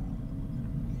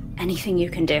 Anything you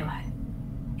can do.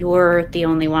 You're the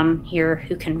only one here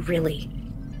who can really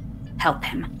help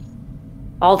him.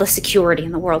 All the security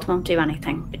in the world won't do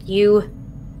anything, but you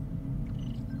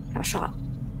have a shot.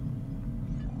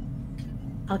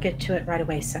 I'll get to it right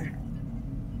away, sir.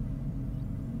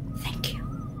 Thank you.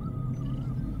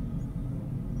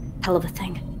 Hell of a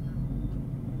thing.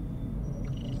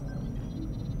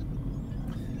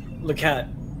 Lakat,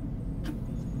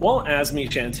 while Asmi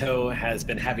Shanto has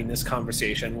been having this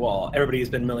conversation, while everybody has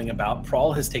been milling about,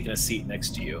 Prawl has taken a seat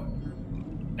next to you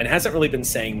and hasn't really been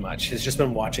saying much. He's just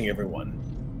been watching everyone.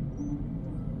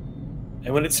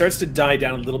 And when it starts to die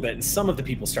down a little bit and some of the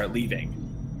people start leaving,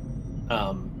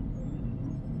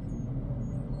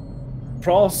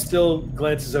 Prawl still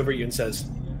glances over at you and says,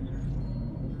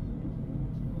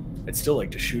 I'd still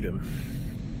like to shoot him.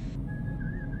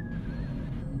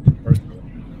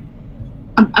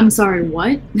 I'm sorry,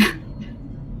 what?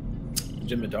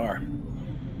 Jim Madar.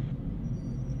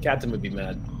 Captain would be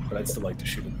mad, but I'd still like to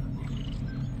shoot him.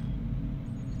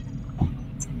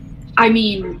 I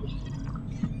mean,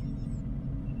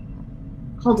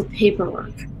 all the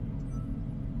paperwork.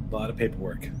 A lot of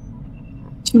paperwork.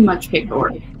 Too much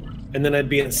paperwork. And then I'd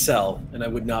be in a cell, and I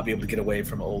would not be able to get away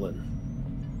from Olin.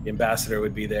 The ambassador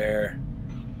would be there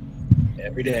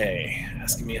every day,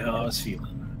 asking me how I was feeling.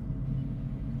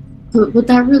 But would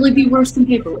that really be worse than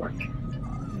paperwork?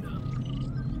 No.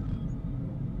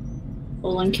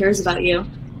 Olin cares about you.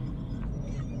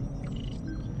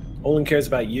 Olin cares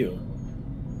about you.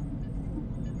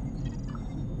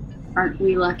 Aren't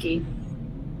we lucky?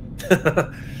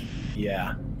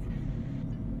 Yeah.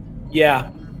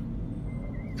 Yeah.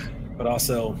 But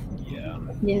also, yeah.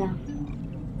 Yeah.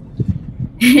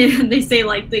 They say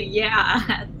like the yeah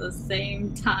at the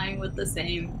same time with the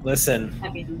same Listen.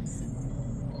 heaviness.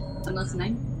 I'm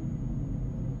listening.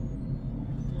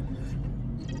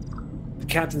 The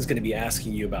captain's going to be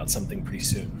asking you about something pretty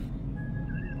soon.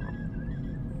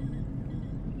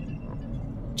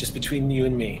 Just between you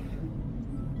and me.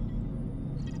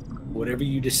 Whatever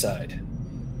you decide,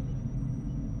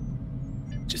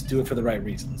 just do it for the right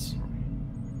reasons.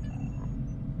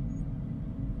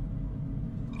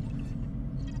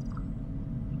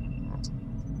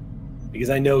 Because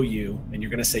I know you, and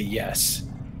you're going to say yes.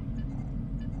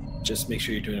 Just make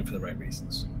sure you're doing it for the right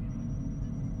reasons.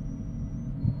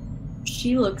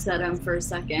 she looks at him for a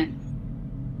second.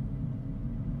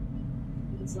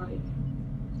 He's like,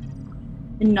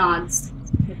 and nods.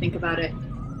 I think about it.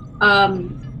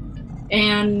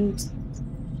 And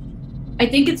I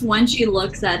think it's when she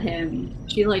looks at him,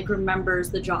 she like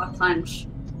remembers the jaw clench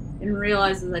and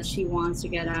realizes that she wants to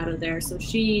get out of there. So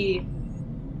she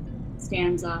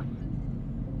stands up.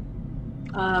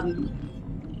 Man,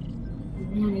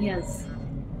 he's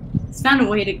found a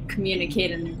way to communicate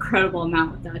an incredible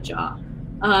amount with that jaw.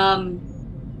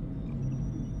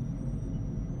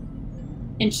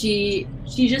 And she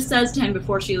just says to him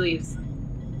before she leaves,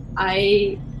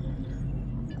 I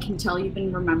can tell you've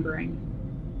been remembering,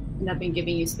 and I've been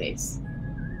giving you space.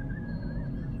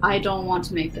 I don't want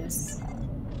to make this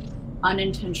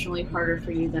unintentionally harder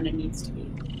for you than it needs to be.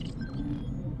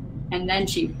 And then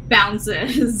she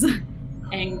bounces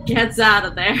and gets out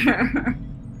of there.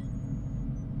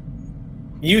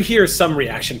 You hear some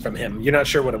reaction from him. You're not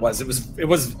sure what it was. It was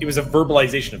a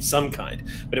verbalization of some kind,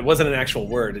 but it wasn't an actual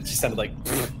word. It just sounded like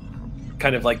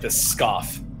kind of like this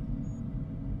scoff.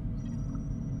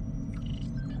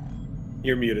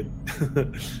 You're muted.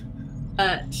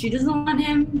 She doesn't want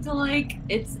him to like.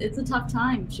 It's a tough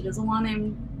time. She doesn't want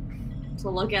him to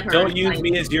look at her. Don't use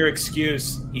me as your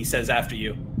excuse, he says after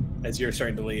you, as you're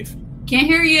starting to leave. Can't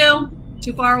hear you.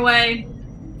 Too far away.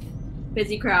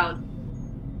 Busy crowd.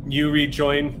 You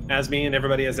rejoin Asmi and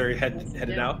everybody as they're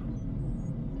headed out.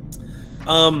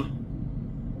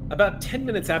 About 10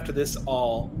 minutes after this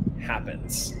all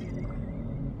happens,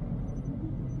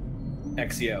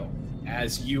 Exio,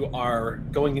 as you are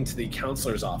going into the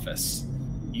counselor's office,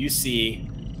 you see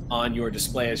on your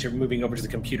display as you're moving over to the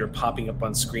computer popping up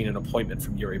on screen an appointment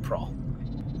from Yuri Prawl.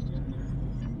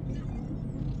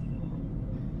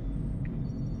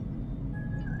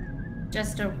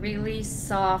 Just a really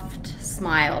soft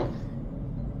smile.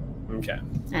 Okay.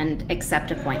 And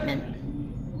accept appointment.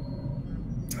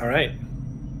 All right.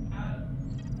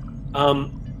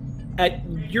 At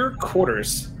your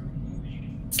quarters,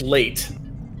 it's late,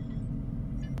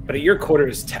 but at your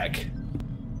quarters, Tech,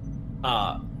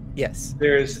 yes,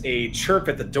 there's a chirp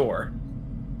at the door.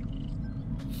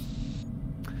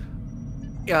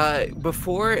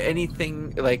 Before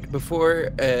anything,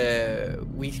 before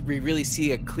we really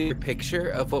see a clear picture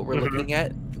of what we're looking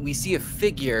at, we see a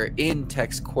figure in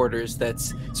Tech's quarters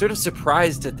that's sort of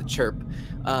surprised at the chirp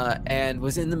and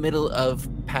was in the middle of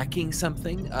packing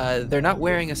something. They're not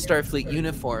wearing a Starfleet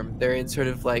uniform. They're in sort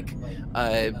of like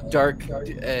dark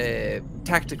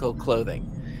tactical clothing.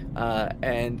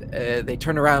 And they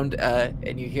turn around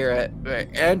and you hear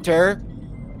enter.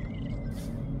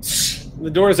 The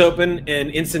doors open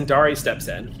and Insandari steps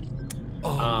in.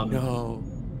 Oh no!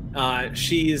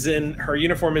 She's in her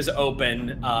uniform is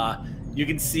open. You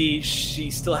can see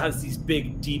she still has these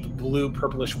big, deep blue,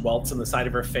 purplish welts on the side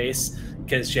of her face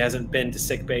because she hasn't been to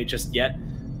sickbay just yet.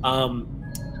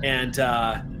 And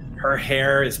her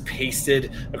hair is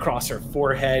pasted across her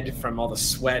forehead from all the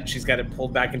sweat. She's got it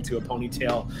pulled back into a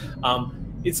ponytail.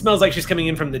 It smells like she's coming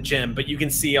in from the gym, but you can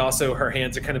see also her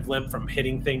hands are kind of limp from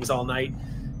hitting things all night.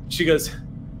 She goes,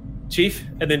 Chief,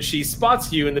 and then she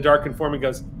spots you in the darkened form and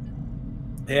goes,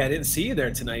 hey, I didn't see you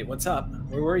there tonight. What's up?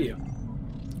 Where were you?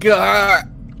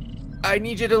 I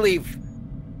need you to leave.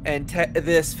 And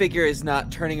this figure is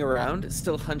not turning around,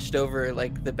 still hunched over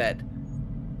like the bed.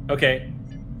 Okay.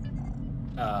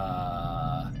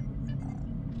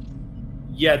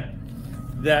 Yeah,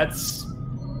 that's...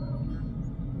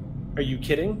 Are you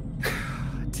kidding?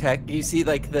 Tech, you see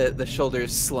like the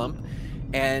shoulders slump.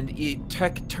 And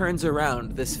Tech turns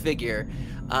around this figure.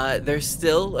 There's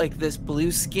still like this blue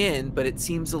skin, but it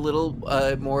seems a little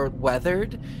more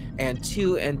weathered, and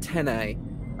two antennae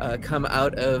come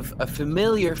out of a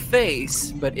familiar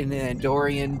face, but in an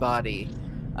Andorian body.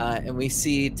 And we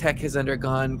see Tech has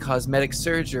undergone cosmetic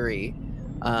surgery,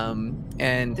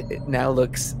 and it now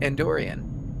looks Andorian.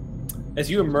 As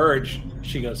you emerge,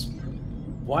 she goes,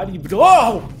 why do you...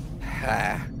 Oh!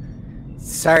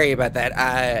 Sorry about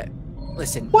that.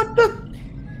 Listen. What the?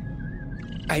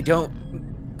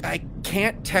 I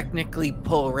can't technically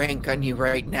pull rank on you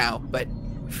right now, but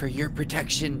for your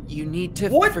protection, you need to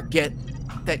forget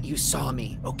that you saw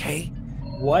me, okay?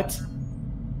 What?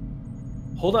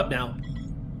 Hold up now.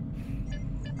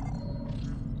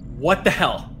 What the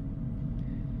hell?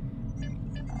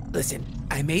 Listen,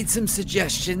 I made some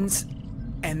suggestions,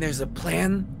 and there's a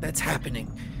plan that's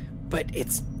happening, but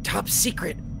it's top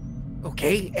secret.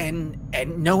 Okay, and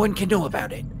no one can know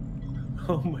about it.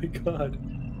 Oh my god.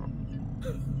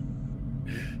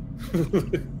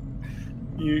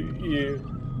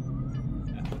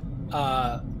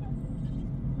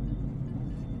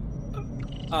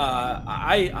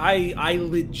 I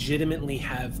legitimately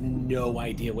have no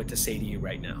idea what to say to you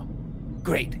right now.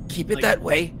 Great. Keep it that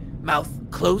way. Mouth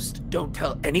closed. Don't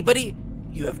tell anybody.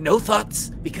 You have no thoughts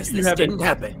because this didn't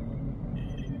happen.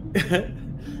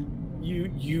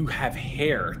 You have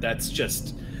hair. That's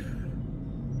just.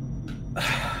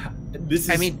 This is.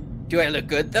 I mean, do I look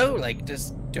good though? Like, do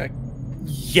I?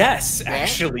 Yes,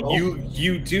 actually,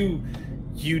 you do.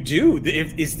 You do.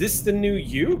 Is this the new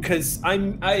you? Because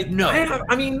No.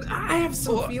 I have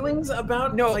some feelings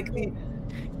about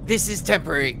This is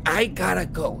temporary. I gotta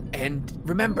go. And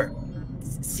remember,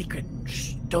 secret.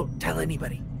 Shh, don't tell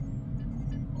anybody.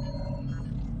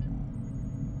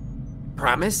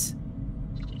 Promise?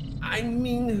 I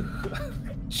mean,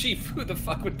 Chief, who the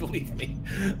fuck would believe me?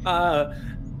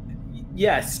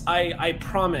 Yes, I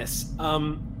promise.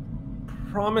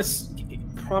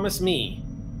 Promise me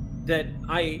that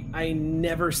I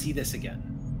never see this again.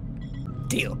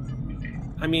 Deal.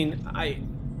 I mean,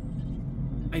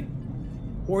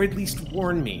 or at least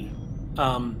warn me.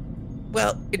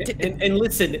 Well, and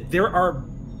listen, there are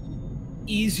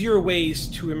easier ways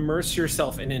to immerse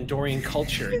yourself in Andorian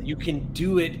culture. You can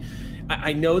do it.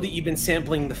 I know that you've been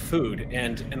sampling the food,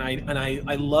 and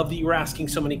I love that you were asking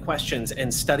so many questions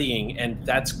and studying, and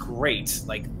that's great.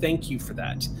 Like, thank you for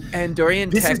that.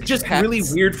 Andorian this tech is just Pats. really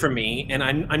weird for me, and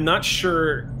I'm not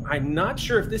sure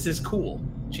if this is cool,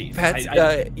 Chief. Pats,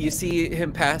 you see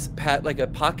him pat like a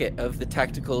pocket of the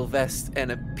tactical vest,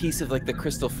 and a piece of like the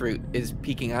crystal fruit is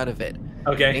peeking out of it.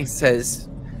 Okay. And he says,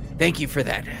 "Thank you for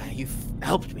that. You've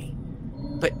helped me,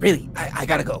 but really, I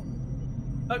gotta go."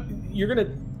 You're gonna.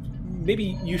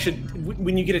 Maybe you should,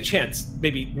 when you get a chance,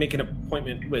 maybe make an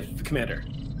appointment with the commander.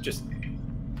 Just.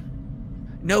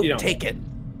 No, take it.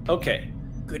 Okay.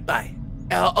 Goodbye.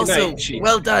 Also, night,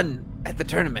 well done at the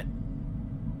tournament.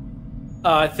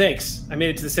 Thanks. I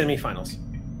made it to the semifinals.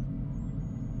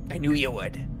 I knew you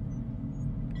would.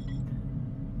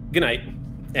 Good night.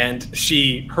 And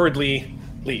she hurriedly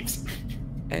leaves.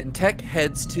 And Tech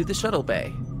heads to the shuttle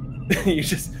bay. You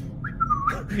just.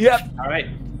 Yep. All right.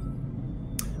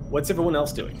 What's everyone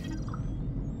else doing?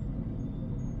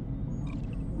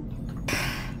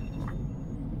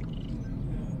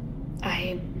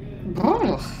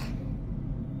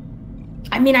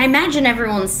 I mean, I imagine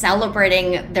everyone's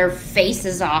celebrating their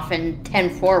faces off in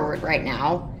 10 forward right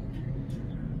now.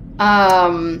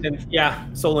 And yeah,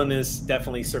 Solon is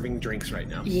definitely serving drinks right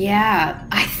now. Yeah,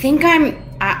 I think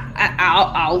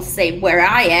I'll say where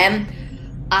I am.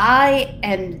 I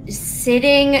am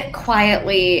sitting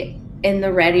quietly in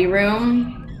the ready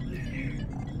room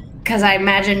because I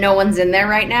imagine no one's in there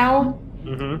right now.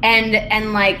 Mm-hmm.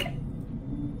 And like,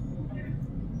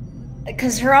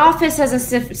 because her office has a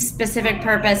specific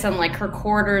purpose and like her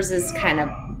quarters is kind of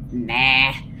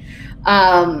meh.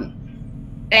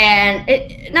 And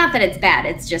it, not that it's bad,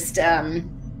 it's just there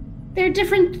are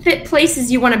different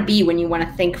places you want to be when you want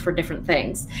to think for different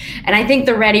things. And I think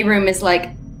the ready room is like,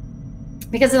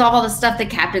 because of all the stuff the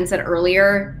captain said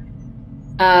earlier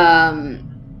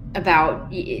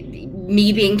about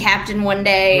me being captain one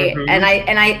day, mm-hmm. and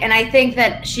I think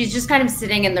that she's just kind of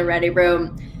sitting in the ready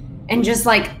room and just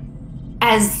like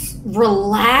as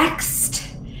relaxed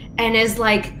and as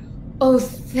like, oh,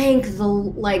 thank the,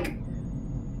 like,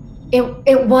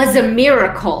 it was a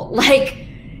miracle. Like,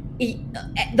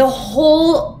 the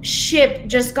whole ship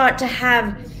just got to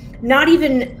have not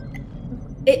even,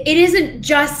 it isn't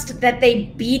just that they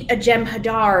beat a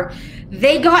Jem'Hadar.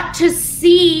 They got to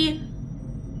see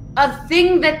a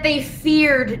thing that they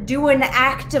feared do an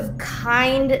act of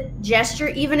kind gesture,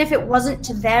 even if it wasn't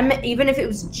to them, even if it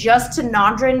was just to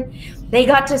Nandrin. They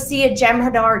got to see a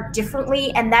Jem'Hadar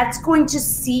differently, and that's going to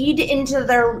seed into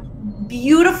their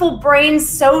beautiful brains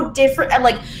so different. And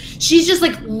like, she's just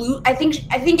like, I think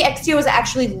Exio is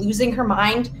actually losing her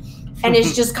mind and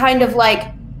is just kind of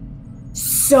like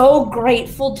so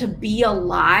grateful to be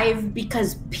alive,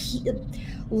 because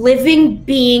living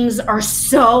beings are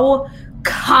so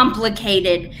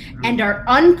complicated and are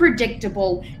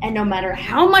unpredictable, and no matter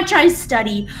how much I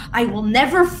study, I will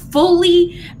never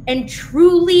fully and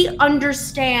truly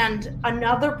understand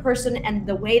another person and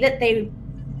the way that they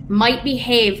might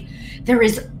behave. There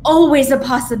is always a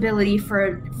possibility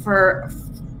for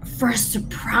a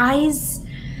surprise,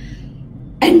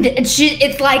 and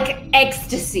it's like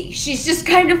ecstasy. She's just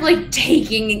kind of like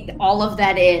taking all of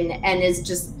that in and is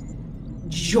just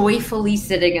joyfully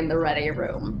sitting in the ready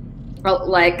room.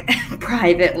 Like,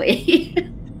 privately.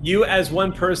 You, as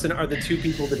one person, are the two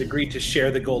people that agreed to share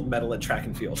the gold medal at track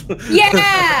and field.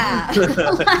 Yeah!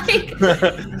 Like,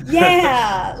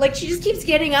 yeah! Like, she just keeps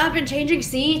getting up and changing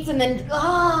seats, and then,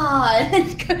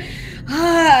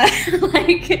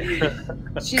 like,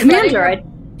 she's Commander, I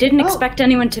didn't expect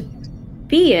anyone to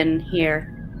be in here.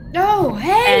 Oh,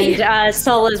 hey! And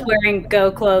Sol is wearing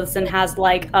Go clothes and has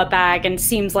like a bag and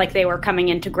seems like they were coming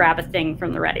in to grab a thing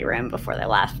from the ready room before they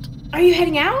left. Are you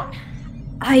heading out?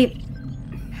 I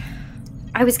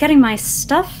was getting my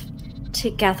stuff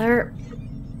together.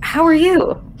 How are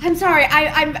you? I'm sorry,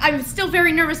 I'm still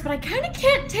very nervous, but I kind of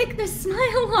can't take the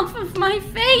smile off of my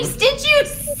face. Did you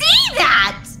see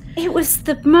that? It was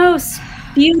the most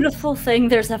beautiful thing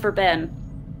there's ever been.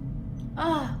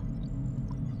 Oh,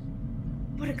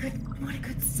 what a good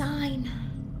sign.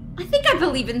 I think I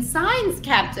believe in signs,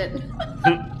 Captain.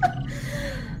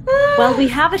 Well, we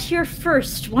have it here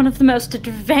first. One of the most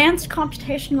advanced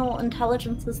computational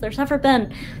intelligences there's ever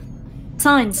been.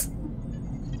 Signs.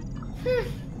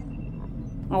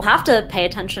 We'll have to pay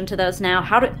attention to those now.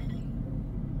 How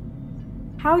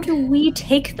do we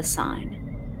take the sign?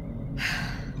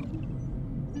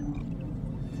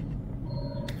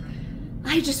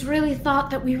 I just really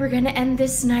thought that we were going to end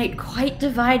this night quite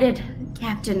divided,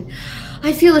 Captain.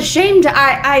 I feel ashamed.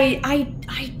 I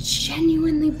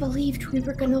genuinely believed we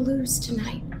were going to lose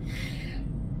tonight.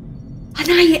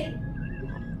 And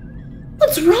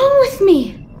what's wrong with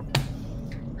me?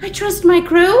 I trust my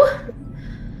crew.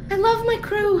 I love my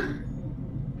crew.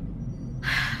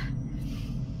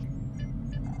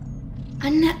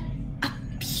 A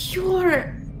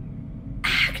pure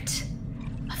act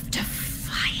of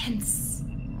defiance.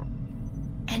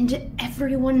 And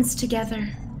everyone's together.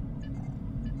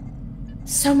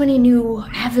 So many new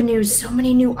avenues, so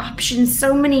many new options,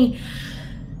 so many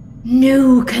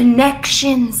new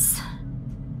connections.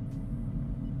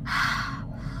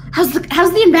 How's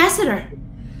the ambassador?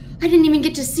 I didn't even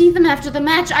get to see them after the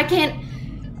match. I can't...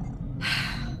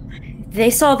 They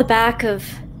saw the back of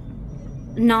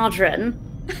Nodrin,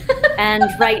 and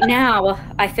right now,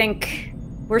 I think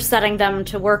we're setting them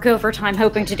to work overtime,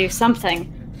 hoping to do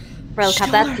something.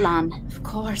 Relkabetlan. Of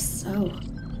course. Oh.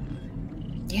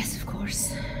 Yes, of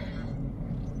course.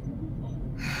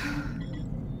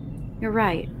 You're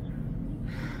right.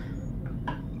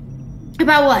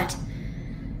 About what?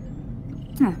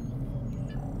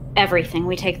 Everything.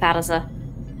 We take that as a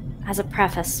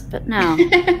preface, but no.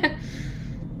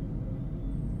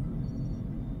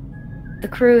 The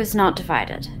crew is not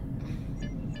divided.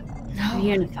 No. We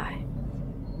unify.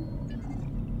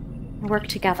 We work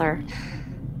together.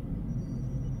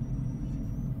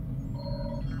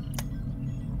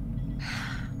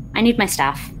 I need my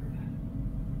staff.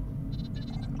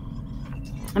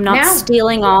 I'm not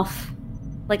stealing off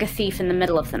like a thief in the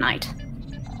middle of the night.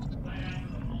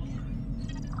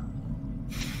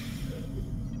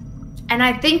 And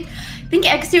I think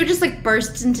Exio just like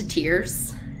bursts into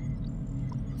tears.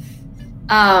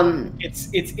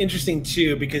 It's interesting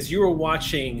too because you were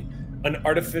watching an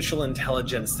artificial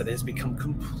intelligence that has become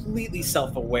completely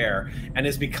self-aware and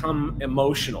has become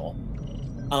emotional.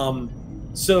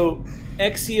 So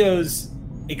Exio's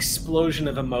explosion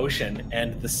of emotion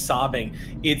and the sobbing,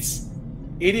 it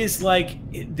is like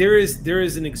there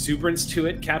is an exuberance to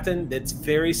it, Captain, that's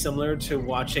very similar to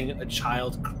watching a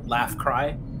child laugh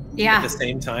cry. Yeah. At the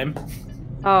same time.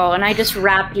 Oh, and I just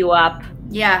wrap you up.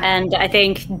 Yeah. And I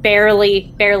think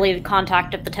barely the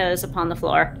contact of the toes upon the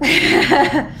floor.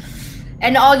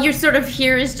 And all you sort of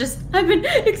hear is just, I've been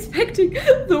expecting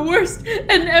the worst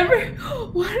and and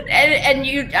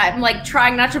I'm like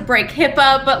trying not to break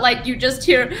HIPAA, but like you just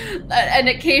hear an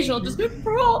occasional just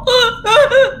brawl.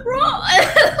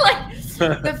 Like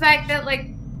the fact that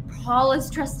like Paul is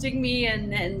trusting me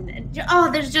and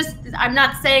there's just, I'm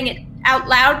not saying it out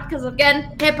loud because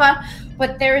again, HIPAA,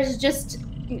 but there is just,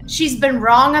 she's been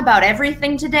wrong about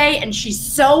everything today and she's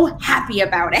so happy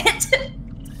about it.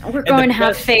 We're going to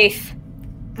have faith.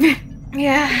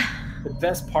 Yeah. The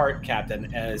best part,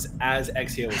 Captain, as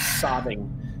Exio is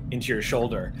sobbing into your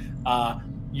shoulder,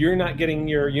 you're not getting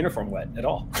your uniform wet at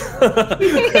all.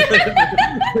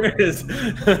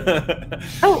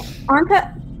 Oh,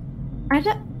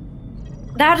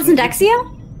 that isn't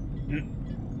Exio?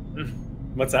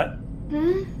 What's that?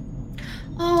 Hmm?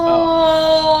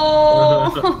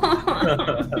 Oh.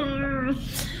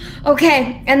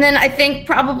 Okay, and then I think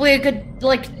probably a good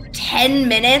like 10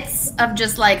 minutes of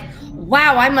just like,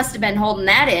 wow, I must have been holding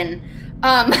that in.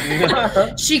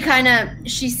 She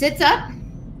sits up.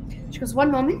 She goes,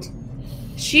 one moment.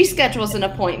 She schedules an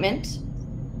appointment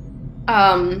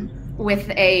with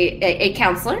a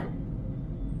counselor.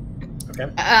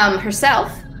 Okay.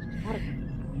 Herself.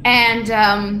 And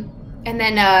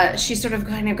then she sort of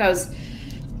kind of goes,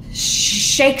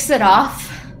 shakes it off,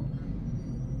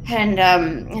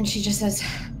 and she just says,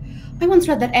 I once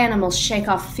read that animals shake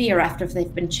off fear after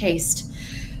they've been chased.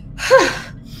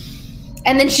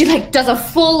 And then she like does a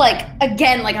full like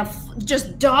again like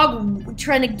just dog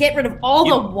trying to get rid of all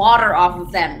the water off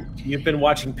of them. You've been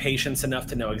watching Patience enough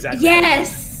to know exactly.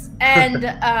 Yes, and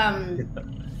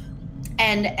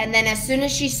and then as soon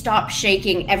as she stops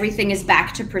shaking, everything is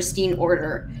back to pristine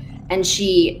order, and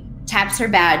she taps her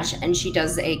badge and she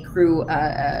does a crew.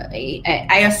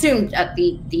 I assume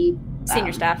the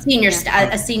Senior staff.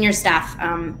 A senior staff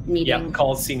meeting. Yeah,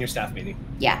 called senior staff meeting.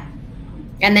 Yeah.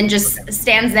 And then just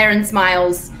stands there and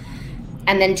smiles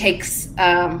and then takes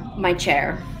my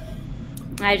chair.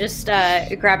 I just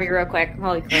grab you real quick.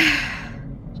 Holy crap.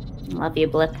 Love you,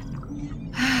 Blip.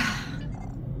 I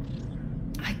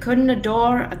couldn't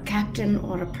adore a captain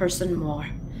or a person more.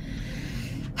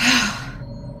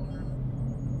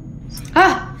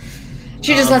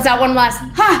 She just lets out one last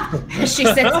as she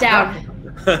sits down.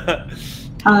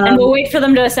 And we'll wait for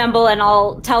them to assemble, and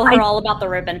I'll tell her all about the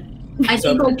ribbon. I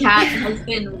think the cat has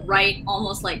been right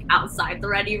almost like outside the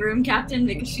ready room, Captain,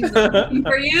 because she's looking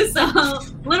for you. So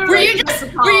literally,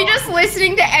 were you just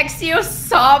listening to Exio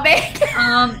sobbing?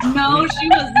 No, she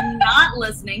was not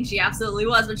listening. She absolutely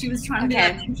was, but she was trying to be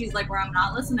that thing. She's like, "Where I'm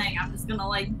not listening. I'm just gonna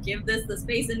like give this the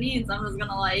space it needs. I'm just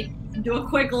gonna like do a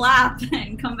quick lap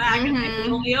and come back and it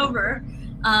will be over."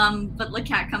 But the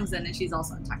cat comes in and she's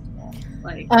also untactable.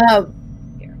 Like.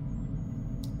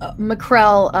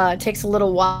 Macrell takes a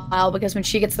little while because when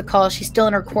she gets the call, she's still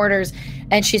in her quarters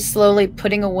and she's slowly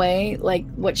putting away like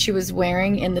what she was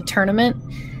wearing in the tournament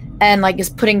and like is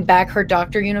putting back her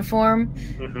doctor uniform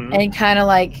and kind of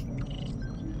like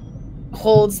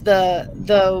holds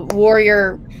the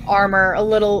warrior armor a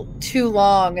little too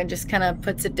long and just kind of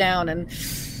puts it down and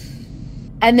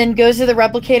then goes to the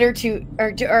replicator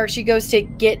or she goes to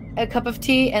get a cup of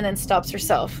tea and then stops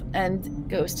herself and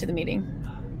goes to the meeting.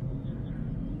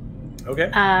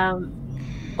 Okay.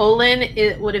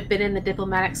 Olin would have been in the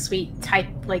diplomatic suite,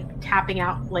 tapping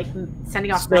out, like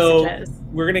sending off messages.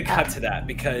 We're gonna cut to that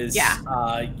because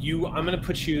I'm gonna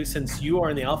put you, since you are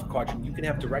in the Alpha Quadrant, you can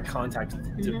have direct contact.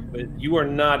 You are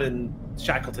not in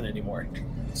Shackleton anymore,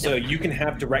 so you can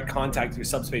have direct contact through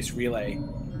subspace relay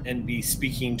and be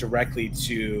speaking directly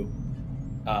to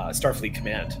Starfleet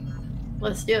Command.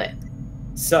 Let's do it.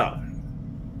 So.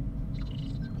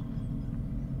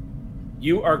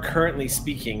 You are currently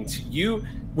speaking to you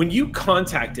when you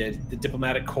contacted the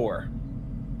diplomatic corps.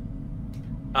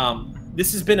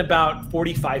 This has been about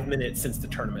 45 minutes since the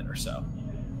tournament or so,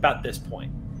 about this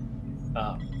point.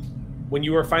 When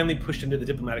you are finally pushed into the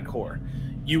diplomatic corps,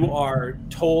 you are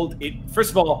told it.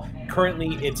 First of all,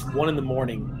 currently it's 1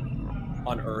 a.m.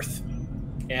 on Earth,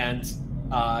 and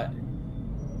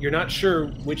you're not sure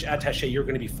which attaché you're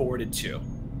going to be forwarded to.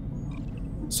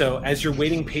 So as you're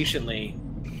waiting patiently.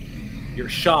 You're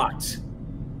shocked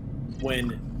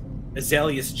when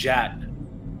Azalius Jat,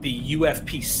 the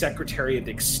UFP Secretary of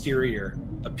the Exterior,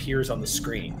 appears on the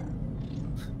screen.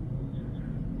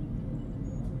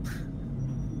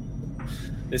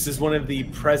 This is one of the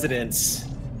president's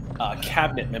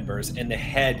cabinet members and the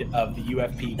head of the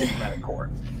UFP Diplomatic Corps.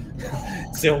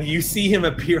 So you see him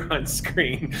appear on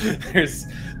screen. There's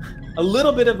a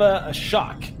little bit of a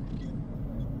shock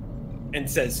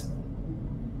and says,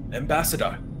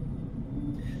 "Ambassador,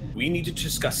 we need to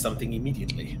discuss something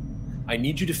immediately. I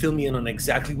need you to fill me in on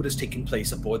exactly what has taken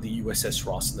place aboard the USS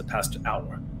Ross in the past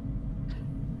hour."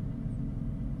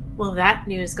 Well, that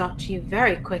news got to you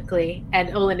very quickly,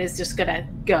 and Olin is just gonna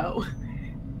go.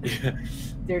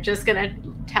 They're just gonna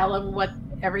tell him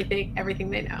everything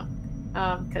they know,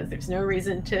 because there's no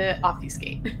reason to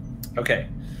obfuscate. Okay.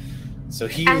 So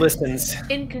he listens.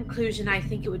 In conclusion, I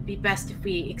think it would be best if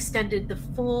we extended the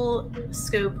full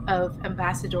scope of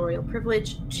ambassadorial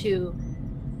privilege to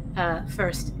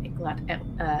first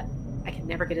I can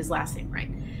never get his last name right.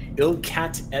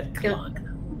 Ilkat Eklon.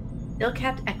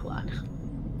 Ilkat Eklon.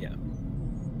 Yeah.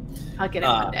 I'll get it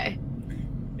one day.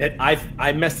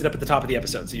 I messed it up at the top of the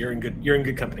episode, so you're in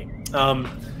good company.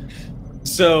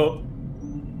 So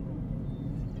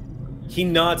he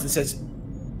nods and says,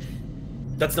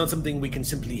 "That's not something we can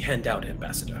simply hand out,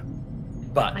 Ambassador.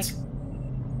 But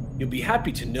you'll be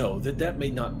happy to know that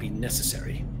may not be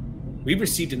necessary. We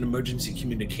received an emergency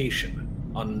communication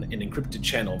on an encrypted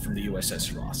channel from the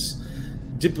USS Ross.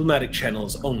 Diplomatic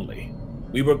channels only.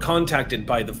 We were contacted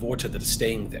by the Vorta that is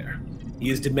staying there. He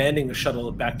is demanding a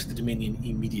shuttle back to the Dominion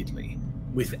immediately,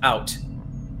 without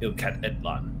Ilkat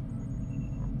Eklon."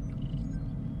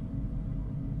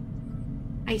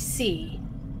 I see.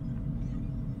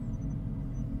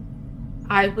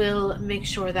 I will make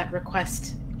sure that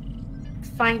request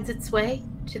finds its way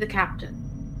to the captain.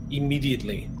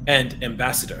 Immediately. And,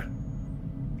 Ambassador,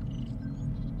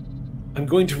 I'm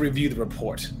going to review the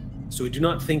report, so I do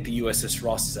not think the USS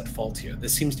Ross is at fault here.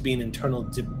 This seems to be an internal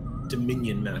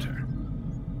Dominion matter.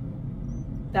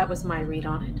 That was my read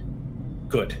on it.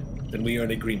 Good. Then we are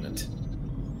in agreement.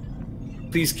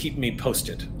 Please keep me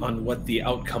posted on what the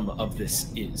outcome of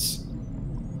this is.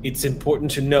 It's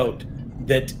important to note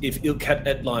that if Ilkat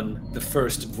Etlon, the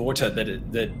first Vorta,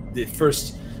 that the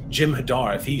first Jim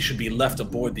Hadar, if he should be left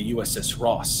aboard the USS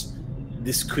Ross,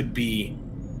 this could be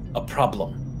a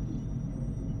problem.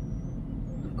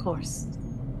 Of course.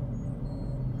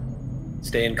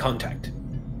 Stay in contact.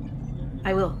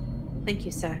 I will. Thank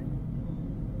you, sir.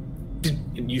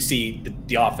 And you see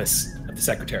the office of the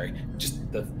secretary,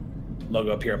 just the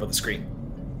logo appear up on the screen.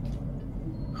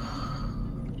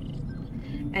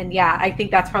 And yeah, I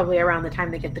think that's probably around the time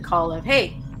they get the call of,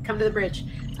 hey, come to the bridge.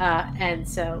 And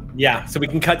so... Yeah, so we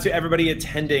can cut to everybody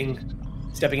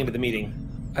stepping into the meeting.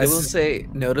 I will say,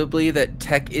 notably, that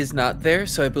Tech is not there,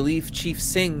 so I believe Chief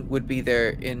Singh would be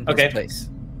there in his place.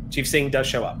 Chief Singh does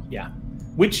show up, yeah.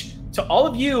 Which, to all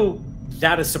of you,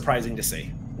 that is surprising to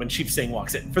see when Chief Singh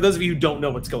walks in. For those of you who don't know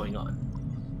what's going on.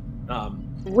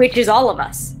 Which is all of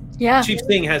us. Yeah. Chief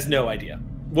Singh has no idea.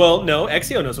 Well, no,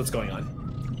 Exio knows what's going on.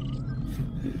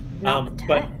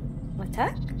 But what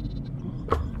Tech?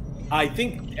 I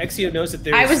think Exio knows that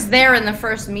there's... I was there in the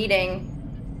first meeting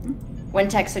when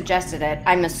Tech suggested it.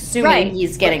 I'm assuming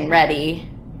he's getting ready.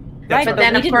 Right, but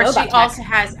then of course she also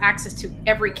has access to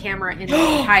every camera in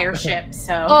the entire ship,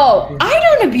 so... Oh, I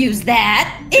don't abuse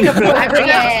that!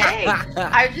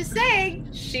 I'm just saying,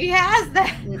 she has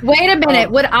that. Wait a minute,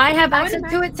 would I have access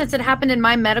to it since it happened in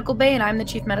my medical bay and I'm the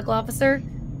chief medical officer?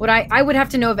 I would have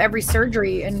to know of every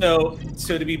surgery and...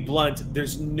 So to be blunt,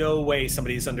 there's no way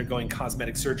somebody is undergoing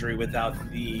cosmetic surgery without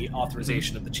the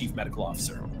authorization of the chief medical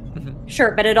officer.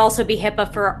 Sure, but it'd also be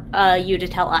HIPAA for you to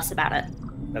tell us about it.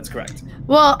 That's correct.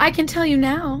 Well, I can tell you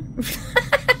now.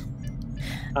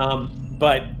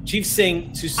 But Chief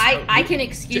Singh... I can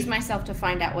excuse myself to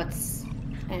find out what's...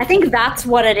 I think that's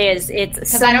what it is. It's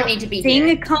because I don't need to be Singh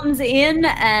here. comes in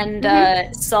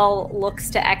and Saul looks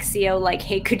to Exio like,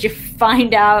 "Hey, could you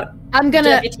find out?" I'm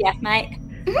gonna WTF, mate.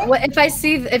 If I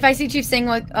see Chief Singh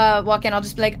walk in, I'll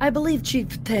just be like, "I believe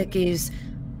Chief Tech is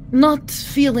not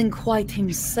feeling quite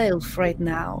himself right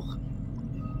now."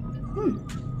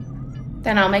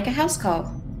 Then I'll make a house call.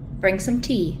 Bring some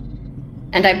tea.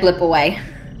 And I blip away.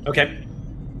 Okay.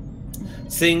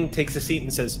 Singh takes a seat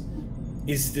and says,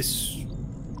 "Is this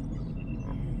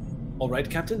all right,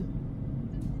 Captain?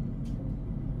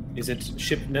 Is it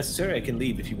ship necessary? I can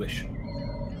leave if you wish."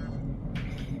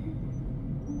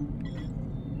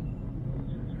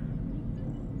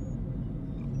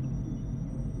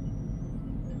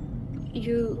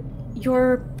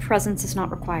 Your presence is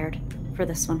not required for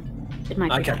this one. It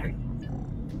might be better.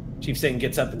 Chief Singh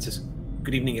gets up and says,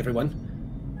 "Good evening, everyone.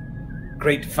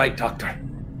 Great fight, Doctor.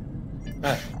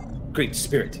 Great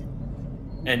spirit."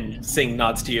 And Singh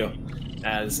nods to you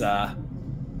as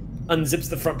unzips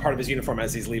the front part of his uniform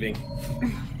as he's leaving.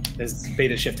 His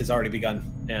beta shift has already begun.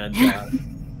 And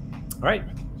all right,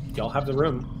 y'all have the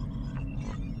room.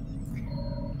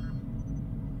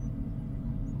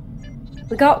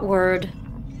 We got word,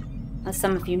 as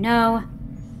some of you know,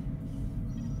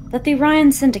 that the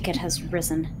Orion Syndicate has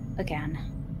risen again.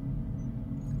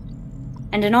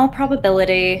 And in all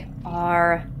probability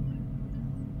are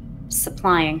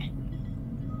supplying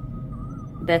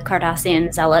the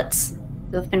Cardassian zealots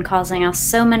who have been causing us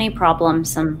so many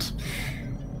problems and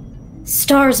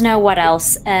stars know what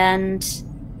else. And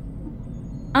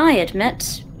I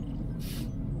admit,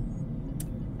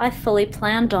 I fully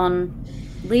planned on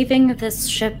leaving this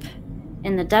ship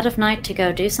in the dead of night to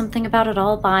go do something about it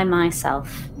all by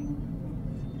myself.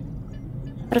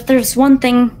 But if there's one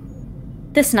thing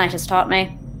this night has taught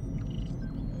me,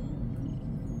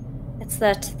 it's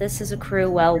that this is a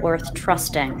crew well worth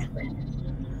trusting,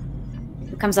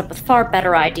 who comes up with far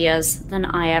better ideas than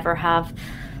I ever have.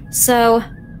 So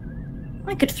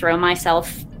I could throw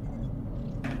myself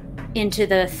into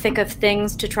the thick of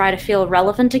things to try to feel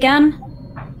relevant again.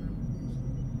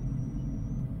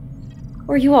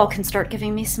 Or you all can start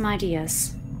giving me some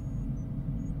ideas.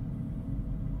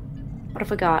 What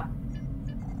have we got?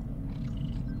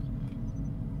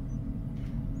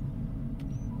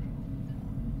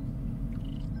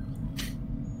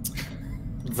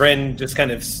 Vren just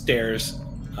kind of stares.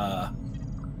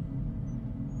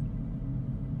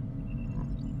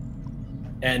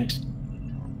 And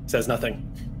says nothing.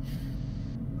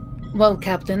 Well,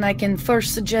 Captain, I can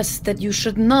first suggest that you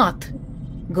should not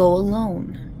go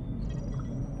alone.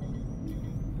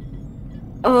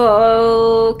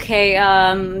 Okay,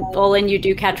 Olin, you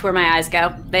do catch where my eyes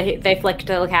go. They flick to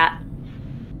the cat.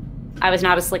 I was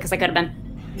not as slick as I could have been.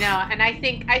 No, and I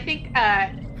think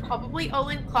probably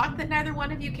Olin clocked that neither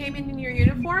one of you came in your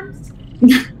uniforms.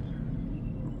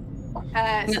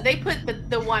 So they put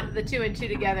the 2 and 2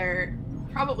 together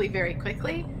probably very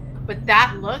quickly, but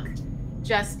that look,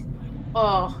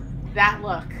 that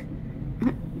look.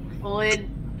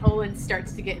 Olin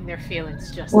starts to get in their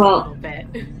feelings just a little bit.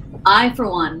 I, for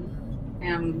one,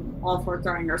 am all for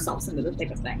throwing ourselves into the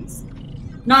thick of things.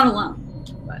 Not alone,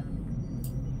 but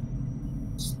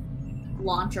just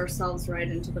launch ourselves right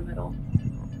into the middle.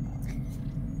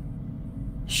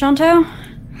 Shanto,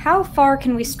 how far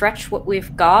can we stretch what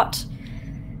we've got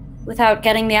without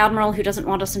getting the Admiral, who doesn't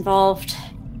want us involved?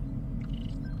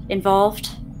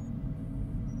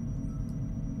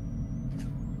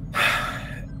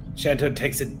 Shanto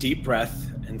takes a deep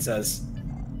breath and says,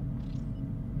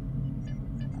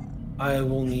 I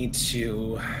will need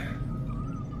to...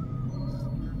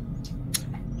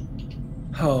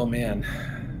 Oh, man.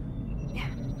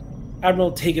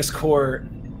 Admiral Tagus Kor,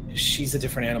 she's a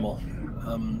different animal.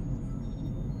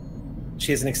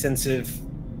 She has an extensive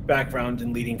background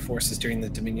in leading forces during the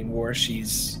Dominion War.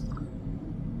 It's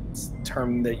a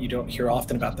term that you don't hear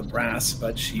often about the brass,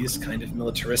 but she's kind of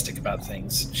militaristic about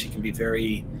things. She can be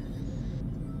very...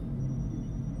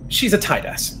 She's a tight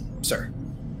ass, sir.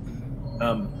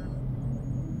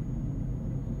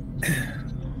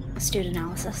 Astute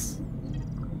analysis.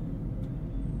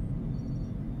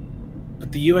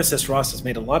 But the USS Ross has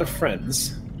made a lot of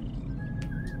friends.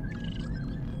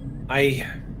 I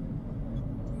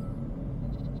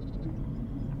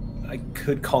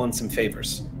could call in some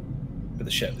favors for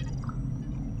the ship.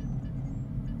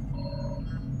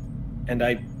 And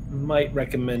I might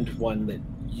recommend one that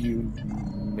you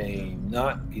may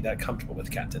not be that comfortable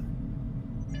with, Captain.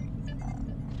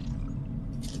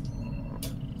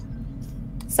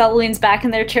 Sel leans back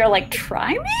in their chair like,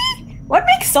 try me? What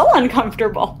makes Sol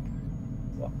uncomfortable?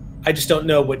 Well, I just don't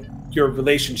know what your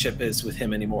relationship is with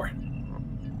him anymore,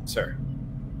 sir.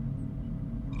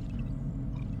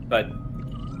 But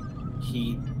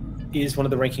he is one of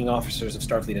the ranking officers of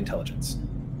Starfleet Intelligence.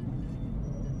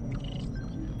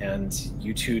 And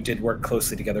you two did work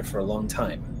closely together for a long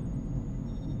time.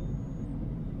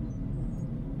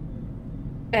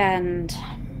 And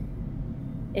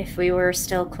if we were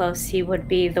still close, he would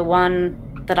be the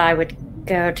one that I would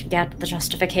go to get the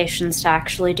justifications to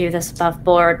actually do this above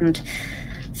board and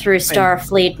through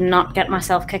Starfleet and not get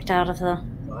myself kicked out of the...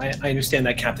 I understand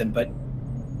that, Captain, but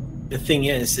the thing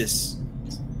is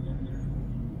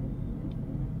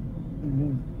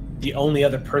the only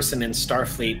other person in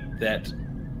Starfleet that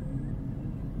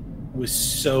was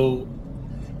so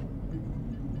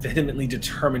vehemently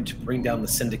determined to bring down the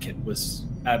Syndicate was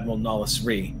Admiral Nahlis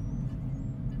Ree.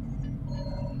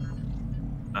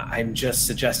 I'm just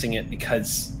suggesting it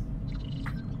because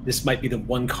this might be the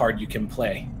one card you can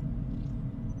play.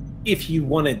 If you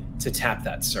wanted to tap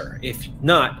that, sir. If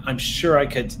not, I'm sure I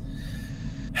could...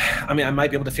 I mean, I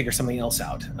might be able to figure something else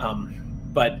out.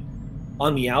 But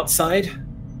on the outside,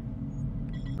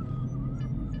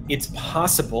 it's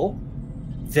possible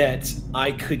that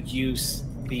I could use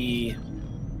the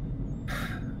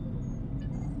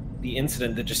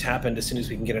incident that just happened as soon as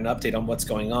we can get an update on what's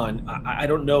going on. I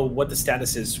don't know what the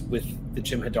status is with the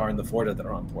Jem'Hadar and the Vorta that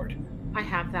are on board. I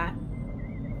have that.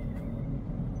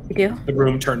 You do? The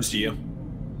room turns to you.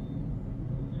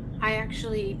 I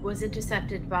actually was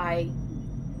intercepted by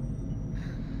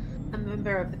a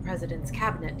member of the President's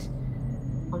cabinet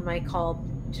on my call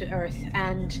to Earth,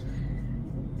 and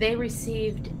they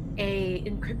received a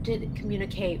encrypted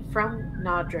communique from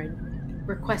Nodrin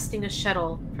requesting a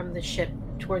shuttle from the ship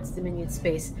towards Dominion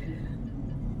space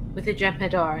with the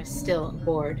Jem'Hadar still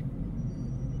aboard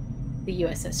the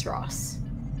USS Ross.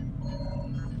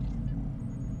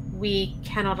 We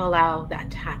cannot allow that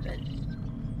to happen.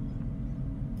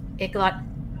 Iglot...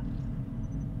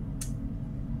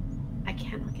 I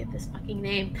cannot get this fucking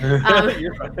name.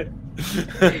 You're fine.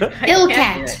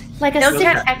 Ilkat, like a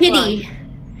Ilkat sick kitty.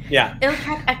 Yeah.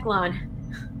 Ilkat Eklon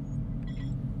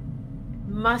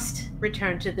must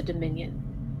return to the Dominion,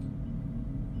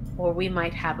 or we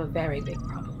might have a very big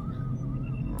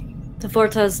problem. The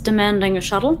Vorta's demanding a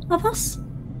shuttle of us?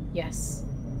 Yes.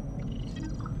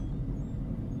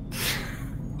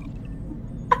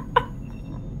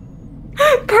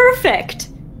 Perfect!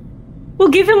 We'll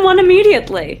give him one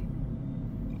immediately.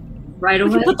 Right We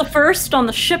away. can put the first on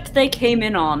the ship they came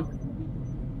in on.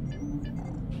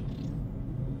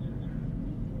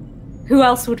 Who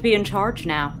else would be in charge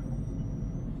now?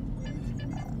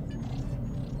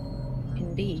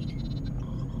 Indeed.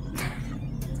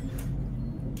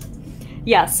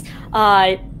 Yes.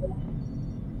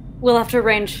 We'll have to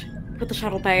arrange with the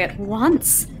shuttle bay at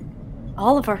once.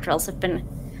 All of our drills have been...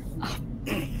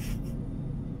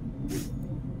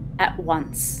 at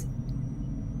once.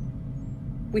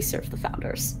 We serve the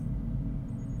Founders.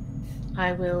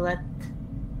 I will let...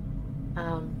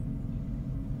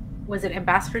 was it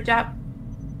Ambassador Jack?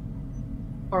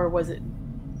 Or was it...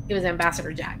 It was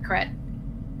Ambassador Jack, correct?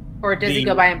 Or does he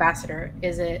go by Ambassador?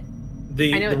 Is it...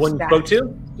 The one you spoke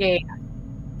to? Yeah.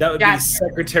 That would be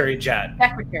Secretary Jad.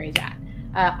 Secretary Jad.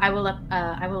 I will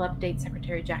update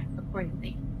Secretary Jack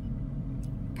accordingly.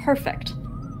 Perfect.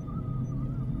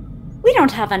 We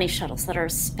don't have any shuttles that are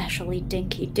especially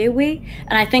dinky, do we?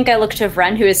 And I think I look to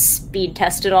Vren, who has speed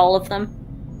tested all of them,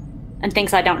 and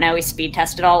thinks I don't know he speed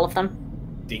tested all of them.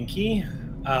 Dinky?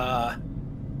 I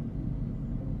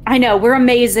know, we're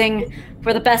amazing.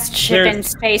 We're the best ship in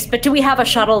space, but do we have a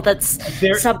shuttle that's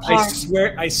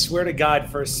subpar? I swear to God,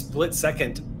 for a split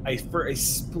second, I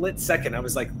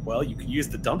was like, well, you could use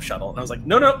the dump shuttle. And I was like,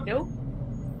 no. Nope.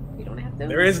 We don't have those.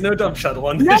 There is no dump shuttle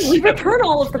on this No, we ship. return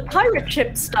all of the pirate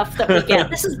ship stuff that we get.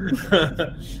 This is...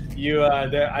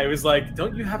 I was like,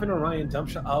 don't you have an Orion dump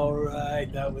shuttle? All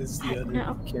right, that was the other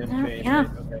campaign. Yeah.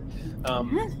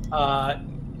 Right,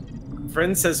 okay.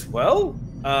 Friend says, well,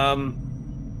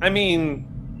 I mean...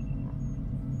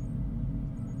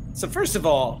 So first of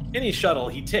all, any shuttle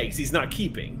he takes, he's not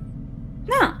keeping.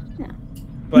 No.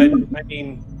 But, I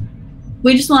mean...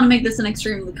 We just want to make this an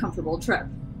extremely comfortable trip.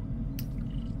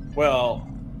 Well,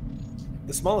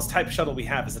 the smallest type of shuttle we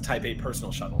have is a Type 8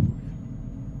 personal shuttle.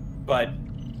 But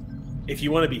if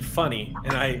you want to be funny,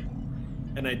 and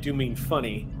I do mean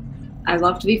funny... I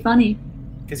love to be funny.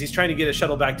 Because he's trying to get a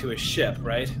shuttle back to his ship,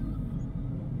 right?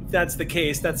 If that's the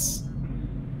case,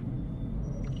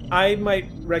 I might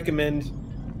recommend...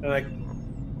 I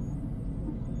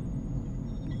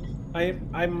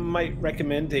might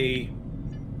recommend I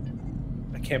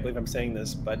can't believe I'm saying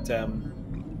this, but a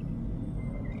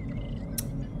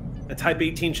Type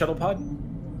 18 shuttle pod.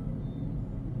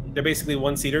 They're basically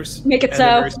one-seaters. Make it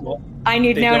so. I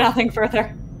need know nothing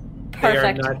further.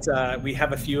 Perfect. They are not, we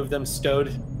have a few of them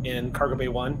stowed in Cargo Bay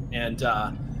 1, and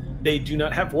they do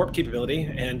not have warp capability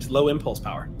and low impulse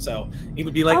power. So it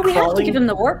would be like we have to give him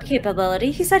the warp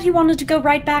capability. He said he wanted to go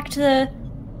right back to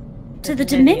the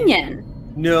Dominion.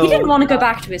 No. He didn't want to go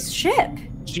back to his ship.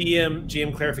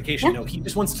 GM clarification. Yeah. No, he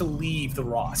just wants to leave the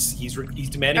Ross. He's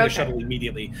demanding a shuttle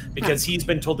immediately because he's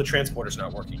been told the transporter's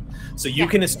not working. So you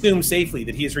can assume safely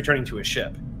that he is returning to his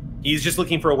ship. He's just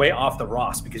looking for a way off the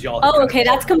Ross because y'all. Oh, okay,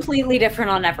 that's completely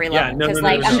different on every level. Yeah, no.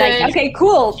 I'm like, okay,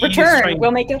 cool, return. We'll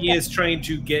make it. He is trying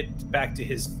to get back to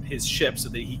his ship so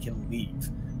that he can leave.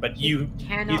 But he's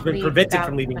been prevented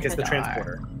from leaving because of the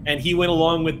transporter. And he went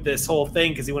along with this whole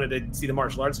thing because he wanted to see the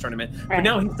martial arts tournament. Right. But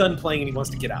now he's done playing and he wants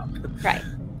to get out. Right.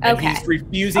 And he's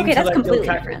refusing to let completely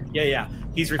Bill different. Yeah.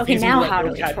 He's refusing to let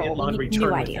Bill Cat return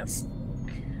new ideas.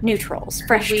 New trolls,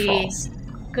 fresh trolls.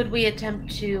 Could we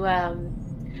attempt to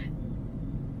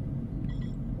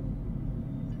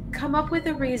come up with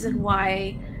a reason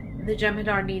why the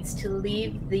Jem'Hadar needs to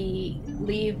leave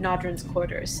Nodrin's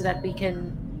quarters so that we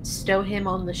can stow him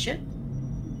on the ship?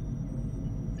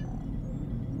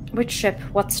 Which ship?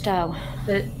 What stow?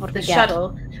 The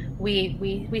shuttle.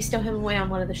 We stow him away on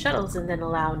one of the shuttles and then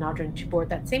allow Nodrin to board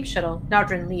that same shuttle.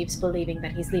 Nodrin leaves believing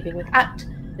that he's leaving without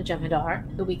the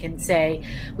Jem'Hadar, who we can say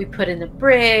we put in the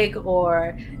brig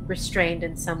or restrained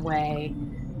in some way.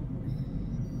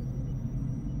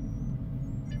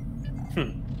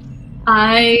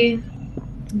 I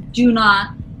do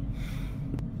not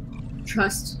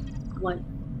trust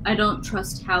I don't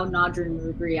trust how Nodrin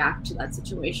would react to that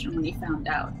situation when he found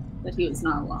out that he was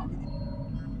not alone.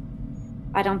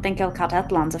 I don't think Ilkat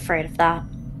Ethlon's afraid of that.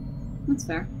 That's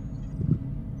fair.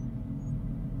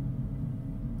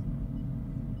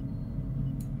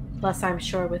 Plus, I'm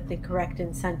sure with the correct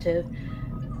incentive,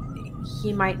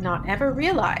 he might not ever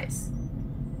realize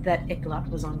that Iklat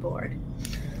was on board.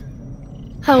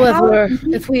 However,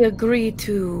 if we agree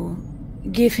to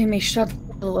give him a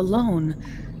shuttle alone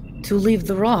to leave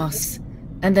the Ross,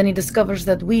 and then he discovers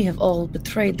that we have all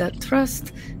betrayed that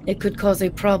trust, it could cause a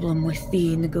problem with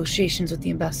the negotiations with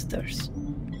the ambassadors.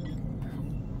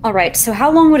 All right, so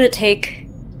how long would it take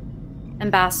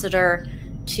Ambassador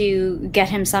to get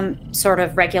him some sort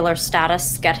of regular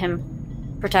status, get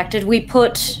him protected? We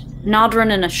put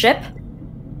Nodrin in a ship,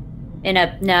 in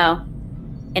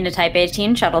a Type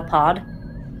 18 shuttle pod,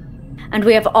 and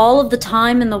we have all of the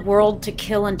time in the world to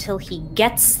kill until he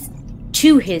gets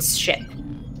to his ship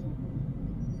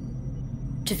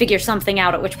to figure something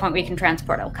out, at which point we can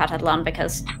transport Ilkat Ethlon,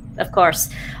 because, of course,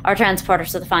 our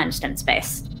transporters are the finest in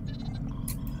space.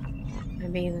 I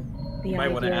mean, you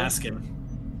might want to ask him.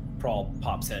 Prawl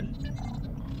pops in.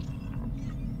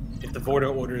 If the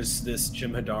Vorta orders this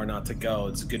Jem'Hadar not to go,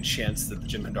 it's a good chance that the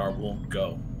Jem'Hadar won't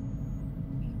go.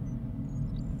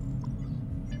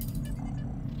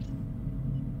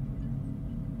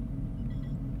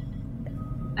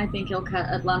 I think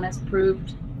Ilkat Adlan has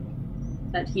proved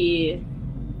that he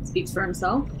speaks for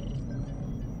himself.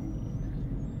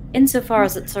 Insofar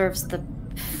as it serves the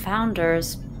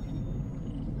founders,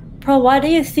 Prawl, why do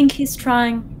you think he's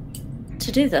trying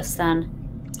to do this then?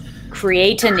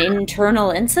 Create an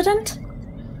internal incident?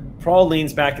 Prawl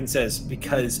leans back and says,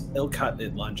 because Ilkat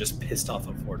Idlan just pissed off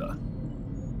a Vorta.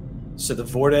 So the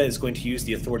Vorta is going to use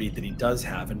the authority that he does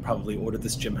have and probably order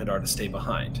this Jem'Hadar to stay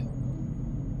behind.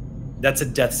 That's a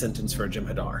death sentence for a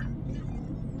Jem'Hadar.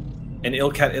 And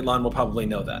Ilkat Idlan will probably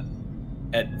know that.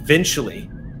 Eventually,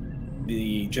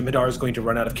 the Jem'Hadar is going to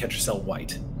run out of Ketracel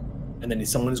White. And then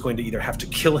someone is going to either have to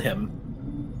kill him,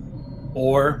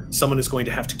 or someone is going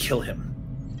to have to kill him.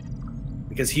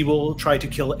 Because he will try to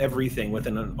kill everything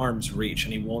within an arm's reach,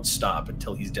 and he won't stop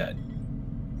until he's dead.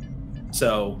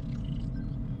 So,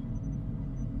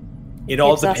 it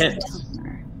all depends.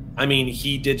 I mean,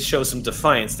 he did show some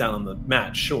defiance down on the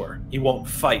match, sure. He won't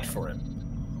fight for him.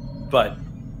 But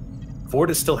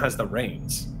Vorta still has the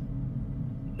reins.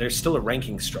 There's still a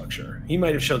ranking structure. He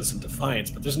might have shown some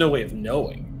defiance, but there's no way of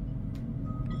knowing.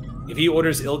 If he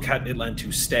orders Ilkat Idlan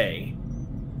to stay,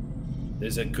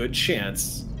 there's a good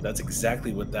chance that's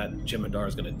exactly what that Jem'Hadar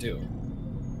is going to do.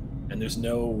 And there's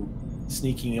no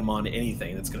sneaking him on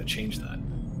anything that's going to change that.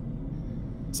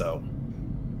 So,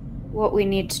 what we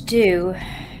need to do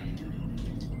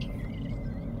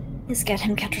is get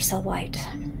him Ketracel White,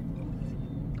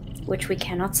 which we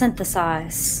cannot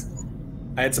synthesize.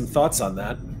 I had some thoughts on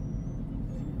that.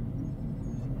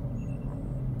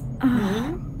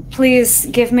 Please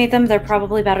give me them. They're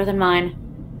probably better than mine.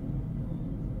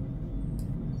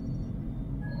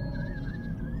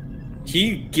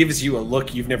 He gives you a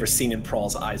look you've never seen in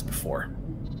Prawl's eyes before.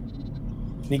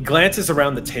 And he glances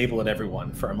around the table at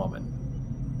everyone for a moment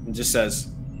and just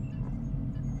says,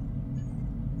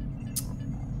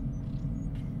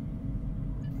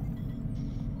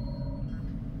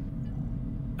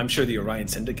 I'm sure the Orion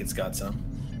Syndicate's got some.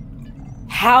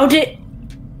 How did...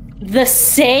 The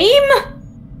same?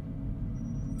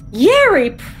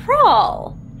 Yeri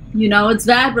Prawl! You know, it's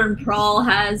bad when Prawl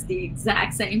has the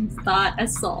exact same thought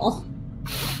as Saul.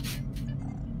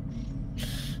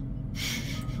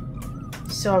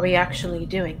 So are we actually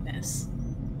doing this?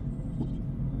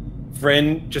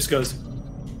 Vryn just goes,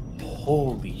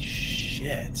 holy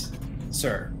shit,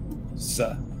 sir.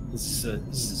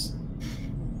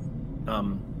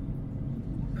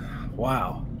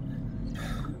 Wow.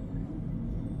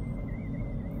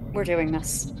 We're doing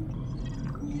this.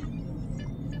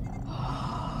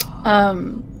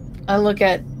 I look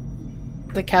at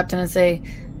the captain and say,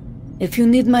 if you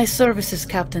need my services,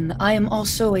 Captain, I am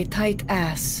also a tight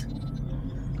ass.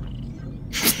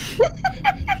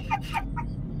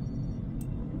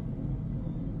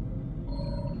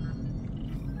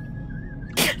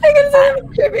 I can say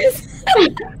I'm curious.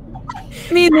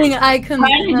 Meaning I can...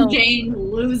 Fred and Jane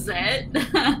lose it.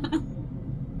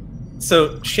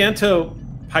 So Shanto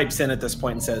pipes in at this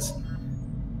point and says,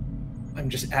 I'm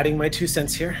just adding my 2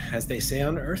 cents here, as they say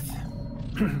on Earth.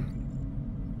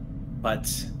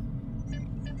 But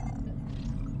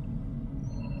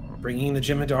bringing the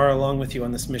Jem'Hadar along with you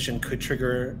on this mission could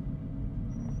trigger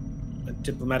a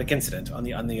diplomatic incident. On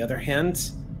the other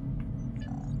hand,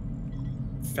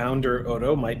 Founder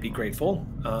Odo might be grateful.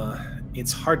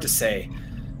 It's hard to say.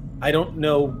 I don't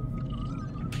know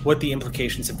what the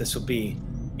implications of this will be,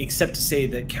 except to say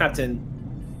that, Captain,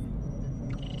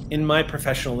 in my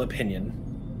professional opinion,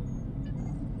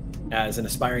 as an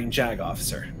aspiring JAG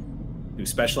officer who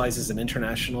specializes in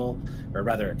international, or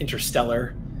rather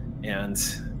interstellar, and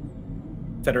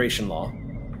Federation law,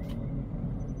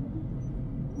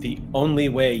 the only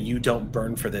way you don't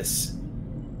burn for this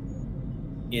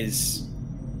is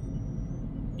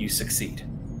you succeed.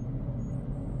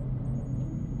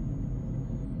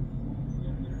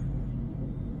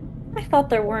 I thought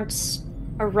there weren't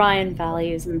Orion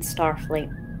values in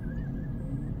Starfleet.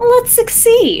 Well, let's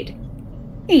succeed.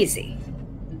 Easy.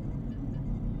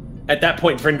 At that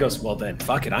point, Vryn goes, well then,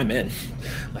 fuck it, I'm in.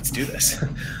 Let's do this.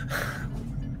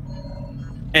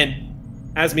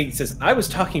 And Asmi says, I was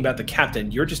talking about the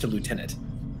captain, you're just a lieutenant.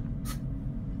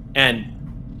 And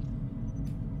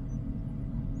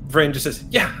Vryn just says,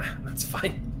 yeah, that's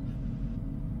fine.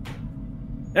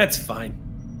 That's fine.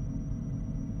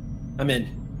 I'm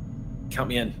in. Count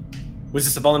me in. Was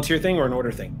this a volunteer thing or an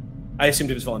order thing? I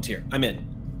assumed it was volunteer. I'm in.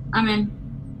 I'm in.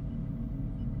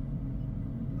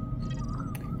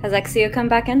 Has Exio come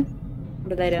back in?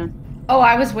 What are they doing? Oh,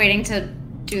 I was waiting to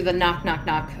do the knock, knock,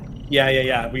 knock.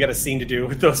 Yeah. We got a scene to do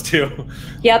with those two.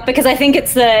 Yep, because I think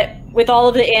it's with all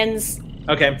of the inns.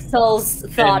 Okay. Sol's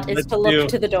thought is to look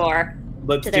to the door.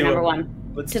 To their number one.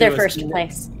 To their first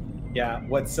place. Yeah.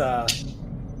 What's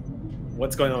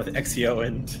going on with Exio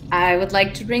and? I would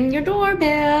like to ring your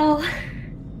doorbell.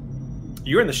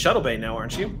 You're in the shuttle bay now,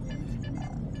 aren't you?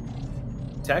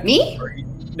 Tech? Me?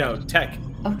 No, Tech.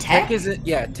 Oh, Tech?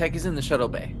 Tech is in the shuttle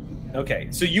bay. Okay,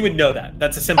 so you would know that.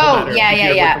 That's a simple matter. Oh,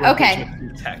 yeah. Okay.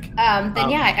 Tech.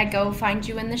 I go find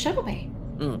you in the shuttle bay.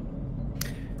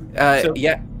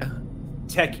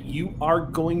 Tech, you are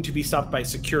going to be stopped by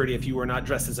security if you are not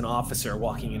dressed as an officer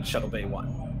walking in Shuttle Bay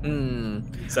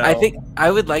 1. So I think I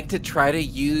would like to try to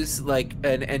use like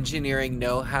an engineering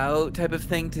know-how type of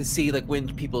thing to see like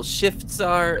when people's shifts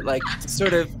are, like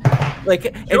sort of like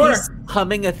and he's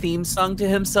humming a theme song to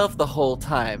himself the whole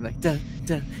time, like dun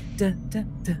dun dun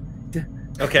dun dun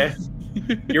dun. Okay.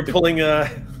 You're pulling a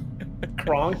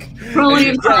Kronk. Rolling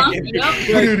a Kronk.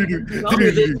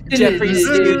 Jeffrey's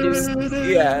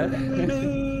yeah.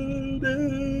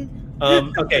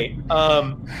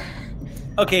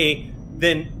 Okay.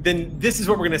 Then this is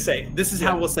what we're gonna say. This is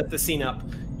how we'll set the scene up.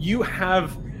 You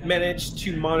have managed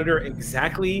to monitor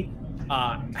exactly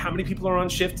how many people are on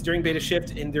shift during beta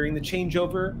shift and during the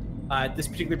changeover at this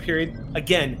particular period.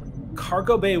 Again,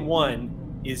 Cargo Bay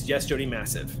 1 is Yes Jody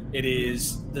massive. It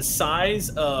is the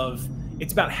size of.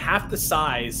 It's about half the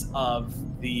size of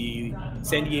the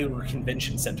San Diego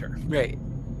Convention Center. Right.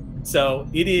 So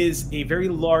it is a very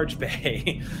large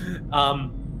bay.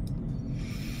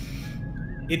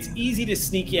 It's easy to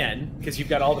sneak in because you've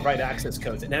got all the right access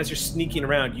codes. And as you're sneaking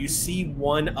around, you see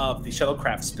one of the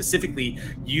shuttlecraft. Specifically,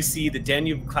 you see the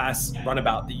Danube class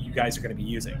runabout that you guys are going to be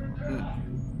using.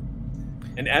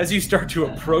 And as you start to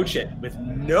approach it with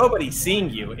nobody seeing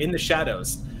you in the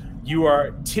shadows, you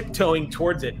are tiptoeing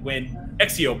towards it when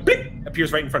Exio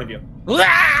appears right in front of you.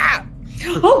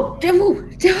 Oh,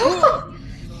 Demu!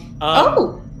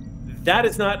 That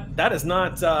is not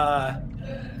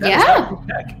yeah.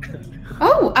 Tech.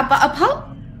 Oh,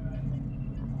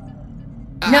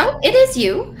 no, it is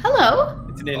you. Hello.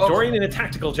 It's an Andorian in a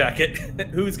tactical jacket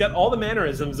who's got all the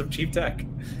mannerisms of Chief Tech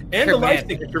and the life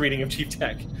signature reading of Chief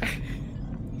Tech.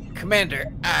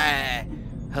 Commander,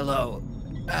 hello.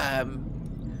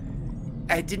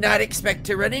 I did not expect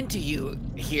to run into you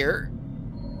here.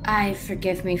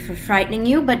 Forgive me for frightening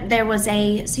you, but there was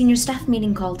a senior staff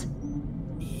meeting called.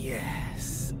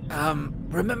 Yes.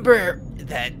 Remember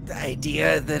that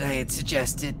idea that I had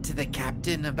suggested to the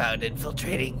captain about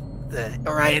infiltrating the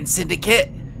Orion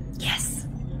Syndicate? Yes.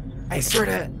 I sort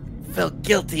of felt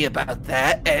guilty about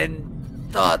that and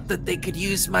thought that they could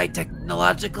use my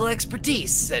technological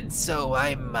expertise, and so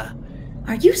I'm...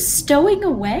 Are you stowing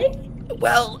away?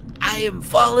 Well, I am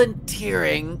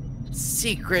volunteering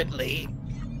secretly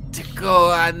to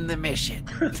go on the mission.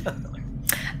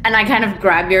 And I kind of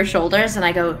grab your shoulders and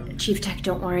I go, Chief Tech,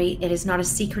 don't worry. It is not a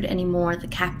secret anymore. The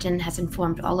captain has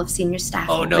informed all of senior staff.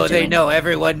 Oh, no, they know.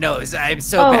 Everyone knows. I'm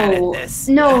so bad at this.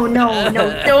 No.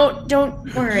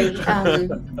 Don't worry.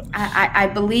 I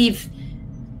believe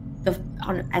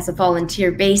as a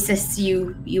volunteer basis,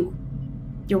 you're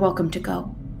welcome to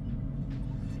go.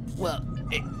 Well,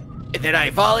 then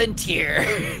I volunteer.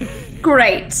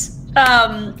 Great.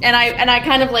 And I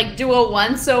kind of like do a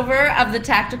once over of the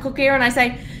tactical gear and I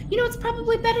say, it's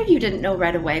probably better you didn't know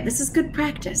right away. This is good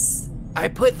practice. I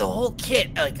put the whole kit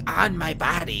on my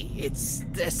body. It's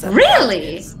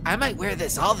really? I might wear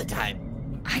this all the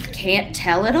time. I can't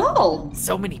tell at all.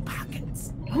 So many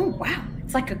pockets. Oh wow,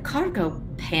 it's like a cargo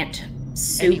pant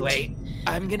suit. Anyway,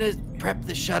 I'm gonna prep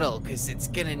the shuttle because it's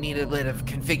gonna need a bit of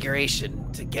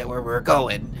configuration to get where we're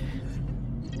going.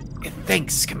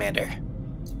 Thanks, Commander.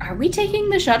 Are we taking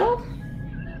the shuttle?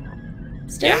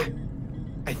 Still? Yeah.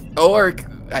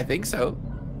 I think so.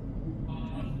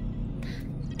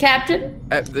 Captain?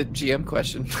 The GM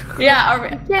question. Yeah, are we?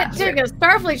 Can't take a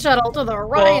Starfleet shuttle to the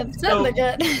Orion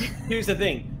Syndicate. Here's the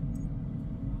thing.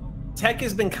 Tech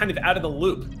has been kind of out of the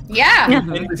loop. Yeah.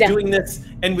 And was doing this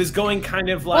and was going kind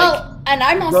of like. Well, and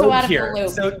I'm also out of here.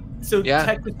 the loop. So yeah.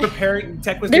 Tech was preparing.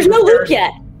 There's no loop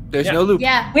yet. There's no loop.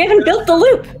 Yeah. We haven't built the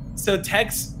loop. So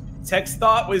Tech's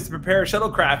thought was to prepare a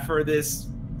shuttlecraft for this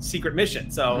secret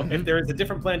mission. So if there is a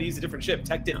different plan to use a different ship,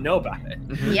 Tech didn't know about it.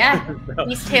 Yeah.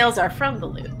 These tales are from the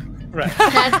loop. Right.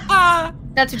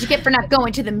 That's what you get for not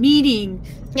going to the meeting.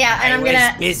 Yeah, and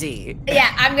I was busy.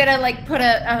 Yeah, I'm gonna like put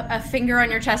a finger on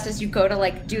your chest as you go to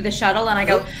like do the shuttle, and I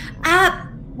go, I'm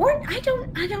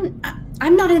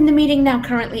not in the meeting now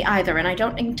currently either, and I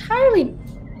don't entirely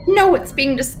know what's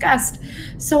being discussed.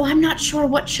 So I'm not sure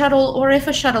what shuttle or if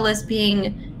a shuttle is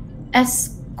being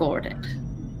escorted.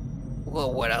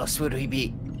 Well, what else would we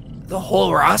be? The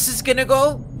whole Ross is gonna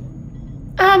go?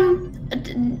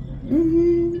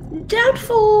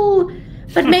 Doubtful,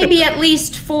 but maybe at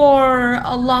least for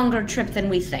a longer trip than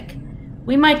we think.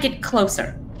 We might get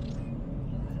closer.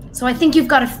 So I think you've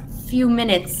got a few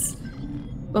minutes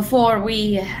before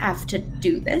we have to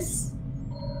do this.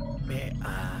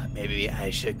 Maybe I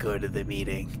should go to the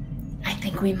meeting. I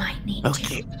think we might need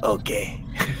to. Okay.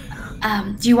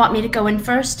 Do you want me to go in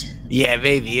first? Yeah,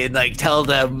 maybe, and like tell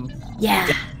them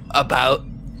about...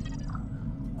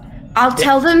 I'll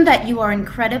tell them that you are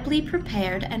incredibly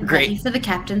prepared and Great. ready for the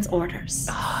captain's orders.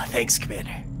 Ah, thanks,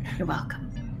 Commander. You're welcome.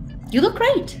 You look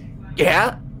great.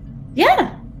 Yeah?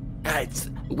 Yeah. It's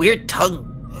weird tongue.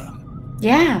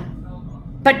 Yeah.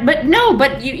 But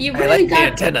you really I like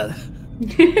got... the antenna.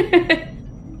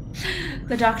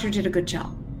 The doctor did a good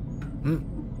job.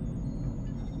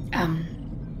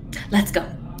 Let's go.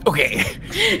 Okay.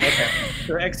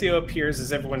 So Exio appears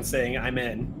as everyone's saying, I'm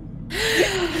in.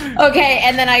 Okay,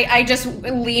 and then I just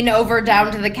lean over down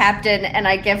to the captain and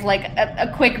I give like a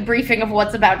quick briefing of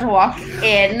what's about to walk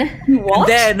in. What?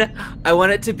 Then I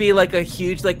want it to be like a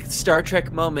huge like Star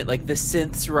Trek moment, like the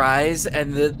synths rise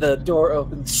and the door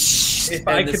opens. If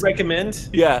I could recommend,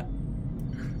 yeah.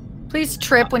 Please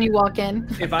trip when you walk in.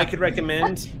 If I could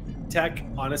recommend, Tech,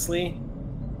 honestly,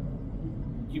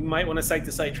 you might want to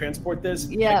site-to-site transport this.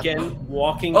 Yeah. Again,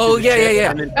 walking. Oh, to the yeah, ship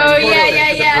yeah. And then Oh, transport yeah, it yeah,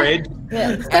 to the yeah. bridge. Yeah.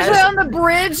 Especially on the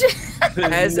bridge.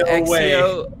 As No way.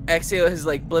 Exio has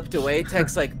like blipped away,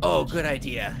 Tech's like, oh, good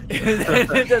idea.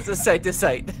 It does a site to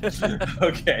site.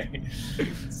 Okay.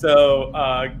 So,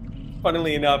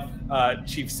 funnily enough,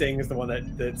 Chief Singh is the one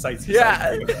that cites you.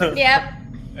 Yeah. Yep.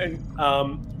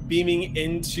 And beaming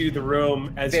into the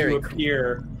room as Very you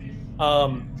appear,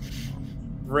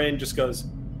 Bryn just goes,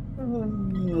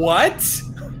 "What?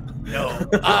 No,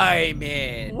 I'm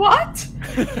in. What?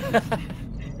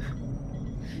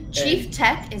 Chief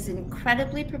Tech is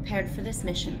incredibly prepared for this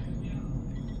mission.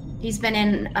 He's been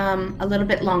in a little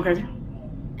bit longer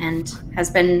and has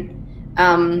been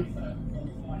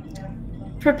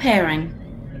preparing.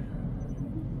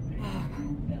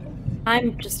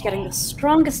 I'm just getting the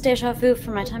strongest deja vu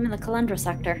from my time in the Calendra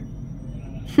sector.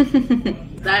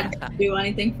 Does that do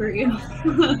anything for you?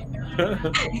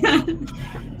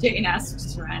 Jane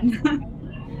asks Ren.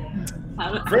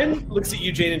 Bryn looks at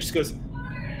you, Jane, and just goes,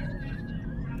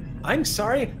 "I'm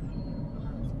sorry.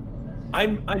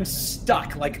 I'm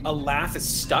stuck. Like a laugh is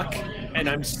stuck, and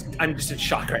I'm just in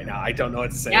shock right now. I don't know what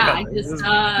to say." Yeah, about I this. just This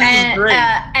is great.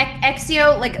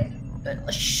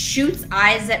 Exio shoots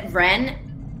eyes at Ren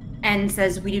and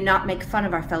says, "We do not make fun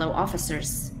of our fellow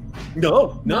officers."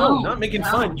 No, No, not making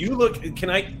no. fun. You look. Can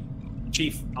I,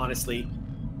 Chief? Honestly,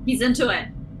 he's into it.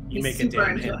 you He's make a super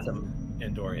damn into it. handsome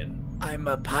Andorian. I'm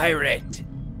a pirate.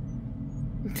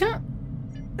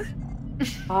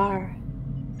 R.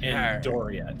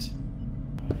 Andoriet.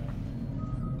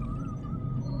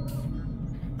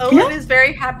 Owen is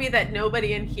very happy that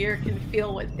nobody in here can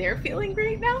feel what they're feeling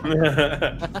right now.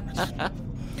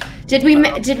 Did we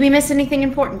miss anything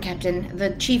important, Captain?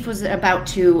 The chief was about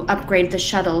to upgrade the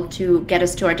shuttle to get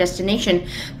us to our destination,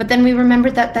 but then we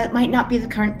remembered that that might not be the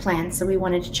current plan, so we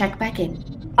wanted to check back in.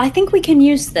 I think we can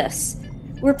use this.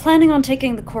 We're planning on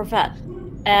taking the Corvette,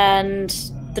 and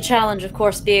the challenge, of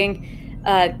course, being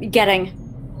getting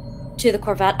to the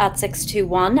Corvette at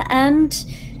 621, and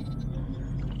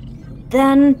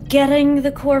then getting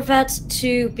the Corvette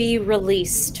to be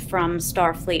released from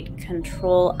Starfleet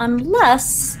control,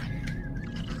 unless,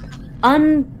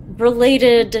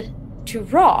 unrelated to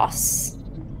Ross,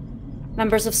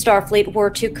 members of Starfleet were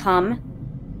to come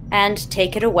and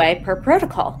take it away per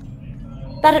protocol.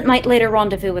 That it might later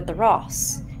rendezvous with the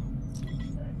Ross.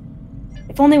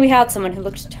 If only we had someone who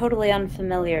looked totally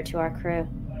unfamiliar to our crew.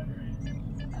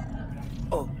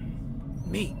 Oh,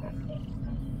 me.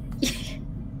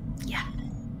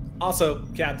 Also,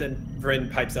 Captain,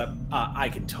 Vryn pipes up. I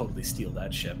can totally steal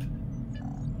that ship.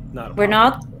 Not a We're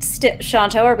problem. not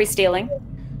Shanto, are we stealing?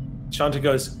 Shanta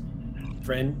goes,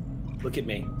 Vryn, look at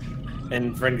me.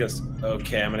 And Vryn goes,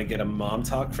 okay, I'm going to get a mom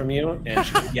talk from you. And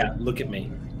she goes, yeah, look at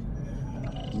me.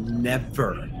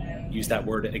 Never use that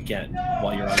word again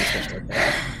while you're on this mission.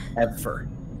 Okay? Ever.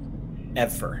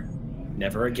 Ever.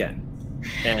 Never again.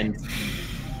 And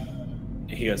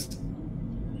he goes,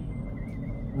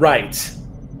 right.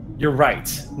 You're right.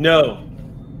 No.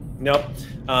 Nope.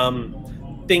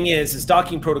 Thing is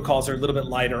docking protocols are a little bit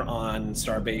lighter on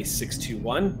Starbase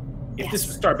 621. If this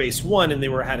was Starbase 1 and they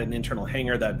had an internal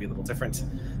hangar, that'd be a little different.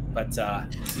 But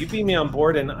you beam me on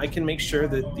board, and I can make sure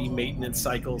that the maintenance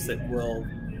cycles that will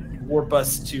warp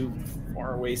us to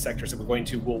faraway sectors that we're going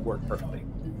to will work perfectly.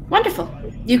 Wonderful.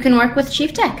 You can work with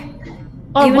Chief Tech.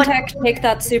 You and Tech take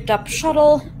that souped-up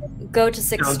shuttle, go to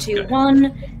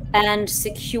 621, and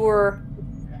secure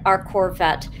our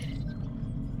Corvette.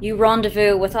 You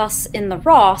rendezvous with us in the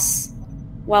Ross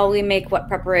while we make what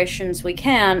preparations we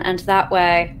can, and that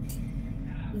way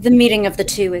the meeting of the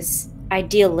two is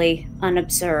ideally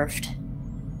unobserved.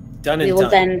 Done and we will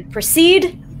done. then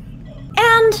proceed,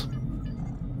 and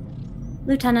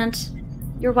Lieutenant,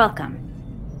 you're welcome.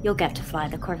 You'll get to fly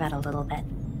the Corvette a little bit.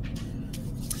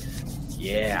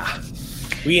 Yeah.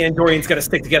 We Andorians got to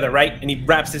stick together, right? And he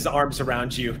wraps his arms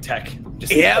around you, Tech.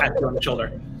 Just pat you on the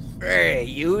shoulder. Hey,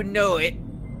 you know it.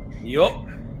 Yup.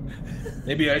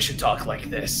 Maybe I should talk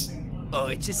like this. Oh,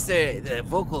 it's just the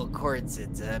vocal cords.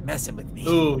 It's messing with me.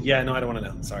 Ooh, yeah, no, I don't want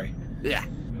to know. Sorry. Yeah.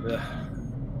 Ugh.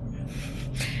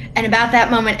 And about that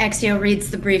moment, Exio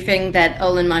reads the briefing that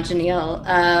Olin Majaniel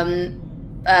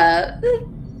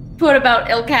put about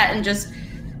Ilkat, and just,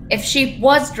 if she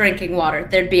was drinking water,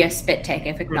 there'd be a spit take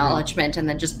of acknowledgement, and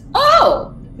then just,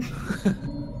 oh!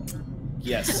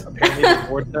 Yes, apparently the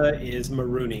Vorta is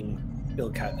marooning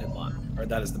Ilkat and Lon, or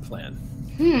that is the plan.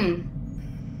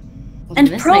 Well, And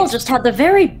this Pearl makes- just had the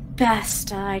very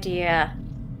best idea.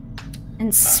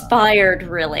 Inspired,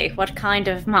 really. What kind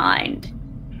of mind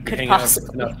could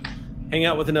possibly... Hang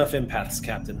out with enough empaths,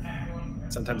 Captain.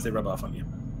 Sometimes they rub off on you.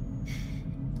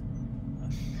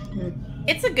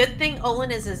 It's a good thing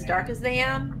Olin is as dark as they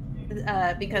am,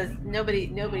 because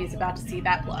nobody's about to see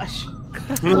that blush.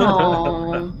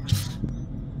 Aw.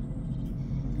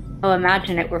 Oh,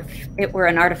 imagine it were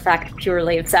an artifact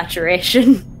purely of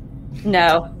saturation.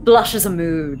 No, blush is a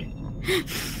mood.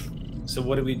 So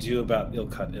what do we do about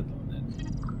Ilkat and Lon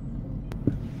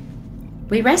then?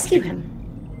 We rescue him.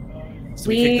 So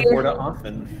we take the Vorta off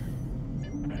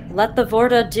and... Let the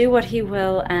Vorta do what he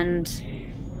will, and...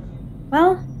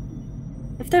 Well,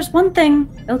 if there's one thing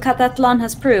Ilkat Ethlon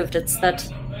has proved, it's that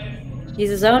he's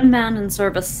his own man in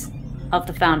service of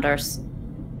the Founders.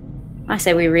 I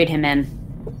say we read him in.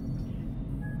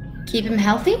 Keep him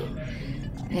healthy?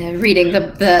 Reading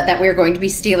that we're going to be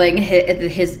stealing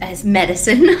his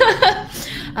medicine.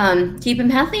 Keep him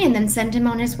healthy and then send him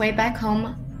on his way back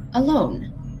home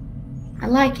alone. I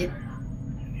like it.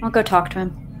 I'll go talk to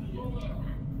him.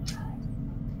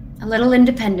 A little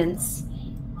independence.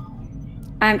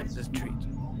 It's a treat.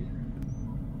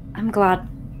 I'm glad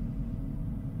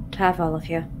to have all of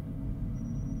you.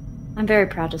 I'm very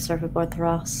proud to serve aboard the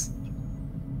Ross.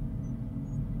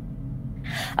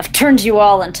 I've turned you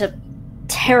all into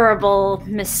terrible,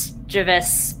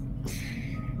 mischievous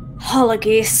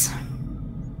hologeese.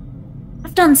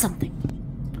 I've done something,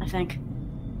 I think.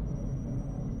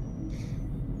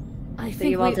 I So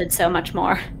think you all did so much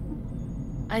more.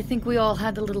 I think we all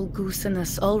had a little goose in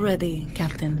us already,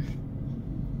 Captain.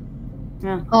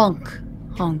 Yeah. Honk.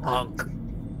 Honk. Honk.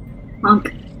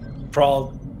 Honk.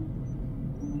 Prawl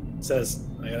says,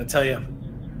 I gotta tell you,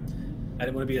 I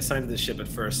didn't want to be assigned to this ship at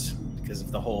first because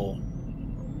of the whole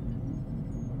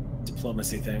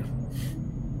diplomacy thing.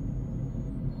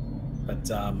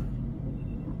 But,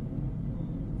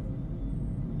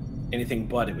 anything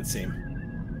but, it would seem.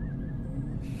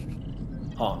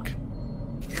 Honk.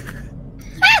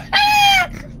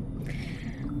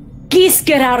 Geese,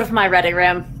 get out of my ready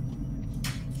room.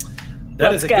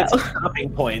 That is Let's a go. good stopping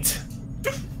point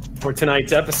for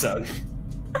tonight's episode.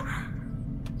 A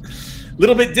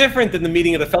little bit different than the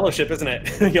meeting of the Fellowship, isn't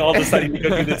it? You all decided to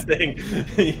go do this thing.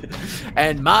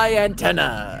 And my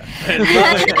antenna.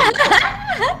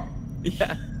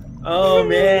 Yeah. Oh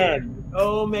man!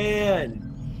 Oh man!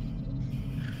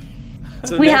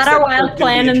 So We next had our episode's wild gonna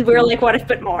plan be a and we were true- like, what if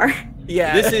but more?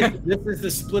 Yeah. This is the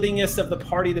splittingest of the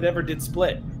party that ever did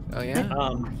split. Oh yeah.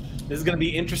 This is going to be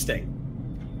interesting.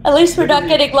 At least we're not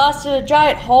getting lost in a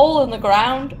giant hole in the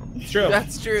ground. It's true.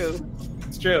 That's true.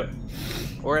 It's true.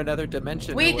 Or another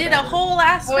dimension. We or did a whatever. whole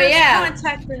ass Oh, first yeah.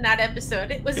 contact in that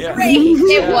episode. It was Yeah. great.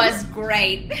 It was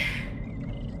great.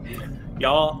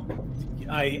 Y'all,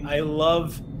 I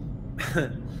love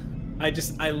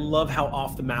I love how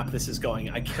off the map this is going.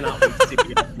 I cannot wait to see what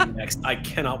y'all do next. I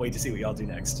cannot wait to see what y'all do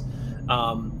next.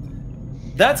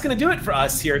 That's going to do it for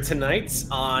us here tonight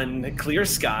on Clear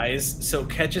Skies. So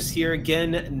catch us here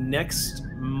again next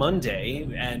Monday.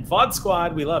 And VOD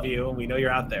Squad, we love you. We know you're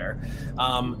out there.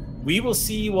 We will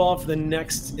see you all for the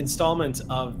next installment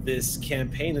of this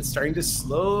campaign that's starting to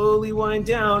slowly wind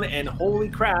down. And holy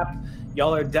crap,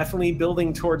 y'all are definitely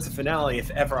building towards the finale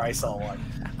if ever I saw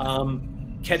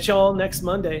one. Catch y'all next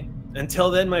Monday.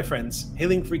 Until then, my friends,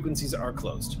 hailing frequencies are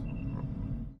closed.